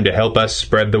time to help us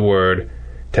spread the word.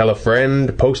 Tell a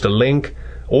friend, post a link,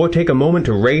 or take a moment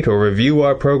to rate or review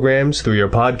our programs through your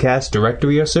podcast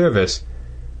directory or service.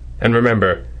 And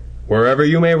remember, wherever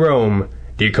you may roam,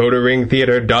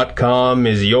 DecoderRingTheater.com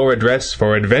is your address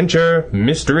for adventure,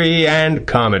 mystery, and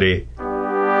comedy.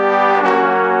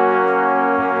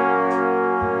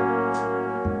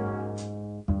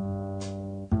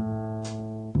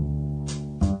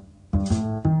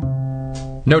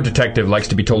 No detective likes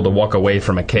to be told to walk away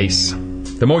from a case.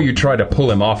 The more you try to pull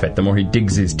him off it, the more he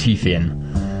digs his teeth in.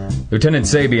 Lieutenant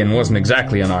Sabian wasn't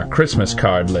exactly on our Christmas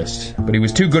card list, but he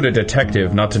was too good a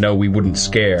detective not to know we wouldn't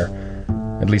scare.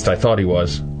 At least I thought he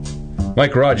was.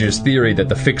 Mike Rogers' theory that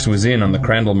the fix was in on the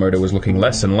Crandall murder was looking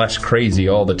less and less crazy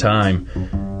all the time.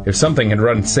 It If something had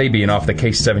run Sabian off the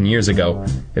case 7 years ago,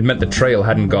 it meant the trail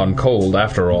hadn't gone cold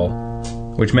after all.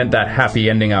 Which meant that happy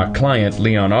ending our client,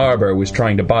 Leon Arbor, was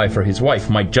trying to buy for his wife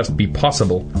might just be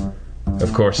possible.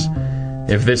 Of course,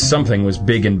 if this something was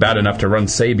big and bad enough to run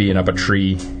Sabian up a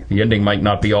tree, the ending might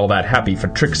not be all that happy for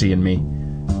Trixie and me.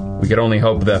 We could only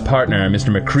hope the partner,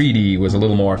 Mr. McCready, was a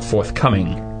little more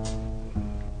forthcoming.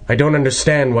 I don't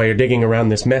understand why you're digging around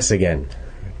this mess again.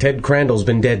 Ted Crandall's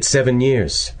been dead 7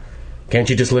 years. Can't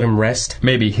you just let him rest?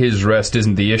 Maybe his rest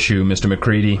isn't the issue, Mr.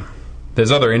 McCready.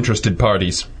 There's other interested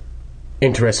parties.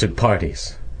 Interested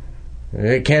parties?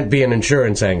 It can't be an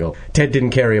insurance angle. Ted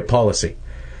didn't carry a policy.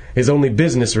 His only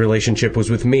business relationship was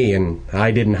with me, and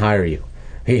I didn't hire you.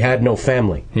 He had no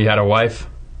family. He had a wife?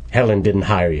 Helen didn't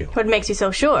hire you. What makes you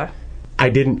so sure? I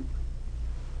didn't...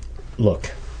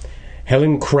 Look,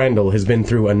 Helen Crandall has been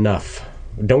through enough.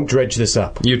 Don't dredge this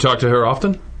up. You talk to her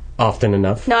often? Often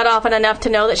enough. Not often enough to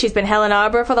know that she's been Helen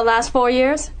Arbor for the last 4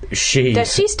 years?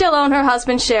 Does she still own her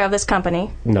husband's share of this company?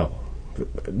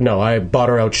 No, I bought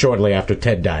her out shortly after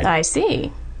Ted died. I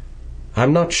see.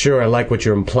 I'm not sure I like what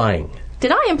you're implying.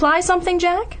 Did I imply something,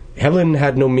 Jack? Helen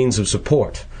had no means of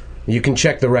support. You can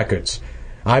check the records.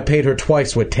 I paid her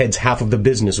twice what Ted's half of the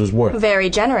business was worth.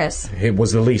 Very generous. It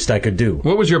was the least I could do.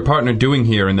 What was your partner doing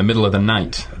here in the middle of the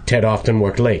night? Ted often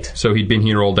worked late. So he'd been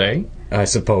here all day? I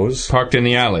suppose. Parked in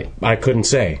the alley? I couldn't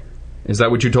say. Is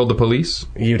that what you told the police?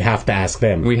 You'd have to ask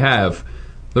them. We have.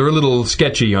 They're a little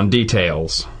sketchy on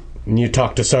details. You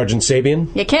talked to Sergeant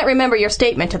Sabian? You can't remember your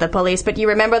statement to the police, but you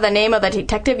remember the name of the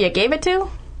detective you gave it to?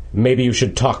 Maybe you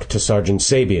should talk to Sergeant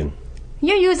Sabian.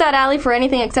 You use that alley for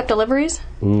anything except deliveries?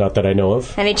 Not that I know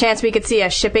of. Any chance we could see a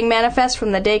shipping manifest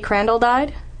from the day Crandall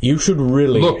died? You should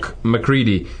really... Look,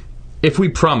 McCready, if we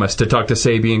promise to talk to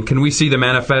Sabian, can we see the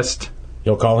manifest?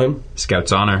 You'll call him?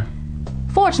 Scout's honor.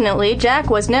 Fortunately,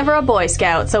 Jack was never a Boy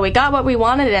Scout, so we got what we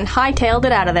wanted and hightailed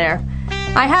it out of there.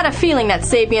 I had a feeling that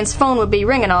Sabian's phone would be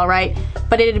ringing all right,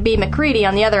 but it'd be McCready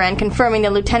on the other end confirming the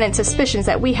lieutenant's suspicions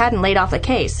that we hadn't laid off the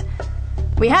case.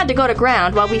 We had to go to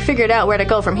ground while we figured out where to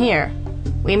go from here.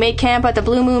 We made camp at the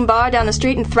Blue Moon Bar down the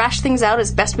street and thrashed things out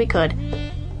as best we could.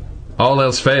 All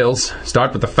else fails.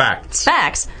 Start with the facts.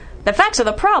 Facts? The facts are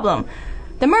the problem.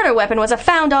 The murder weapon was a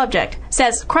found object.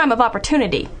 Says crime of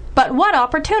opportunity. But what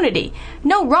opportunity?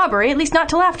 No robbery, at least not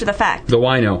till after the fact. The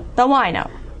wino. The wino.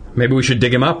 Maybe we should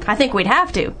dig him up. I think we'd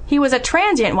have to. He was a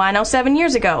transient wino 7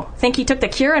 years ago. Think he took the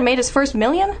cure and made his first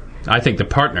million? I think the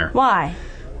partner. Why?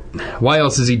 Why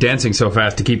else is he dancing so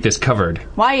fast to keep this covered?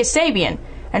 Why is Sabian?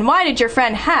 And why did your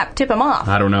friend Hap tip him off?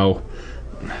 I don't know.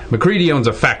 McCready owns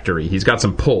a factory. He's got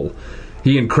some pull.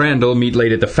 He and Crandall meet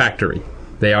late at the factory.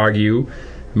 They argue.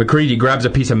 McCready grabs a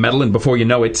piece of metal, and before you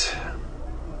know it...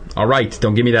 All right,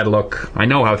 don't give me that look. I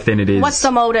know how thin it is. What's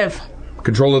the motive?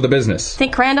 Control of the business.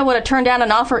 Think Crandall would have turned down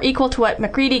an offer equal to what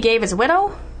McCready gave his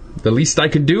widow? The least I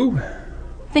could do?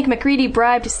 Think McCready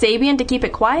bribed Sabian to keep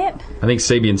it quiet? I think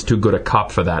Sabian's too good a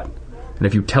cop for that. And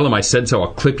if you tell him I said so,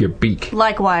 I'll clip your beak.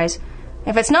 Likewise.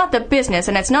 If it's not the business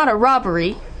and it's not a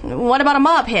robbery, what about a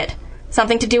mob hit?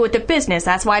 Something to do with the business.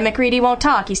 That's why McCready won't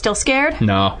talk. He's still scared?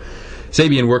 No.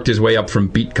 Sabian worked his way up from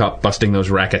beat cop busting those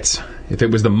rackets. If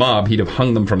it was the mob, he'd have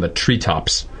hung them from the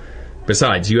treetops.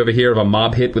 Besides, you ever hear of a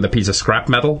mob hit with a piece of scrap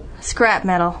metal? Scrap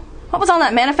metal. What was on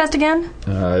that manifest again?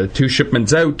 2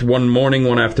 shipments out, 1 morning,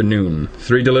 1 afternoon.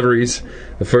 3 deliveries.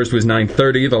 The first was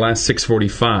 9:30, the last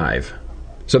 6:45.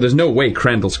 So there's no way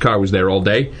Crandall's car was there all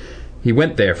day. He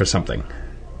went there for something.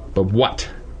 But what?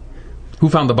 Who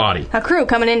found the body? A crew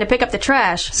coming in to pick up the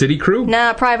trash. City crew?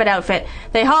 Nah, private outfit.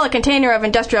 They haul a container of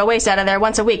industrial waste out of there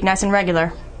once a week, nice and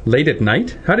regular. Late at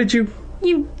night? How did you...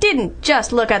 You didn't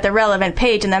just look at the relevant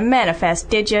page in the manifest,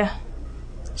 did you?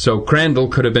 So Crandall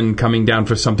could have been coming down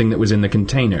for something that was in the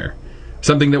container.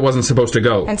 Something that wasn't supposed to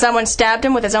go. And someone stabbed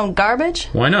him with his own garbage?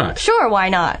 Why not? Sure, why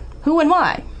not? Who and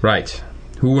why? Right.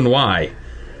 Who and why?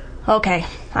 Okay,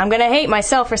 I'm gonna hate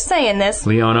myself for saying this.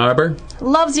 Leon Arbor?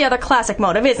 Love's the other classic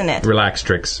motive, isn't it? Relax,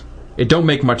 Trix. It don't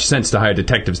make much sense to hire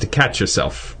detectives to catch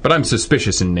yourself, but I'm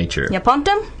suspicious in nature. You pumped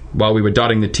him? While we were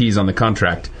dotting the T's on the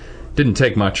contract. Didn't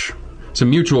take much. Some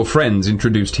mutual friends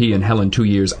introduced he and Helen 2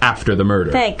 years after the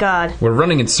murder. Thank God. We're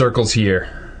running in circles here.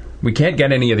 We can't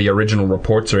get any of the original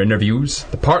reports or interviews.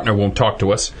 The partner won't talk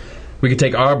to us. We could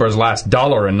take Arbor's last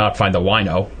dollar and not find the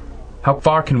wino. How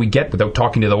far can we get without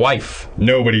talking to the wife?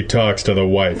 Nobody talks to the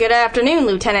wife. Good afternoon,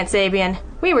 Lieutenant Sabian.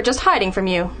 We were just hiding from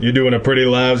you. You're doing a pretty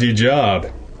lousy job.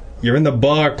 You're in the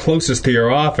bar closest to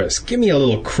your office. Give me a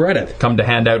little credit. Come to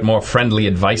hand out more friendly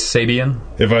advice, Sabian?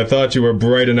 If I thought you were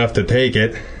bright enough to take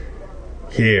it.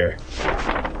 Here.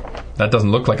 That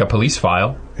doesn't look like a police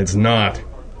file. It's not.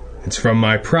 It's from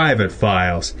my private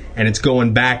files, and it's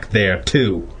going back there,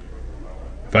 too.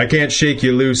 If I can't shake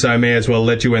you loose, I may as well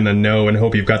let you in the know and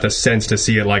hope you've got the sense to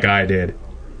see it like I did.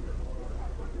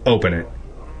 Open it.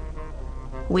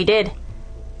 We did.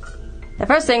 The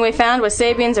first thing we found was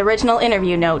Sabian's original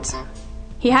interview notes.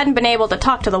 He hadn't been able to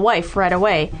talk to the wife right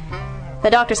away. The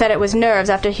doctor said it was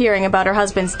nerves after hearing about her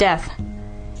husband's death.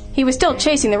 He was still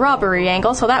chasing the robbery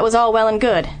angle, so that was all well and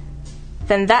good.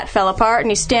 Then that fell apart, and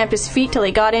he stamped his feet till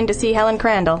he got in to see Helen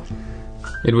Crandall.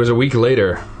 It was a week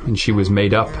later, and she was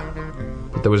made up.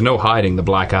 But there was no hiding the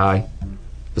black eye,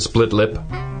 the split lip.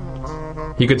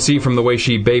 He could see from the way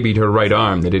she babied her right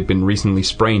arm that it had been recently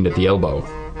sprained at the elbow.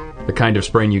 The kind of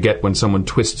sprain you get when someone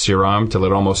twists your arm till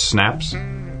it almost snaps.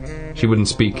 She wouldn't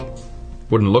speak,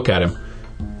 wouldn't look at him.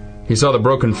 He saw the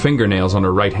broken fingernails on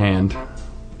her right hand.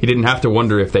 He didn't have to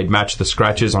wonder if they'd match the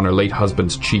scratches on her late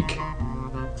husband's cheek.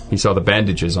 He saw the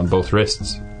bandages on both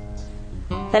wrists.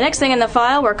 The next thing in the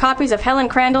file were copies of Helen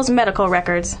Crandall's medical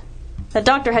records. The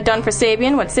doctor had done for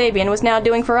Sabian what Sabian was now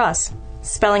doing for us,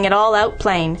 spelling it all out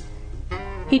plain.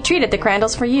 He treated the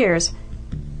Crandalls for years.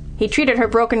 He treated her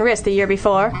broken wrist the year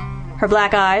before, her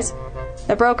black eyes,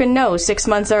 the broken nose 6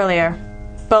 months earlier,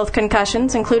 both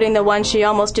concussions, including the one she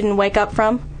almost didn't wake up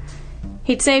from.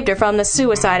 He'd saved her from the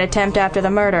suicide attempt after the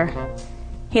murder.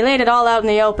 He laid it all out in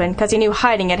the open because he knew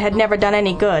hiding it had never done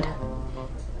any good.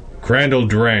 Crandall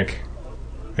drank,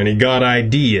 and he got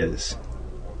ideas.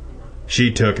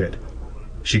 She took it.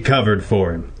 She covered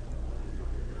for him.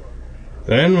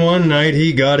 Then one night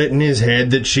he got it in his head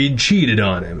that she'd cheated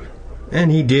on him,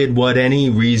 and he did what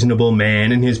any reasonable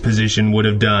man in his position would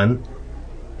have done.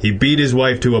 He beat his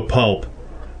wife to a pulp,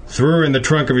 threw her in the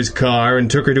trunk of his car, and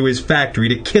took her to his factory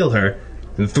to kill her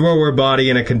and throw her body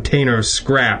in a container of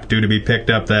scrap due to be picked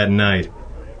up that night.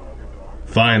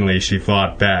 Finally, she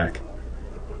fought back.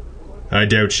 I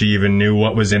doubt she even knew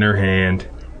what was in her hand.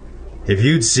 If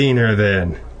you'd seen her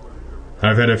then,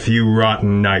 I've had a few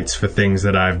rotten nights for things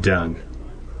that I've done.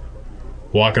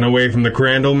 Walking away from the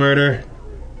Crandall murder?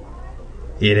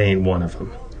 It ain't one of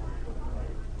them.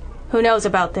 Who knows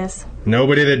about this?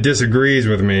 Nobody that disagrees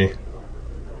with me.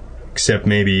 Except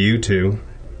maybe you two.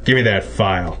 Give me that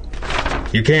file.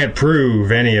 You can't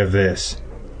prove any of this.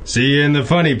 See you in the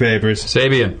funny papers.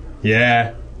 Sabian.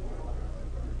 Yeah?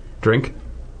 Drink?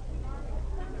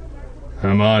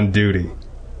 I'm on duty.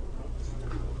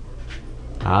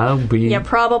 I'll be... You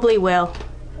probably will.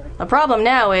 The problem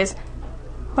now is,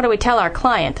 what do we tell our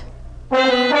client?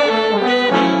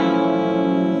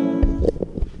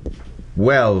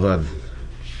 Well,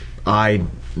 I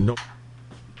know...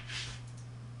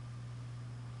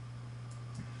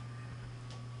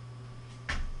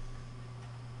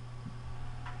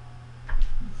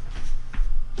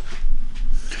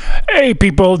 Hey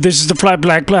people, this is the Flat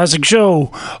Black Classic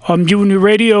Show on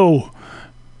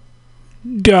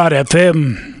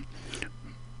MutinyRadio.fm.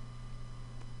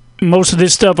 Most of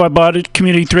this stuff I bought at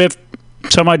Community Thrift.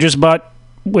 Some I just bought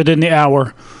within the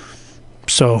hour.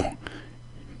 So,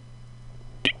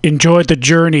 enjoy the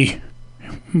journey.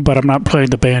 But I'm not playing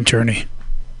the band Journey.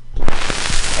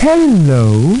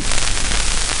 Hello.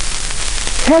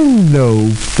 Hello,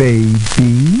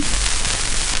 baby.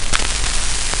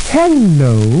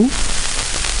 Hello.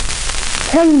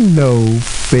 Hello,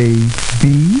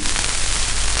 baby.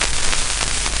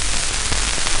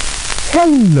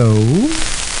 Hello.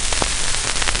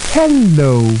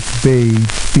 Hello,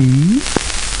 baby.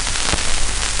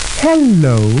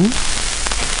 Hello.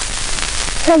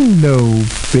 Hello,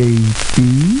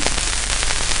 baby.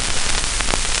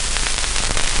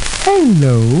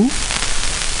 Hello.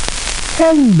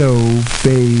 Hello,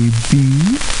 baby.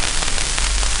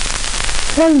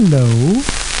 Hello.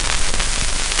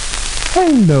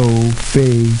 Hello,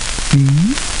 baby.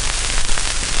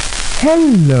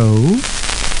 Hello.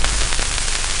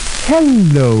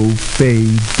 Hello,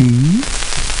 baby.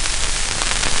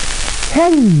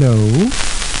 Hello.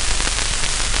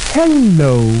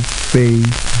 Hello,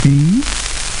 baby.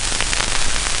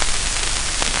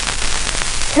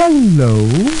 Hello.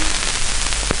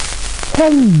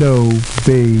 Hello,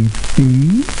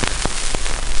 baby.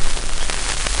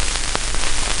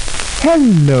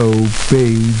 Hello,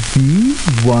 baby.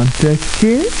 Want a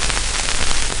kiss?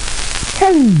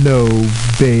 Hello,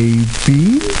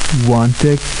 baby. Want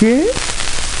a kiss?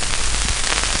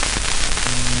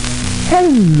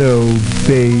 Hello,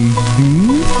 baby.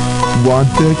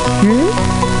 Want a kiss?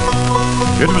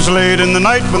 It was late in the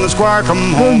night when the squire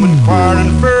come home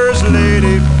inquiring for his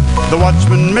lady. The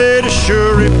watchman made a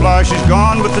sure reply, she's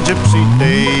gone with the gypsy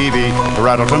Davy.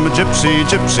 Rattle to my gypsy,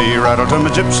 gypsy, rattle to my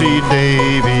gypsy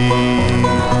Davy.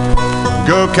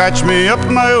 Go catch me up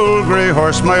my old gray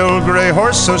horse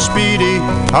so speedy.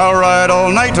 I'll ride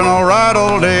all night and I'll ride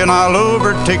all day, and I'll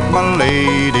overtake my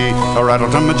lady. A rattle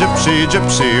to my gypsy,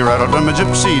 gypsy, rattle to my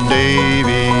gypsy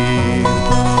Davy.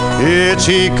 It's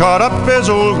he caught up his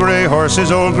old gray horse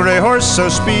so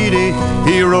speedy.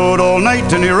 He rode all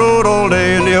night and he rode all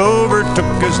day, and he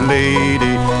overtook his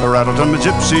lady. A rattle to my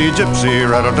gypsy, gypsy,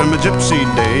 rattle to my gypsy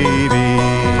Davy.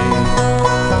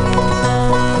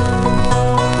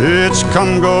 It's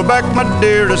come go back my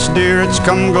dearest dear, it's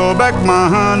come go back my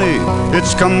honey.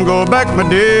 It's come go back my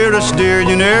dearest dear,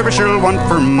 you never shall want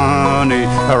for money.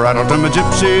 A rattle to my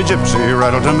gypsy, gypsy,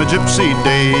 rattle to my gypsy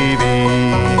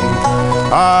Davy.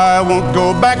 I won't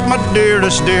go back my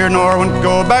dearest dear, nor won't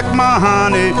go back my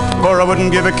honey, for I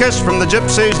wouldn't give a kiss from the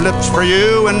gypsy's lips for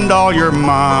you and all your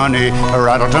money. A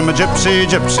rattle to my gypsy,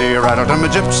 gypsy, rattle to my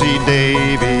gypsy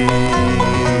Davy.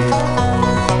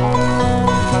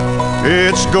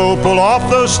 It's go pull off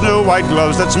those snow white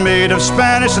gloves that's made of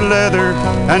Spanish leather,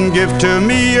 and give to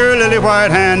me your lily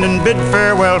white hand and bid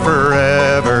farewell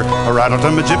forever. A rattle to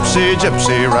my gypsy,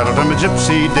 gypsy, rattle to my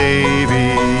gypsy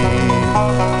Davy.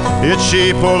 It's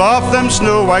she pulled off them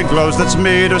snow white gloves that's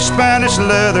made of Spanish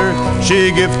leather.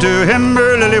 She give to him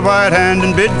her lily white hand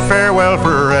and bid farewell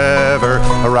forever.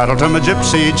 A rattle to my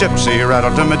gypsy, gypsy,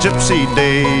 rattle to my gypsy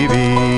Davy.